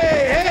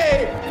 Hey,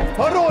 hey.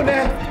 Hold on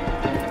there.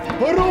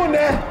 Hold on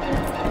there.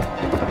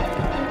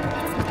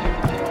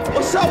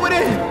 What's up with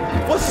it?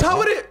 What's up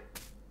with it?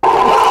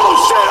 Oh,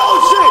 shit. Oh,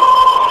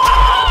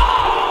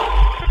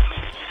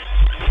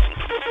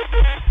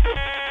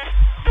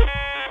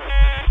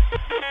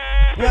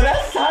 shit. Yo,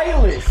 that's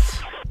Silas.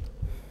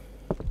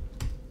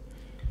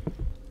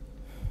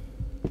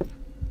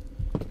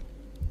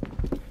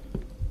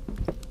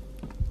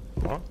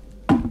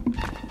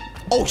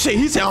 Oh shit,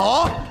 he said,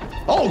 huh?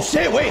 Oh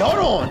shit, wait, hold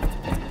on.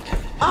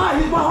 Ah,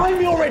 he's behind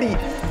me already.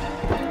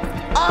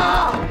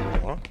 Ah!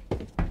 Huh?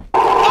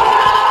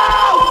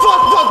 Ah!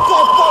 Fuck.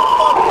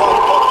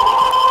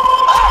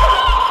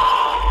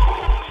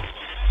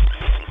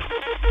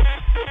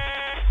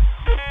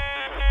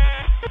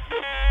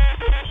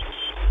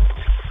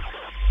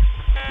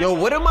 Ah! Yo,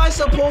 what am I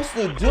supposed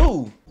to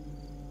do?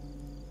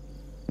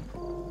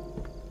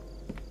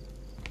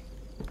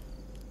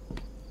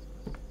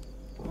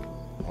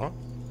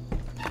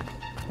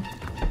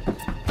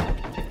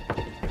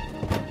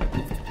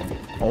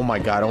 Oh my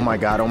god, oh my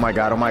god, oh my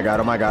god, oh my god,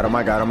 oh my god, oh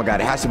my god, oh my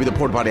god. It has to be the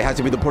porta potty, it has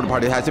to be the porta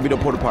potty, it has to be the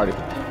porta potty.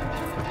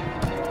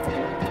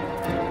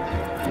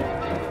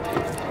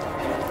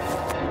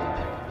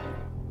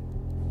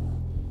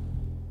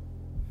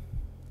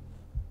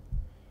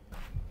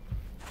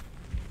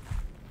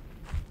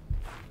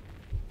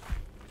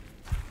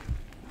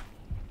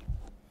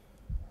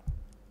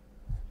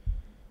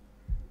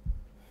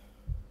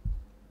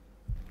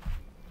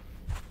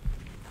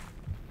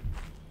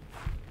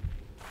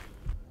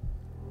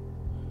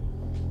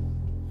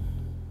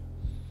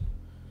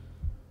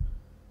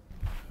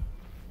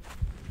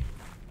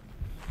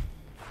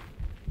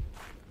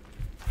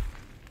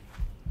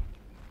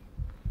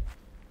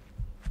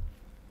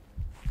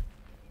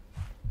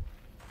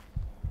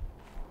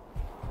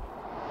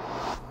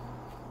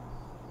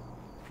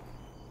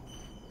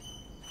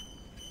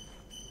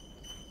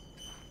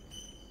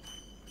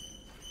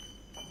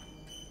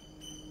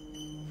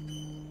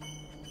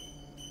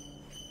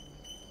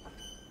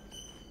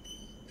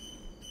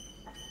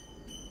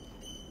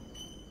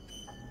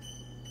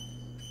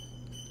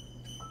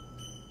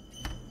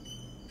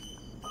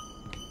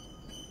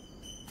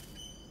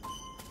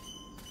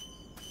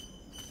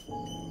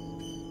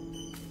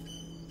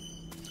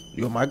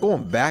 Yo, am I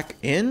going back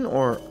in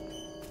or?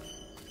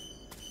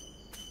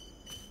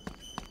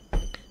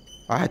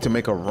 I had to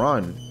make a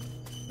run.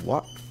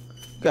 What?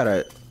 You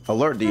gotta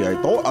alert the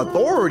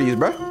authorities,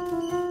 bruh.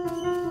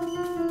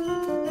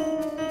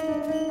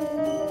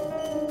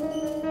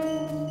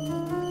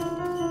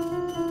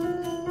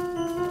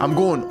 I'm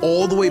going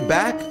all the way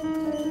back.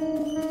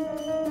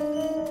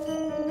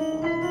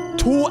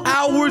 2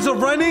 hours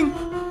of running.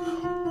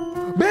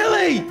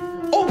 Billy,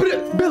 open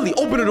it. Billy,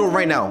 open the door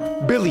right now.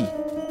 Billy,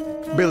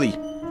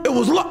 it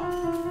was locked.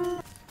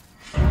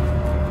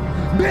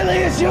 Billy,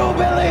 it's you,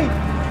 Billy.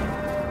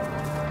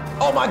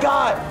 Oh my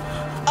God.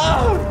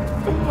 Oh,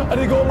 I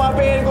need to go to my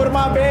van, go to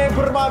my van.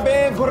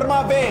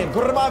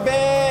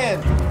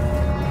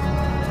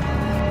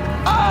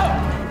 Oh,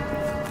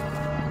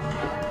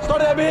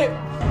 Start that bit.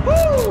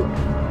 Woo!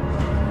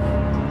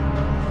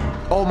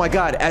 Oh my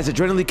God, as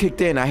adrenaline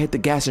kicked in, I hit the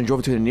gas and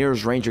drove to the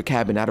nearest ranger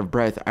cabin out of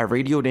breath. I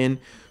radioed in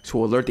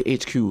to alert the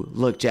HQ.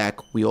 Look,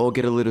 Jack, we all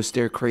get a little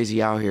stir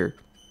crazy out here.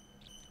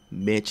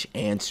 Mitch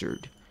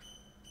answered.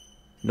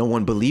 No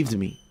one believed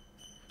me.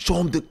 Show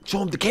him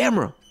the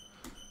camera.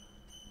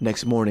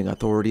 Next morning,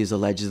 authorities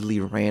allegedly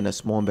ran a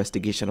small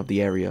investigation of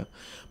the area,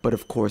 but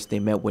of course they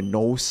met with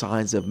no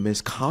signs of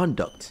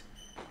misconduct.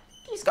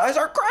 These guys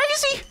are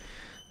crazy.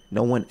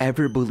 No one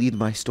ever believed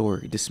my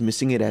story,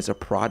 dismissing it as a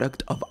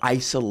product of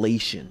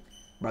isolation.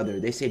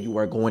 Brother, they said you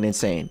are going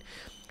insane.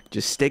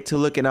 Just stick to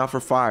looking out for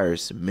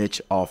fires,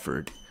 Mitch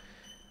offered.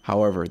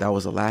 However, that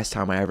was the last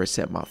time I ever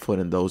set my foot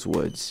in those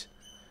woods.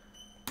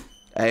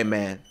 Hey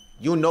man,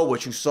 you know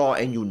what you saw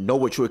and you know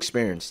what you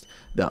experienced.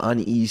 The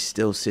unease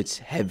still sits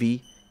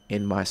heavy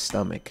in my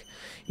stomach.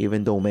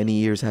 Even though many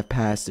years have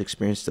passed, the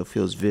experience still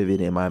feels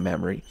vivid in my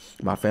memory.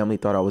 My family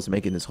thought I was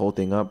making this whole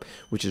thing up,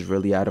 which is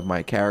really out of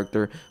my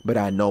character, but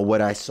I know what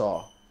I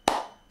saw.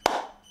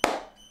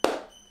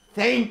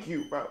 Thank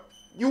you, bro.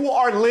 You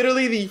are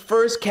literally the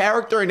first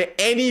character in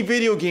any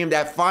video game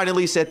that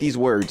finally said these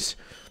words.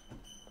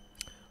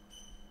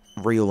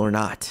 Real or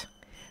not,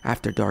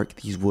 after dark,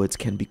 these woods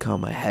can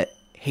become a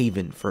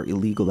haven for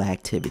illegal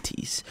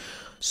activities.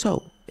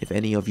 So, if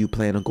any of you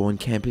plan on going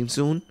camping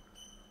soon,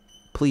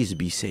 please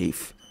be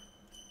safe.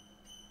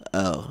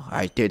 Oh,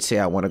 I did say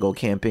I want to go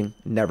camping.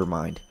 Never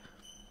mind.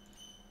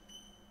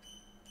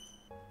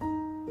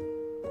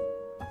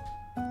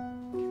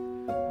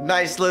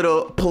 Nice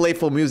little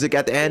playful music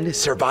at the end.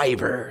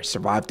 Survivor.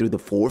 Survived through the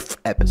 4th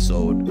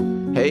episode.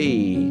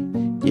 Hey.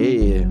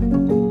 Yeah.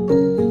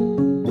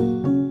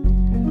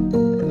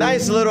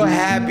 Nice little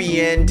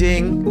happy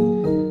ending.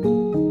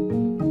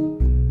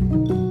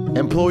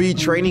 Employee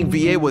training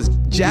VA was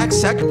Jack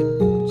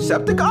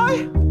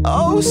Septiceye?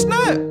 Oh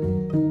snap!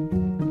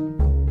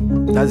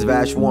 That's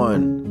Vash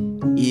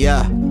 1.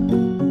 Yeah.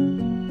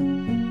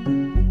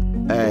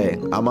 Hey,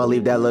 I'm gonna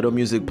leave that little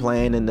music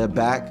playing in the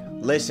back.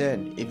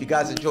 Listen, if you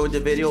guys enjoyed the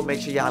video,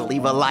 make sure y'all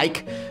leave a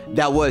like.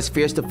 That was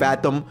Fierce to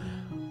Fathom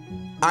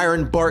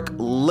Ironbark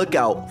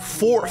Lookout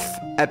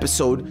 4th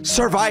episode,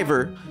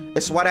 Survivor.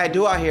 It's what I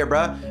do out here,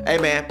 bruh. Hey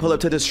man, pull up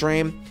to the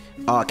stream.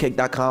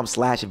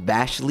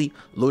 Kick.com/Vashley.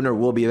 Lunar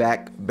will be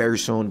back very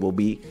soon.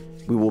 We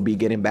will be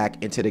getting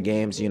back into the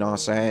games, you know what I'm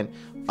saying?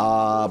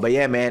 But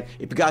yeah, man,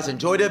 if you guys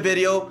enjoyed the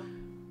video,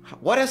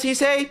 what does he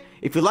say?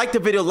 If you like the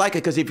video, like it,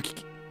 because if you...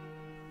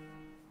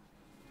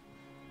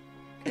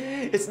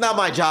 It's not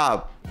my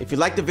job. If you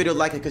like the video,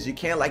 like it, because you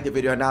can't like the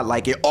video or not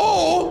like it.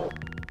 Oh!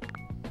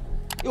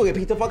 You'll get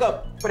beat the fuck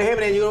up. Put a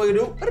hammer in, you know what you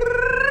do?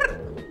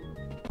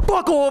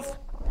 Fuck off!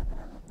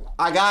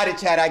 I got it,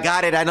 Chad. I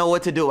got it. I know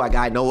what to do.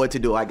 I know what to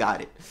do. I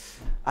got it.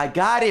 I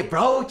got it,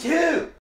 bro. Chill.